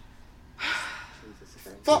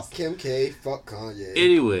 Fuck Kim K. Fuck Kanye.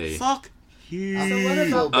 Anyway. Fuck you. So what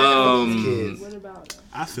about them?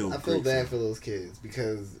 I feel bad for those kids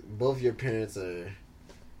because both your parents are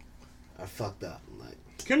fucked up. Like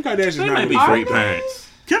Kim Kardashian they might be great parents.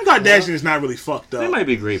 Kim Kardashian is not really fucked up. They might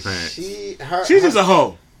be great parents. She's just a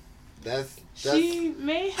hoe. She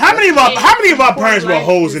may how many of our parents were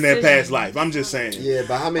hoes in their past life? I'm just saying. Yeah,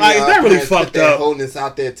 but how many is that really fucked up? Wholeness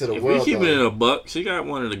out there to the if world. We keep it in a buck. She got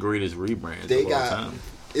one of the greatest rebrands of all time.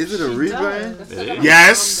 Is it a rebrand?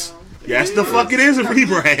 Yes. Yes, the fuck it is a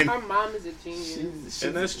rebrand. Her mom is a genius.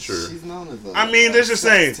 And that's true. She's known as a that's just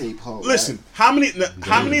saying. Listen, how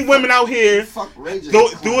many women out here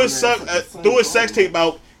threw a sex tape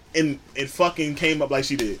out and fucking came up like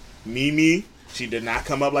she did? Mimi, she did not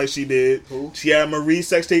come up like she did. Who? Tiara Marie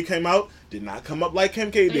sex tape came out, did not come up like Kim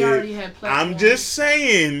K did. I'm just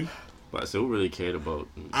saying. But I still really cared about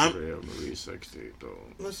Marie's sex tape, though.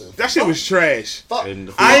 Listen, that shit was trash. Fuck. I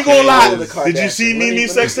ain't gonna lie. Did you see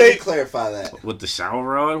Mimi's sex tape? Clarify that. With the shower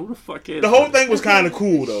rod? Who the fuck is the whole thing was kind of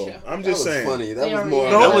cool, though. I'm just saying. Funny. That was more.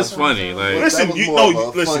 That was funny. Like, listen,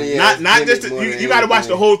 not just you got to watch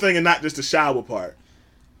the whole thing and not just the shower part.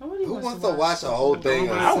 Who wants to watch the whole thing?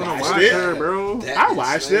 I watched it, bro. I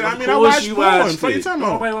watched it. I mean, I watched porn. What are you talking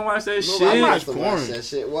about? Nobody want to watch that shit. I watched porn. That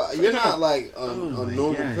shit. Well, you're not like a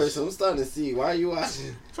normal person. I'm starting to see. Why are you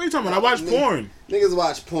watching? What are you talking about? I watch porn. Niggas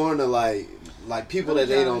watch porn to like people that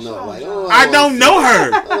they don't know. Like, I don't know her.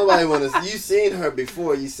 Nobody want to. You seen her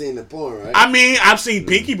before you seen the porn, right? I mean, I've seen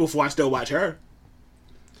Pinky before. I still watch her.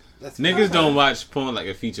 Niggas don't watch porn like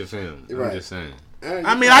a feature film. I'm just saying.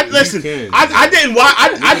 I mean, I didn't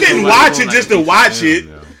watch it just to watch it.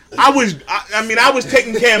 I was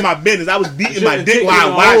taking care of my business. I was beating my dick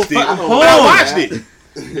while I watched it. I watched it.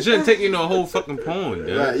 It shouldn't take you no whole fucking porn,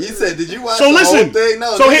 dude. Right, you said, did you watch the whole thing?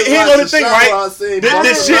 No. So here go the thing, right?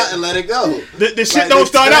 This shit and let it go. The shit don't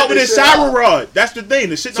start out with a shower rod. That's the thing.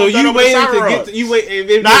 The shit don't start out with a shower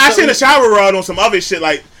rod. Nah, I seen a shower rod on some other shit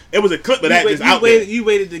like. It was a clip of that just out there. You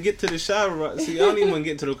waited to get to the shower rod. See, I don't even want to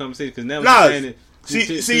get into the conversation because now we're saying it.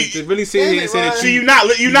 To really sit here and say that you not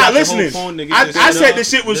listening. I said the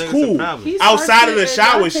shit was cool outside of the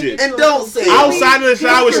shower shit. And don't say outside of the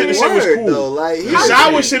shower shit, the shit was cool. The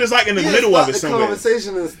shower shit is like in the middle of it somewhere. At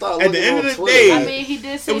the end of the day, I mean, he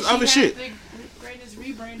did say it was other shit.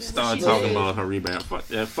 Start talking about her rebrand. Fuck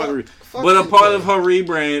that. But a part of her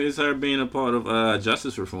rebrand is her being a part of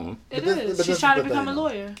justice reform. It is. She's trying to become a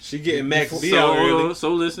lawyer. She getting Max B early.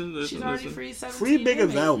 So listen. She's already free 17 Free Big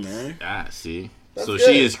Val, man. Ah, see. That's so good.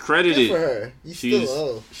 she is credited. Good for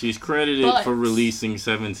her. She's credited for releasing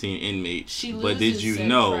 17 inmates. But did you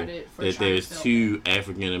know that there's 2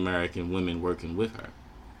 African American women working with her?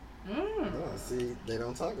 Oh, see, they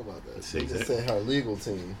don't talk about that. They just say her legal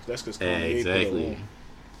team. That's because exactly.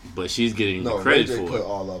 But she's getting the credit for put it.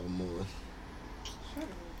 all of them on.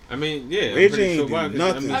 I mean, yeah. Ray J ain't do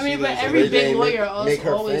nothing. I mean, but every big lawyer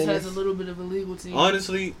also always has a little bit of a legal team.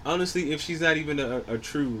 Honestly, if she's not even a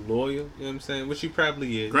true lawyer, you know what I'm saying? Which she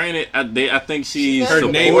probably is. Granted, I think she's her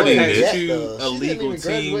name supporting attached it. to a legal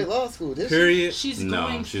team. Law school, period. She's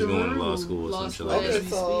going to law school or some shit like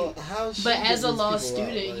that. But as a law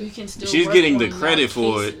student, you can still. She's getting the credit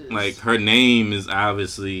for it. Like her name is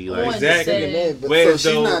obviously like exactly. So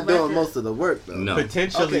she's not doing most of the work though. No.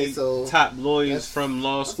 Potentially top lawyers from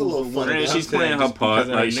law school. She's playing her part.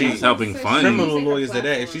 Like she's helping fund criminal lawyers are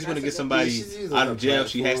that. If she's going to get somebody out of jail,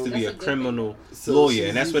 she has to be a criminal lawyer,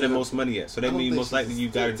 and that's where the most money at. So that means most likely you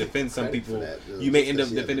got to defend some people. You may end up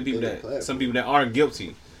defending people that are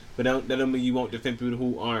guilty, but that don't mean you won't defend people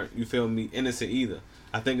who aren't. You feel me? Innocent either.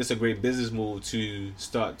 I think it's a great business move to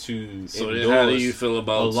start to. So then how do you feel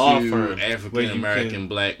about two African American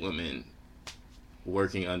black women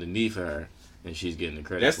working underneath her, and she's getting the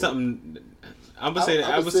credit? That's something. I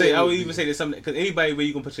would even say there's something, because anybody where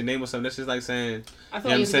you can put your name on something, that's just like saying, you know what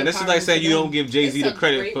I'm saying? That's just like saying you don't give Jay-Z the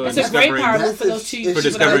credit for discovering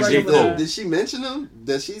J. Cole. Did she mention them?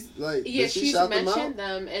 Does she like? Yeah, she's mentioned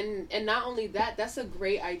them, and not only that, that's a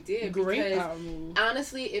great idea. Because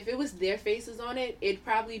honestly, if it was their faces on it, it'd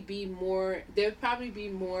probably be more. There'd probably be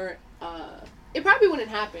more. It probably wouldn't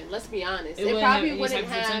happen. Let's be honest. It probably wouldn't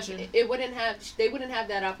have. It wouldn't have. They wouldn't have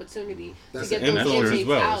that opportunity to get those inmates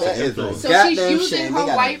out. So she's using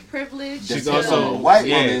her white privilege. She's also a white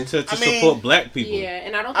woman to support black people. Yeah,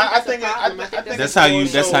 and I don't think that's a problem. I think that's how you.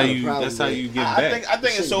 That's how you give back. I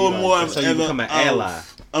think it's so more of an ally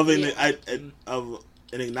of an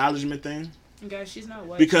acknowledgement thing. Guys, she's not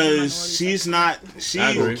white. Because she's not.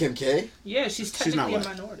 Kim K. Yeah, she's technically a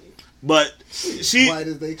minority. But she's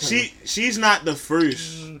not the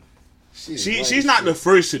first. She's not the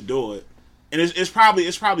first to do it, and it's probably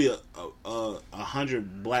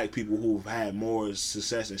 100 black people who've had more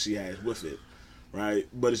success than she has with it, right?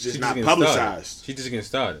 But it's just not publicized. She's just getting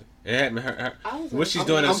started. What she's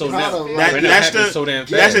doing is so damn.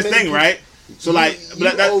 That's the thing, right? So like,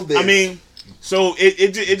 I mean. So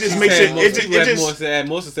it just makes it just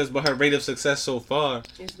more success, but her rate of success so far,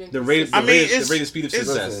 the rate of speed of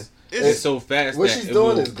success. It's so fast what that she's it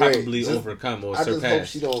doing will is great. Probably overcome or I surpass. just hope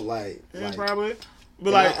she don't like probably.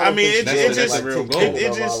 But like, I mean, it just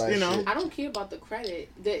you know. I don't care about the credit.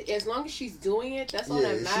 As long as she's doing it, that's all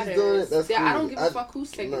that matters. I don't give a fuck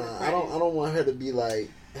who's taking the credit. I don't want her to be like.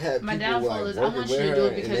 My downfall is I want you to do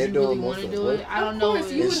it because you really want to do it. I don't know.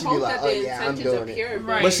 You would hope that the intentions are pure,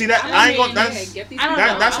 right? But see that I ain't gonna.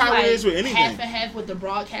 That's how it is with anything. Half and half with the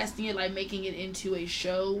broadcasting it, like making it into a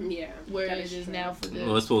show. Yeah, where it is now for the.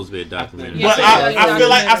 Well, it's supposed to be a documentary. But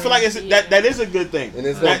I feel like it's that is a good thing.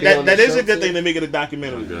 That is a good thing to make it a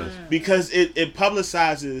documentary because it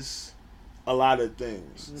publicizes a lot of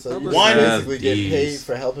things. So you basically get paid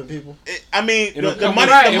for helping people. I mean, the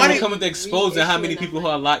money come with exposing how many people who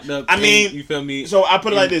are locked up. I mean, you feel me? So I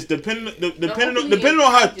put it like this: depending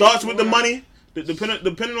on her thoughts with the money,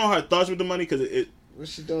 depending on her thoughts with the money, because it.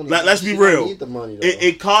 What's she doing? Let's be real. Need the money,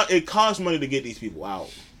 it costs money to get these people out.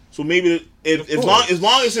 So maybe as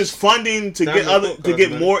long as it's funding to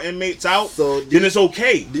get more inmates out, then it's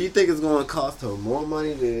okay. Do you think it's going to cost her more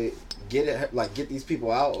money to get these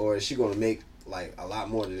people out, or is she going to make like a lot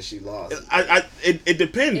more than she lost? It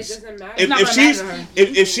depends. It doesn't matter.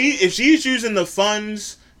 If she's using the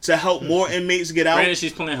funds to help more inmates get out, granted,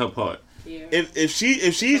 she's playing her part. Yeah. If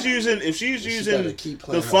she's using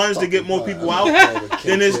the funds to get more people out,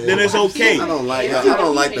 then it's okay. I don't like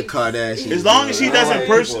the Kardashians. As long as she doesn't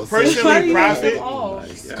personally profit.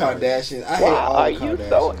 Kardashians. I hate all are you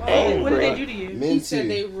so angry? What did they do to you? He said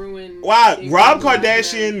they ruined. Why? Rob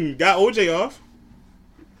Kardashian got OJ off.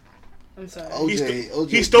 I'm sorry. OJ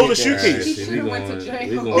he stole the suitcase. He should have went to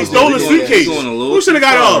jail. He stole the suitcase. Who should have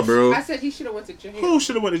got off, bro? I said he should have went to jail. Who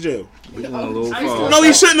should have went to jail? No,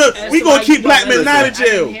 he shouldn't have. We gonna keep black men out of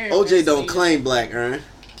jail. OJ don't claim black, Ern.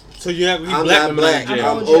 So you're not gonna keep I'm black not women black. out of jail.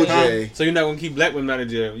 I'm OJ. So you're not gonna keep black women out of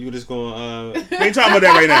jail. You just gonna. We ain't talking about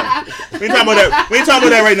that right now. We ain't talking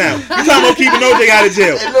about that right now. We talking about keeping OJ out of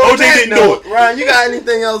jail. OJ didn't do it. Ryan, you got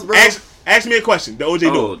anything else, bro? Ask me a question. The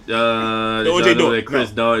OJ do it. The OJ do it.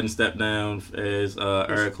 Chris Darden stepped down as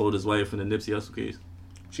Eric Holder's wife in the Nipsey Hussle case.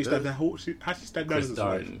 She stepped down. How she stepped down?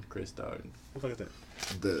 Chris Darden. What the fuck is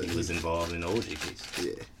that? He was involved in the OJ case.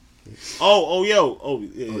 Yeah. Oh,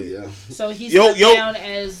 yeah. So he stepped down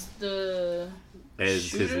as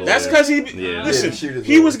his lawyer. That's because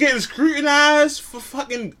he was getting scrutinized for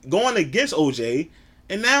fucking going against OJ,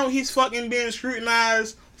 and now he's fucking being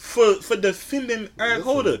scrutinized for defending Eric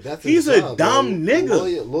Holder. He's a dumb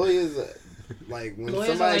nigga. Lawyers like when lawyers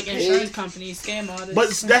somebody are like insurance companies, scam artists. But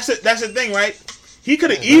that's the thing, right? He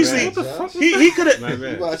could have easily. He could have.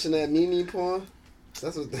 You watching that Mimi porn?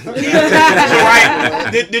 That's what. Right?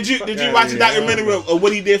 Did you watch the documentary of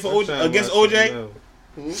what he did for against OJ?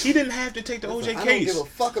 He didn't have to take the OJ case. I don't give a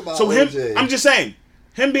fuck about so him, OJ. I'm just saying,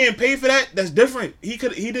 him being paid for that—that's different. He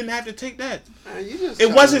didn't have to take that.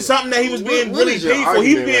 It wasn't something that he was being really paid for.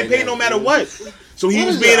 He was being paid no matter what. So he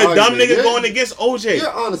was being a dumb nigga going against OJ.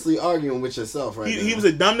 You're honestly arguing with yourself right now. He was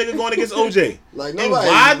a dumb nigga going against OJ. Like and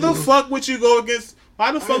why the fuck would you go against?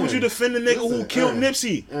 Why the fuck would you defend the nigga who killed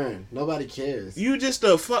Nipsey? Nobody cares. You just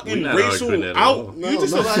a fucking racial out. No, you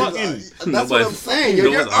just a fucking. That's what I'm saying.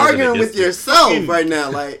 You're arguing with yourself right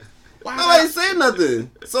now. Like nobody's saying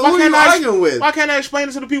nothing. So who are you arguing with? Why can't I explain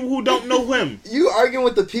it to the people who don't know him? You arguing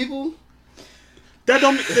with the people? That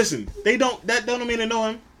don't listen. They don't. That don't mean they know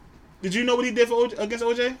him. Did you know what he did for against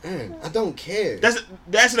OJ? I don't care. That's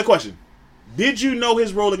answer the question. Did you know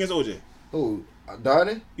his role against OJ? Who?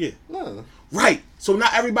 Darden? Yeah. No. Right. So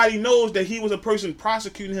not everybody knows that he was a person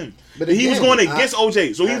prosecuting him. But he was going against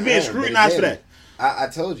OJ, so he was being scrutinized for that. I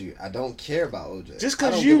told you, I don't care about OJ. Just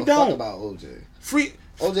because you don't. Fuck about OJ. Free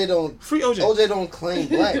OJ don't. Free OJ. OJ don't claim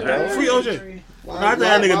black, bro. Free OJ. I think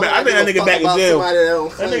that nigga back in jail.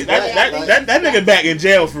 That nigga back in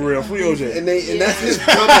jail for real. Free OJ. And that's his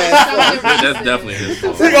dumbass fault. That's definitely his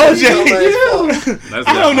fault. Free OJ.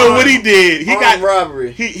 I don't know what he did. He got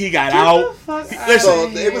robbery. He got out. Listen, so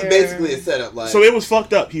it was basically a setup. Like, so it was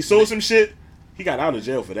fucked up. He sold some shit. He got out of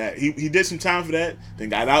jail for that. He did some time for that. Then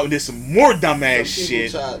got out and did some more dumbass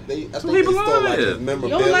shit. I think they stole like his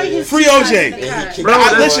memorabilia. Free OJ. Bro,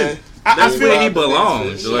 listen. I feel he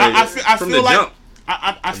belongs. I feel like. Jump.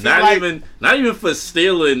 I feel like not even for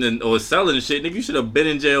stealing or selling shit. Nigga, you should have been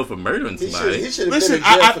in jail for murdering somebody. He should have listen. Been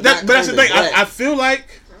in jail for but that's the thing. I feel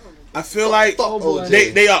like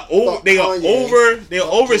they are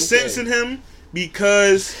over sentencing him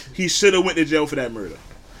because he should have went to jail for that murder.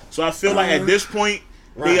 So I feel like at this point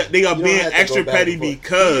they are being extra petty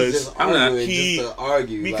because he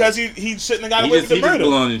shouldn't have got away with the murder. He just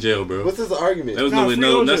belong in jail, bro. What's his argument? There was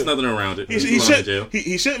that's nothing around it.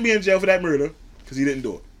 He shouldn't be in jail for that murder because he didn't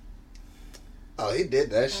do it. Oh, he did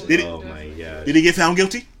that shit. Oh my god. Did he get found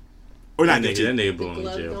guilty or not guilty? That nigga belong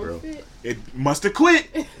in jail, bro. It must have quit.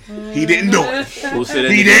 He didn't do it. Who said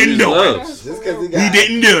that he didn't do it. Just because he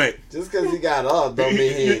didn't do it. Just because he got off don't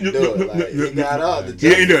mean he didn't do it. Like, he got off. The he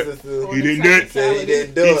didn't do it. He didn't do it. Said he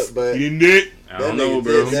didn't do it, but he didn't do it. I don't know,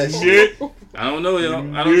 bro. I don't know,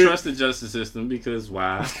 yo. I don't trust the justice system because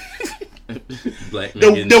why? Black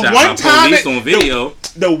men the one time on video.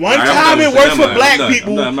 The one time it worked for black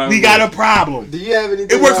people, we got a problem. Do you have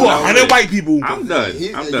anything? It worked for 100 white people. I'm done.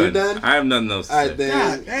 You done? I have nothing else to say.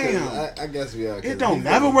 God damn. I guess we are. It don't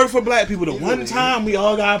never work for black people. The one time we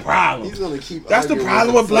all got a problem. He's gonna keep. That's the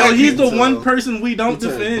problem with black people. He's the one person we don't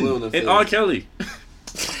defend. And R. Kelly.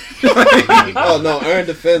 Oh no, Aaron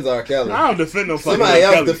defends R. Kelly. I don't defend no fucking Somebody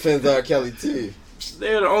else defends R. Kelly too.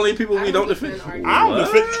 They're the only people we don't defend. I don't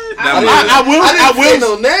defend. I will say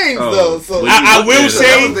no names though. So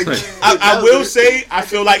I will say I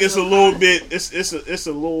feel like it's a little bit. It's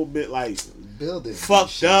a little bit like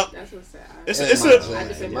fucked up. It's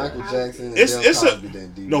Michael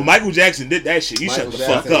Jackson. No, Michael Jackson did that shit. You shut the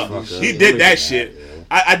fuck up. He did that shit.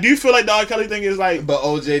 I do feel like the R. Kelly thing is like, but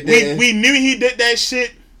OJ did. We knew he did that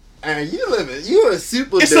shit. And you're a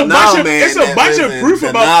super. It's a bunch of proof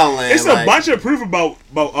about. It's a bunch of proof about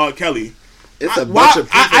R. Kelly. It's a bunch of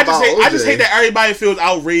proof about OJ. I just hate that everybody feels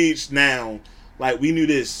outraged now. Like we knew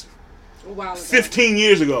this 15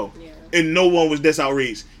 years ago, and no one was this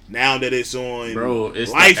outraged. Now that it's on,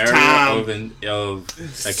 it's Lifetime of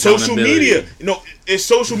social media. It's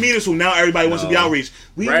social media, so now everybody wants to be outraged.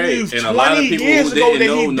 We knew 20 years ago that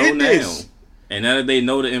he did this. And now that they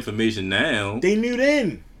know the information now, they knew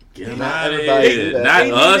then. Get out of here. Not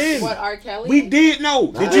us. What, R. Kelly? We did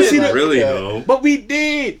know. Did you see that? Really though. But we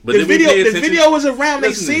did. But the video was around.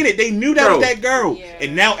 They seen it. They knew that was that girl. Yeah.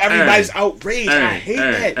 And now everybody's outraged. I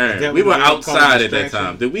hate that. We were outside at that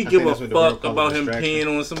time. Did we give a fuck about him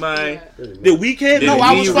peeing on somebody? Did we care? No,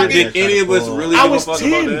 I was fucking. Did any of us really give a fuck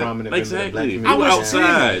about that? Exactly. I was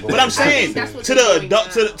outside. But I'm saying to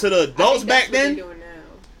the adults back then.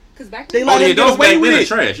 They let them get away with it.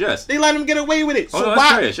 Trash, yes. They let them get away with it. So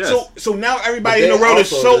trash, yes. So now everybody in the world is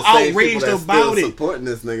so outraged about it. Supporting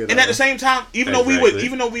this nigga, and at the same time, even though we were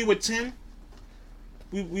 10,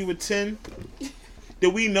 we were 10.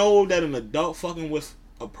 Did we know that an adult fucking with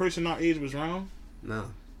a person our age was wrong?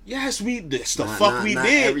 No. Yes, that's the Not fuck we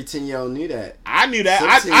did. Every 10-year-old knew that. I knew that.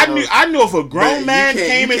 I knew if a grown man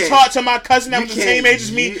came and talked to my cousin that was the same age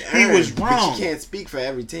as me, he was wrong. But you can't speak for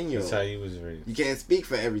every 10-year-old. That's how you was raised. You can't speak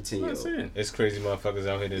for every 10-year-old. It's crazy motherfuckers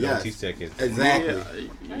out here that don't teach their kids. Exactly.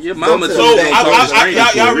 Yeah. Your mama So told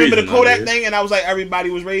y'all remember the Kodak thing, and I was like, everybody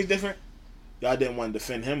was raised different. Y'all didn't want to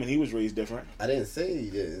defend him when he was raised different. I didn't say he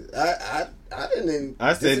did. I didn't.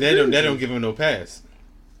 I said they don't give him no pass.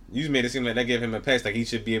 You made it seem like that gave him a pass, like he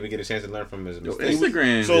should be able to get a chance to learn from his mistakes.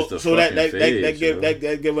 Instagram, so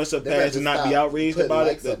that give us a pass to not be outraged about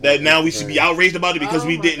it. That now we should be outraged about it because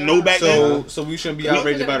we didn't know back then. So we shouldn't be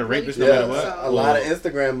outraged about a rapist no matter what. A lot of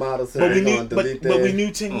Instagram models. But we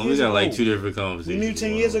knew 10 years ago. We got like 2 different conversations. We knew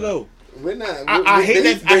 10 years ago. We're not. I hate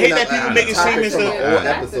that people make it seem as though.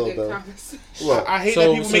 I hate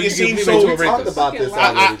that people make it seem so. We talked about this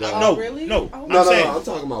already. No. I'm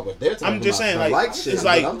talking about what they're talking about. I'm just saying, like it's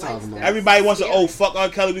like everybody wants to. Fuck R.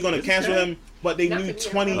 Kelly, we're gonna cancel him, but they knew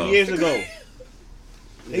 20 years ago.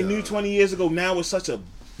 They knew 20 years ago. Now it's such a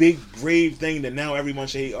big, brave thing that now everyone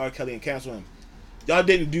should hate R. Kelly and cancel him. Y'all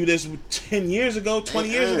didn't do this 10 years ago, 20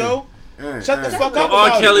 years ago. Shut the fuck up.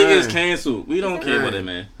 R. Kelly is canceled. We don't care about it,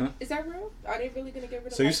 man. Is that real? Are they really gonna get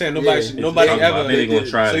rid of? So you saying nobody ever? They gonna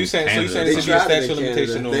try. So you saying it should be a statute of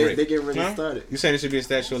limitation on rape? They get really started. You saying it should be a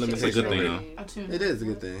statute of limitation on rape? It is a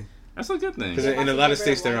good thing. That's a good thing. Because in a lot of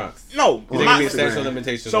states there aren't. No, you think it be a statute of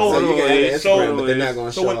limitation. So you can have Instagram, but they're not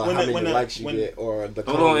gonna show how many likes you get or the.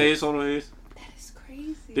 Hold on, Ace.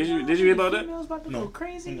 Did you read about that? No.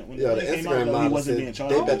 Crazy. Yeah, the Instagram model said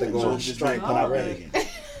they bet they're going to strike already.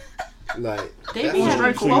 Like they be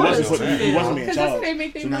having quotas. He wasn't being charged.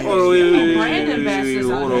 Brand ambassadors.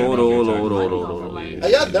 Hold on. Are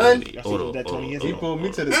y'all done? He pulled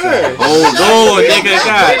me to the side. Hold on, nigga.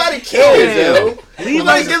 Nobody cares, yo.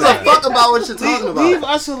 Nobody gives a fuck about what you're talking about. Leave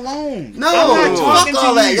us alone. No, fuck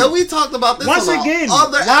all that. Yo, we talked about this once again.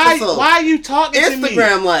 Why are you talking to me?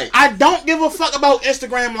 Instagram likes. I don't give a fuck about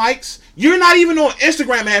Instagram likes. You're not even on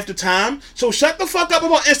Instagram half the time, so shut the fuck up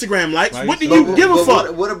about Instagram likes. What do you give a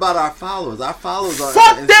fuck? What about our followers? Our followers are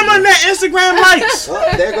fuck them on their Instagram likes.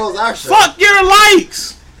 Well, there goes our shit. Fuck your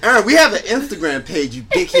likes. Aaron, we have an Instagram page, you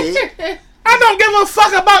dickhead. I don't give a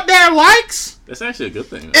fuck about their likes. That's actually a good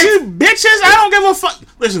thing. You bitches, I don't give a fuck.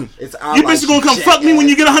 Listen, you bitches gonna come fuck me when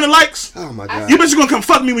you get 100 likes. Oh my god. You bitches gonna come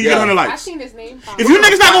fuck me when you get 100 likes. I've seen his name. If you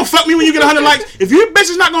niggas not gonna fuck me when you get 100 likes, if you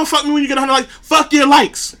bitches not gonna fuck me when you get 100 likes, fuck your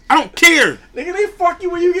likes. I don't care. Nigga, they fuck you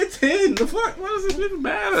when you get 10. The fuck? What does it even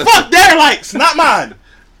matter? Fuck their likes, not mine.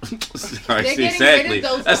 Right, exactly.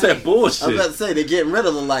 That's that bullshit. I was about to say they're getting rid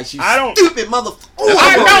of the likes. You stupid motherfucker.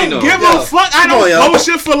 I don't give a fuck. I don't post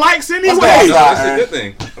shit for likes anyway. That's a good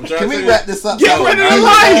thing. Can we wrap this up? Get rid of the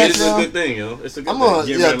likes. It's a good thing, yo. It's a good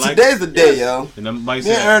thing. Today's the day, yo. Me and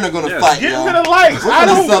Aaron are gonna fight, yo. Get rid of likes. We're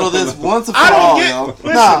gonna settle this once and for all, yo.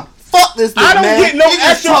 Nah. Fuck this nigga, man. I don't get no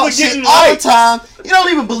extra for getting likes all the time. You don't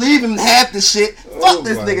even believe in half the shit. Fuck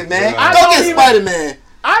this nigga, man. Go get Spider-Man.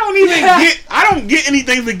 I don't get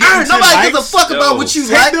anything for getting nobody gives a fuck about what you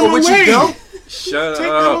like or what you don't. Shut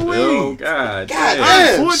up, yo. God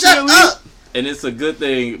damn. Shut up. And it's a good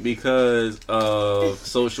thing because of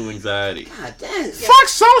social anxiety. God damn. Fuck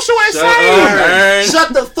social anxiety.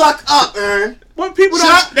 Shut the fuck up, Ern. What people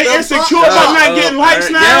they insecure about not getting likes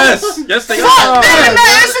now? Yes, they fuck their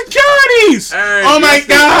insecurities. Oh my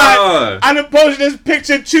god. I done posted this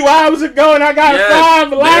picture 2 hours ago and I got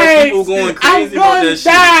 5 likes. People going crazy I'm going to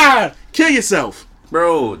die. Kill yourself.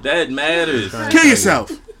 Bro, that matters. Kill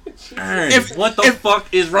yourself. What the fuck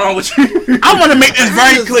is wrong with you? I want to make this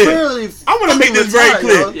very clear. I want to make this very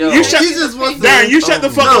clear. You shut the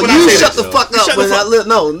fuck up when I say You shut the fuck up.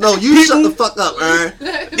 No, you shut the fuck up, Ern.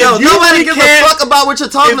 Yo, nobody gives a fuck about what you're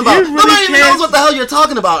talking about. Nobody even knows what the hell you're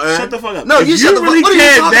talking about, Ern. Shut the fuck up. No, you shut the fuck up. What are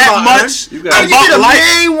you talking about, much about the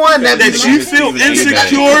main one that you feel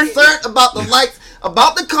insecure about the likes.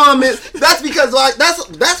 About the comments, that's because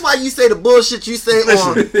that's why you say the bullshit you say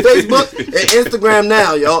on Facebook and Instagram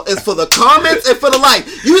now, yo. It's for the comments and for the like.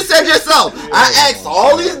 You said yourself, I asked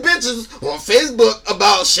all these bitches on Facebook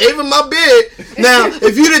about shaving my beard. Now,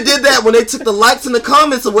 if you'd have did that when they took the likes and the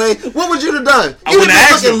comments away, what would you have done? You would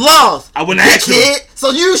have fucking lost. I wouldn't ask you.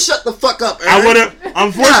 So you shut the fuck up, Aaron. I would have,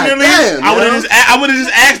 unfortunately, I would have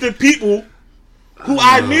just asked the people who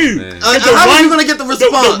I knew. How are you gonna get the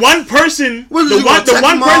response? The one person, the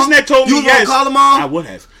one person that told me yes, call them all? I would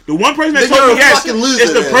have. The one person that told me yes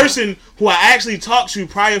is the person who I actually talked to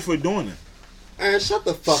prior for doing it. Aaron, shut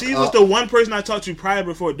the fuck up. She was the one person I talked to prior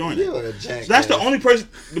before doing it. You're a jackass. So that's the only person.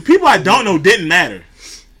 The people I don't know didn't matter.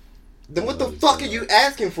 Then what the fuck are you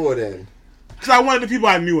asking for then? Because I wanted the people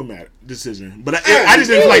I knew would matter. decision, but I just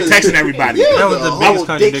didn't feel like texting everybody. That was the biggest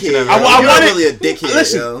contradiction ever. I wanted really a dickhead.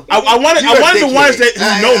 Listen, I wanted the ones that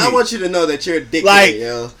who know me. I want you to know that you're a dickhead,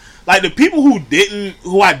 yo. Like the people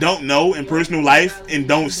who I don't know in personal life and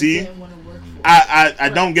don't see.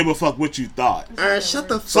 I don't give a fuck what you thought. Shut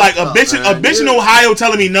the fuck up. It's like a bitch in Ohio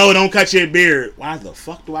telling me no, don't cut your beard. Why the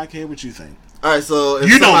fuck do I care what you think? All right, so if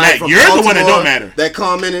you don't matter. You're the one that don't matter. That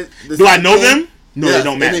commented. Do I know them? No, they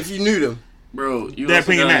don't matter. And if you knew them, bro, you their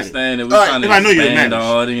also opinion understand matters. that we're trying to expand the matters.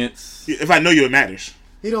 audience. If I know you, it matters.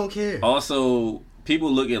 He don't care. Also,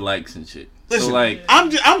 people look at likes and shit. Listen, so like,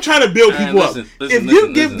 I'm trying to build people up. If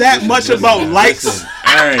you give that much about likes,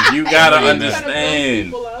 Aaron, you gotta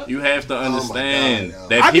understand. You have to understand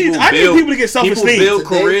that I need people to get self-esteem. People build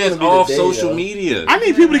careers off social media. I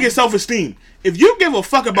need people to get self-esteem. If you give a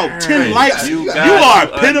fuck about 10 likes, you are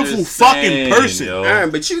a pitiful fucking person.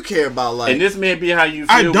 Aaron, but you care about likes. And this may be how you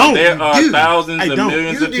feel. I don't. There are thousands of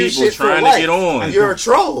millions of people trying to get on. You're a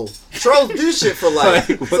troll. Trolls do shit for likes.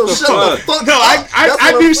 So shut the fuck up. No,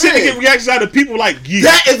 I do shit to get reactions out of people like you.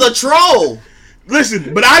 That is a troll.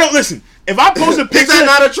 Listen, but I don't listen. If I post a picture, is that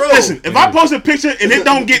not a troll? Listen, if I post a picture and it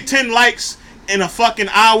don't get 10 likes in a fucking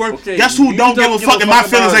hour, guess who don't give a fuck and my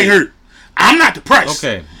feelings ain't hurt? I'm not depressed.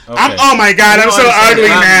 Okay. Oh my god, I'm so ugly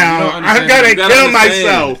now. I'm gonna kill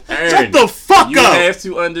myself. Shut the fuck up. You have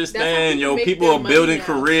to understand, yo. People are building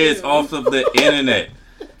careers off of the internet.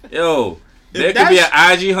 Yo, there could be an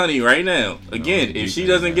IG honey right now. Again, if she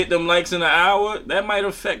doesn't get them likes in an hour, that might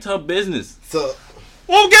affect her business. So.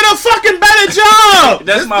 Well, get a fucking better job.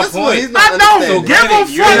 That's my point. I don't give a fuck.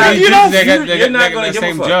 You're not gonna give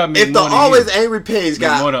a fuck. If the Always Angry page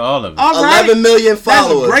got more than all of them, 11 million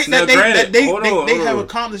followers, that's great that they have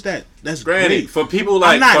accomplished that. That's great for people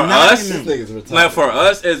like for us. Like for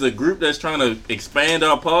us as a group that's trying to expand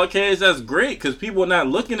our podcast, that's great because people are not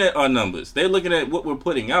looking at our numbers; they're looking at what we're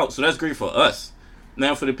putting out. So that's great for us.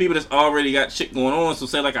 Now, for the people that's already got shit going on, so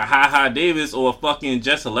say like a Hi Davis or a fucking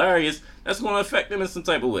Jess Hilarious, that's going to affect them in some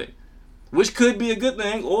type of way, which could be a good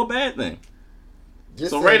thing or a bad thing.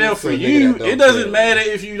 So right now for you, it doesn't matter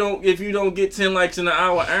if you don't get 10 likes in an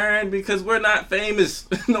hour, Aaron, because we're not famous.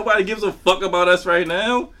 Nobody gives a fuck about us right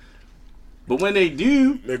now. But when they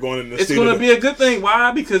do, they're going in the it's going to be a good thing.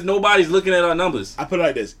 Why? Because nobody's looking at our numbers. I put it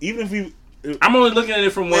like this: even if I'm only looking at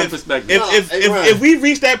it from one perspective. If we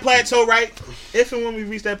reach that plateau, right? If and when we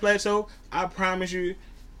reach that plateau, I promise you,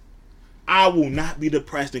 I will not be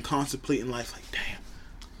depressed and contemplating life like, damn,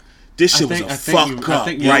 this shit was a fuck up.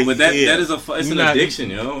 Right, but that is it's an addiction,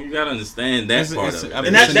 yo. You gotta understand that part of it.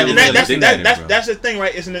 And that's the thing,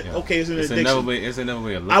 right? Isn't it? Okay, it's an addiction. It's another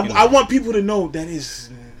way of looking. I want people to know that is.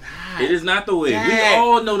 It is not the way. We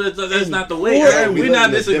all know that's not the way. We're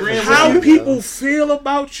not disagreeing. How people feel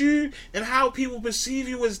about you and how people perceive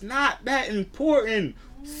you is not that important.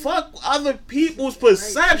 Fuck other people's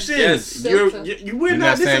perceptions. Yes, we're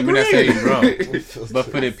not saying you're wrong. But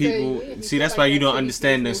for the people, see, that's why you don't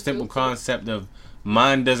understand the simple concept of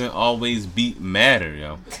mind doesn't always beat matter,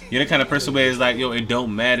 yo. You're the kind of person where it's like, yo, it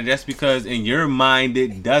don't matter. That's because in your mind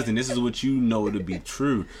it doesn't. This is what you know to be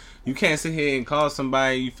true. You can't sit here and call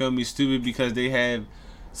somebody, you feel me, stupid because they have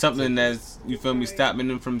something that's, you feel me, stopping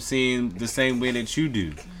them from seeing the same way that you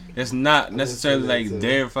do. It's not necessarily like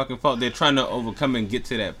their fucking fault. They're trying to overcome and get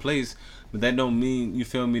to that place, but that don't mean, you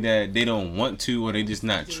feel me, that they don't want to, or they just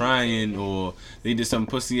not trying, or they just some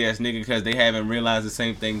pussy ass nigga because they haven't realized the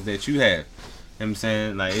same things that you have. You know what I'm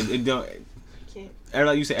saying? Like, it don't,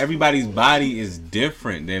 like you said, everybody's body is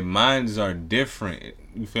different. Their minds are different.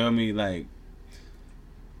 You feel me? Like,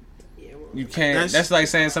 you can't. That's like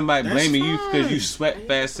saying somebody blaming you because you sweat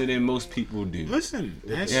faster than most people do. Listen,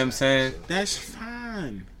 you know what I'm saying? That's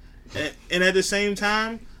fine. And at the same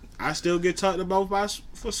time, I still get talked about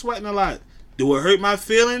for sweating a lot. Do it hurt my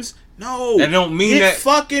feelings? No. That don't mean get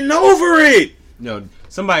fucking over it. Yo,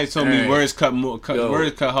 somebody told me words cut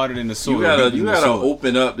harder than the sword. You gotta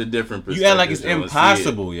open up the different perspectives. You act like it's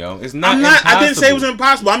impossible, yo. It's not. I didn't say it was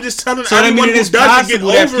impossible. I'm just telling everyone who does to get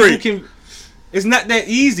over it. It's not that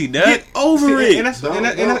easy, Doug. Get over it.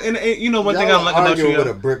 And you know one thing I like about you, with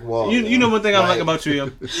a brick wall, you know one thing I like about you,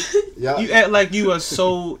 yo. You act like you are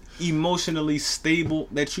so emotionally stable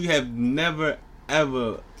that you have never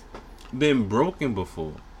ever been broken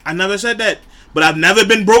before. I never said that, but I've never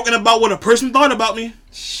been broken about what a person thought about me.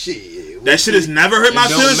 Shit, that shit has never hurt my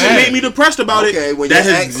feelings and made me depressed about it. That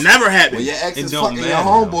has never happened. When your ex is fucking your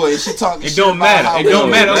homeboy and she talking shit about how it don't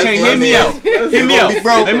matter. Okay, hear me out. Hear me out.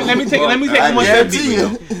 Let me take it one step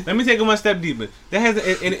deeper. Let me take it one step deeper. That has,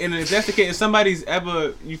 and if that's the case, if somebody's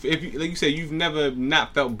ever, if you, like you said, you've never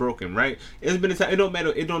not felt broken, right? It's been a time. It don't matter.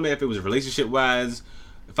 It don't matter if it was relationship wise,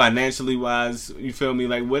 financially wise, you feel me?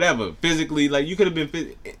 Like whatever, physically, like you could have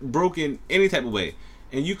been broken any type of way,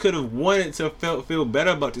 and you could have wanted to feel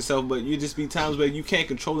better about yourself, but you just be times where you can't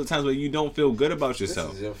control the times where you don't feel good about yourself.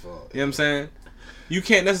 This is your fault. You know what I'm saying? You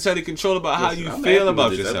can't necessarily control about how you feel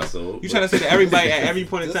about yourself. You trying to say that everybody at every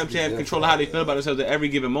point in time should have control of how they feel about themselves at every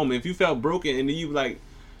given moment. If you felt broken and then you like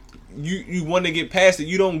you want to get past it,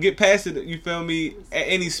 you don't get past it. You feel me? At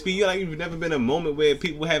any speed, you're like you've never been a moment where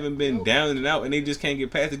people haven't been down and out and they just can't get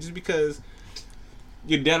past it. Just because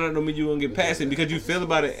you're down on it don't mean you won't get past it. Because you feel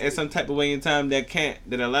about it at some type of way in time that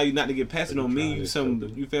allow you not to get past it don't mean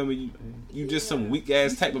you feel me? You just some weak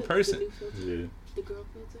ass type of person. Yeah.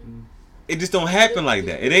 It just don't happen like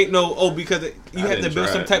that. It ain't because you have to build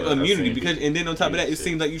some type of immunity and then on top of that, it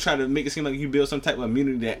seems like you try to make it seem like you build some type of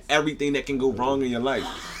immunity that everything that can go wrong in your life.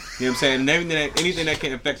 You know what I'm saying? And anything that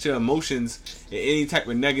can affect your emotions in any type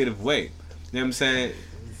of negative way. You know what I'm saying?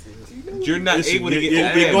 You're not able to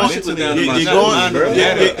get you're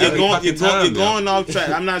going off track.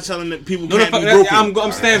 I'm not telling that people can't be broken.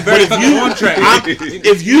 I'm staying very fucking on track.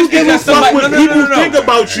 If you give a fuck what people think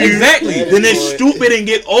about you, then it's stupid and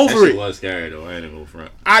get over it. That was scary though. I ain't gonna go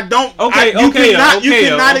front. I don't. You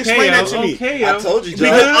cannot explain that to me. I told you, John.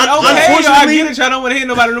 Unfortunately, I get it. I don't want to hear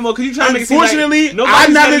nobody no more because you trying to make it seem like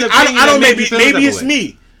I don't. Maybe it's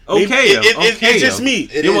me. It's just me.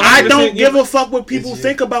 I don't give a fuck what people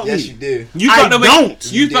think about me. Yes, you do. You thought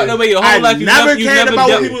that way your whole life. You never cared about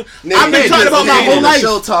what people. I've been talking about my whole life.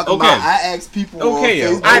 I ask people on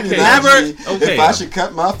Facebook if I should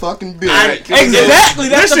cut my fucking beard. Exactly.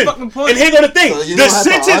 That's the fucking point. And here go the thing.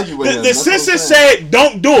 The census said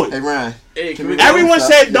don't do it. Hey Ryan. Everyone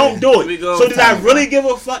said don't do it. So did I really give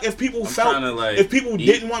a fuck if people if people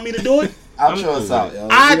didn't want me to do it? I'll show us out, yo.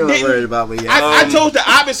 I chose the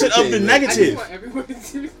opposite of the negative.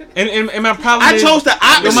 And my problem I chose the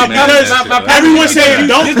opposite because everyone said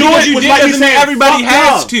don't do it was like me saying everybody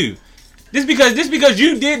has to. Just because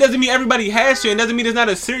you did doesn't mean everybody has to, and doesn't mean it's not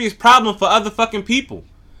a serious problem for other fucking people.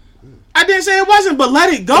 I didn't say it wasn't, but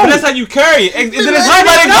let it go. But that's how you carry it. Let it go. There's no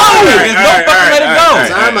fucking let it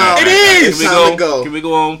go. Time out. It is. Can we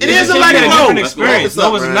go on? It is a let it go. Experience.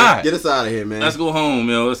 No, it's not. Get us out of here, man. Let's go home,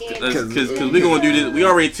 yo. Because we gonna do this. We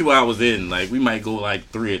already 2 hours in. Like we might go like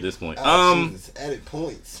 3 at this point. Jesus, edit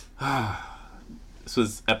points. This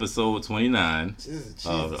was episode 29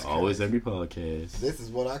 of Always Angry Podcast. This is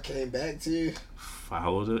what I came back to.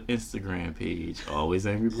 Follow the Instagram page, Always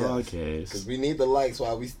Angry Podcast. Because we need the likes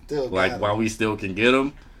while we still while we still can get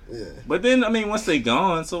them. Yeah. But then, I mean, once they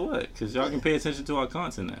gone, so what? Because y'all can pay attention to our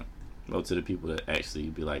content now. Well, to the people that actually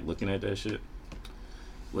be like looking at that shit.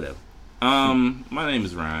 Whatever. My name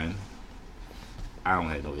is Ryan. I don't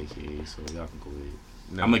have no AKA, so y'all can go ahead.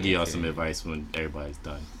 I'm gonna give y'all some advice when everybody's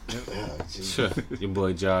done. Sure. Your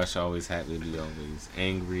boy Josh, always happy to be always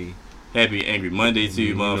angry. Happy Angry Monday to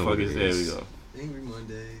you, motherfuckers. There we go. Angry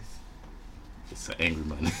Mondays. It's an angry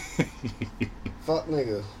Monday. Fuck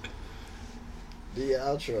nigga. Do your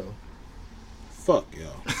outro. Fuck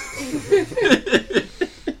y'all.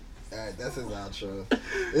 Alright, that's his outro.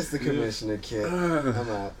 It's the Commissioner Kid. I'm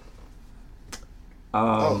out.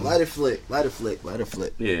 Lighter Flick.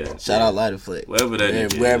 Yeah. Shout out Lighter Flick. Wherever that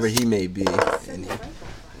is. Wherever he may be.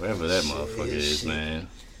 Wherever that motherfucker is, man.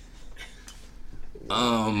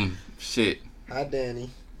 Shit. Hi, Danny.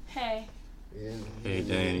 Hey. Hey,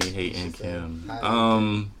 Danny. Hey, and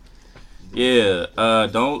Kim. Yeah.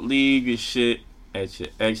 Don't leave your shit at your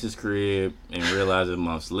ex's crib and realize it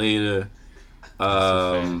months later.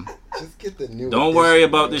 Just get the new. Don't worry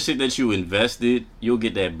about the shit that you invested. You'll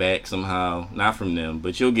get that back somehow. Not from them,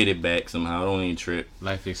 but you'll get it back somehow. Don't even trip.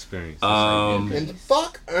 Life experience. And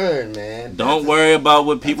fuck earn, man. Don't worry about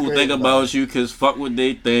what people think about you, cause fuck what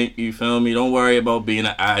they think. You feel me? Don't worry about being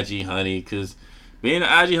an IG honey, cause being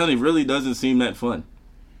an IG honey really doesn't seem that fun.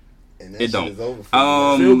 And that it shit don't. Is over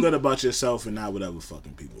for feel good about yourself and not whatever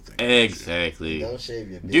fucking people think. Exactly. Don't shave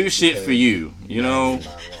your do shit for you. You know.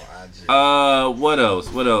 What else?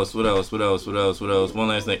 One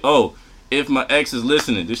last thing. Oh, if my ex is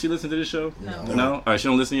listening, did she listen to this show? No. All right, she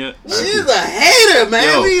don't listen yet. She's a hater, man.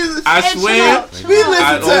 Yo, I swear, we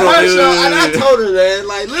listened to her show, and I told her that,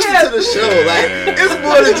 like, listen to the show. Like, it's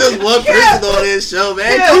more than just one person on this show,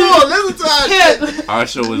 man. Come on, listen to our shit. Our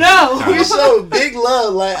show was we show big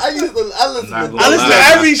love. Like, I listen to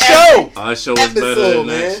every show. Our show was better than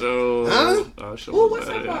that show. Huh? Our show was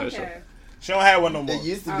better than that show. She don't have one no more. It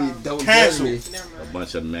used to be don't cancel. A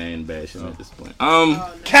bunch of man bashing at this point.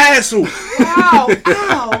 Cancel. Ow.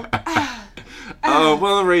 Well,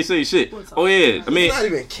 I already say shit. Oh yeah, I mean,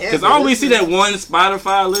 because I always see that one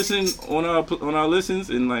Spotify listen on our listens,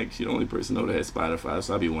 and like she the only person know that has Spotify,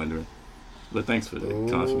 so I be wondering. But thanks for the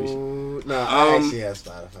contribution. No, I actually have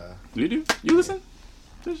Spotify. You do? You listen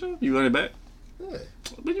to the show? You run it back? Yeah.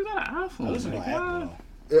 But you got an iPhone. I listen to Apple.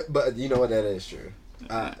 But you know what? That is true.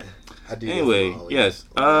 I do. Anyway, yes.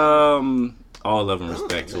 All love and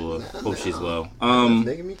respect to her. Hope she's well. That's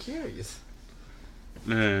making me curious.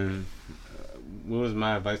 Man, what was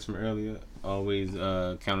my advice from earlier? Always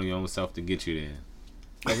count on your own self to get you there.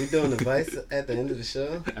 Are we doing advice at the end of the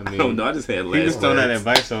show? I mean, no, I just had last he was throwing words. that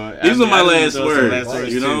advice on. These are my last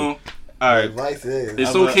words. You know. All right. Advice is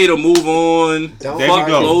It's okay to move on. Fuck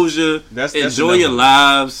closure. That's enjoy your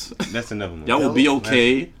lives. That's another one. Y'all will be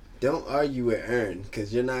okay. Don't argue with Ern,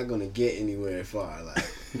 because you're not gonna get anywhere far. Like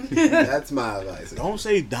that's my advice. Don't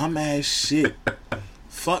say dumbass shit.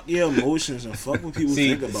 Fuck your emotions and fuck what people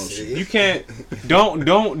think about shit. You can't.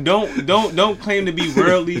 Don't claim to be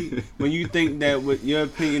worldly when you think that what your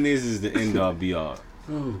opinion is the end all be all.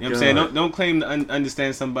 You know what I'm saying? Don't claim to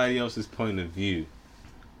understand somebody else's point of view.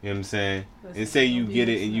 You know what I'm saying? And say you get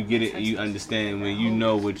it and you understand when you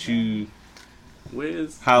know what you.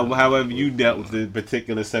 However you dealt with the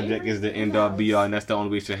particular subject is the end all be all, and that's the only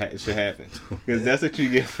way it should happen. Because that's what you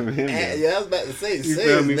get from him. Yeah, I was about to say his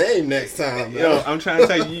name next time. Yo, I'm trying to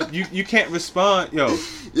tell you can't respond. Yo,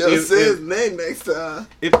 say his name next time.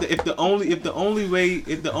 If the only way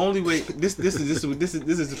this is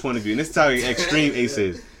the point of view, and this is how extreme Ace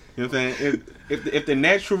is. You know what I'm saying? If the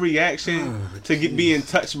natural reaction to being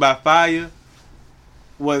touched by fire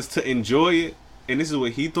was to enjoy it, and this is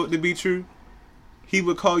what he thought to be true, he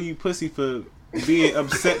would call you pussy for being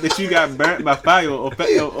upset that you got burnt by fire or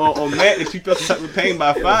mad that you felt some type of pain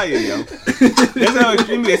by fire, yo. That's how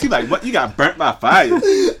extreme it is. He like, what? You got burnt by fire?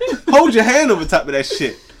 Hold your hand over top of that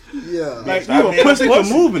shit. Yeah. Like, you a pussy for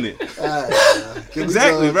moving it.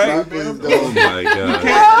 Exactly, right? Oh my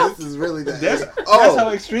god. This is really that's how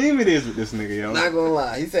extreme it is with this nigga, yo. Not gonna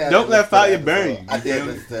lie. He said, don't let fire burn you. I did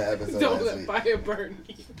listen to that episode. Don't let fire burn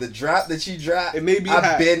you. The drop that you dropped, it may be I've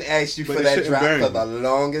hot, been asked you for that drop for the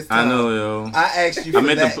longest time. I know, yo. I asked you for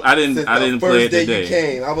that. I didn't play it today. First day you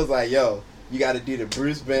came, I was like, yo, you got to do the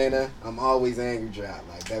Bruce Banner. I'm always angry drop.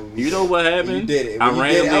 Like that. You know what happened? You did it. I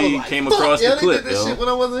randomly came across the clip, yo. Shit when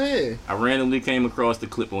I wasn't here. I randomly came across the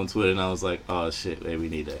clip on Twitter, and I was like, oh shit, hey, we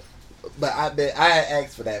need that. But I had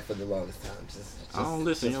asked for that for the longest time. I don't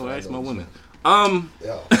listen, yo. Ask my women.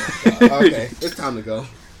 Yo, okay, it's time to go.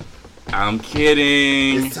 I'm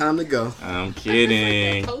kidding. It's time to go. I'm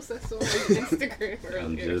kidding. Post that on Instagram earlier.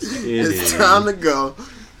 I'm just kidding. It's time to go.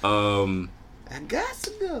 I got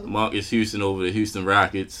to go. Marcus Houston over the Houston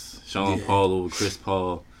Rockets. Sean Paul over Chris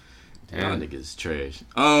Paul. Y'all niggas trash.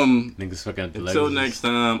 Niggas fucking. Until next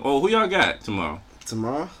time. Oh, who y'all got tomorrow?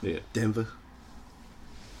 Tomorrow? Yeah. Denver.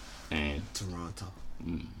 And Toronto.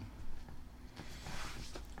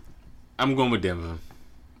 I'm going with Denver.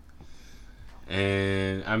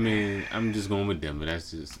 And I mean, I'm just going with Denver.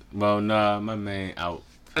 That's just my man out.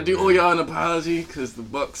 I do owe y'all an apology because the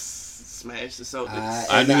Bucks smashed the Celtics.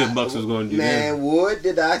 I knew the Bucks was going to do that. Man, what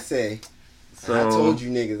did I say? So, I told you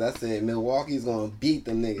niggas. I said Milwaukee's going to beat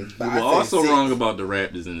them niggas. But we were also wrong about the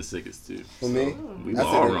Raptors and the Sixers too. For me? We were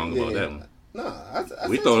all wrong about that one. No,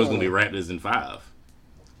 we thought it was going to be Raptors in 5.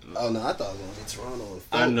 Oh no, I thought it was going to be Toronto in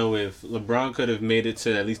 4. I know if LeBron could have made it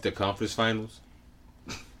to at least the conference finals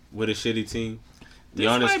with a shitty team,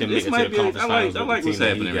 Giannis can make it to the conference finals. I like what's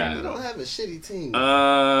happening right now. I don't have a shitty team.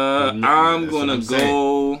 I'm gonna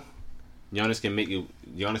go.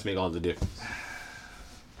 Giannis make all the difference.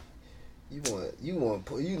 You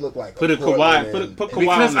look like put Kawhi. Put Kawhi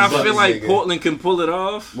because on the I Bucks. feel like Portland can pull it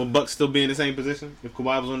off. Will Bucks still be in the same position if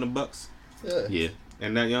Kawhi was on the Bucks? Yeah.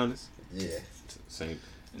 And not Giannis. Yeah. Same.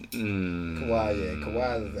 Kawhi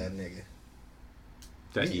is that nigga.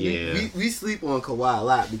 We sleep on Kawhi a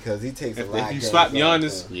lot because he takes a lot. If you swap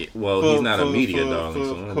Giannis, he's not a media dog.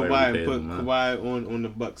 So Kawhi put Kawhi on the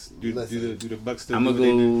Bucks. Do the Bucks still? I'm gonna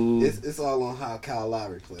go. It's all on how Kyle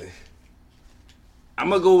Lowry play. I'm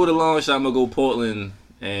gonna go with a long shot. I'm gonna go Portland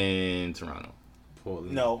and Toronto.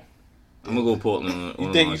 Portland. No. I'm gonna go Portland.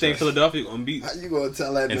 You think Philadelphia gonna beat? How you gonna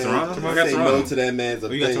tell that in man? Toronto? Say no to that man's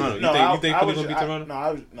opinion. You got Toronto. You think Philly gonna beat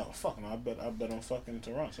Toronto? No, fuck no. I bet on fucking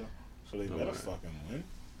Toronto. So they better fucking win.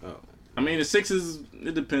 Oh. I mean, the Sixers.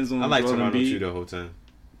 It depends on. I like Toronto too the whole time.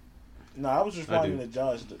 No, I was responding to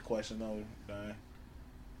Josh the question though.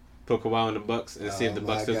 Put Kawhi on the Bucks and see if the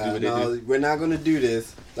Bucks still do what they do. We're not gonna do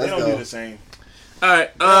this. They don't do the same. All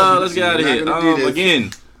right, let's get out of here.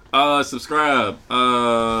 Again, subscribe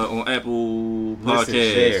on Apple Apple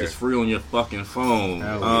Podcasts is free on your fucking phone.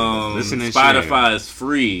 Listen Spotify is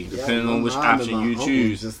free, depending on which option you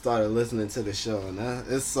choose. Just started listening to the show, and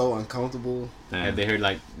it's so uncomfortable. Have they heard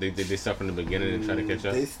like they start from the beginning and try to catch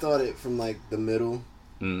up? They started from like the middle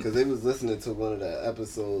because they was listening to one of the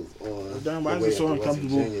episodes on. Damn, why is it so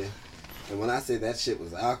uncomfortable? Virginia. And when I say that shit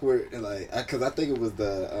was awkward, and like, because I think it was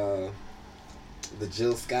the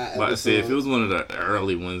Jill Scott episode. But I say if it was one of the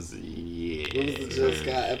early ones, yeah. What was the Jill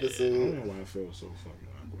Scott episode? I don't know why I feel so fucking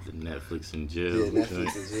awkward. The Netflix and Jill. Yeah,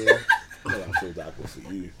 Netflix and Jill. I feel awkward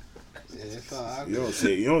for you. Yeah, it felt awkward.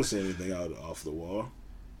 You don't say anything out off the wall.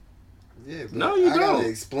 Yeah, but no, you don't. I gotta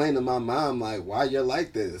explain to my mom like why you're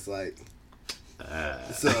like this, like.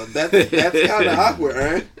 So that's kind of awkward,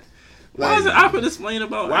 Aaron. Why is it awkward to explain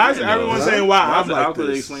about Aaron? Why is everyone saying why I'm like awkward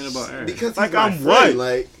this? to explain about Aaron? Because like I'm what?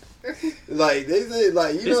 Like they say,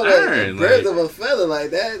 like you it's know, Aaron, like birds like, of a feather,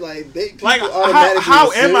 like that, like they people like automatically.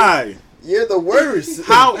 How am I? You're the worst.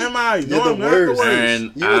 How am I? You're no, the I'm worst. not the worst.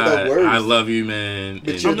 Aaron, You're the worst. I love you, man.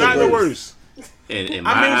 But I'm not the worst. In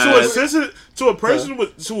my eyes, to a person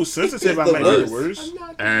who was sensitive, I might be the worst.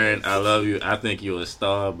 Aaron, I love you. I think you're a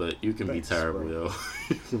star, but you can be terrible, yo.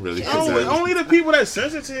 really only the people that's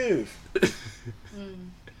sensitive.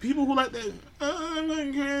 People who like that. Oh my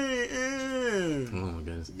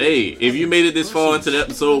goodness. Hey, if you made it this far into the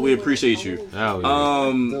episode, we appreciate you.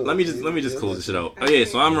 Let me just close this shit out. Oh yeah,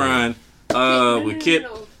 so I'm Ryan. With Kip,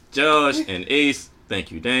 Josh, and Ace.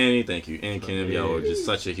 Thank you, Danny. Thank you, and Kim. Y'all are just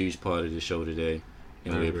such a huge part of the show today,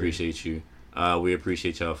 and we appreciate you. We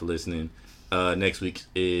appreciate y'all for listening. Next week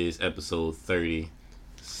is episode 30.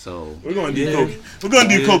 So we're gonna do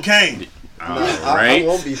cocaine. All right. I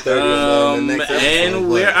won't be 30 in the next episode, and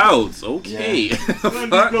we're out. Okay. We're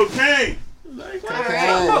gonna do cocaine.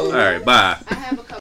 All right. Bye.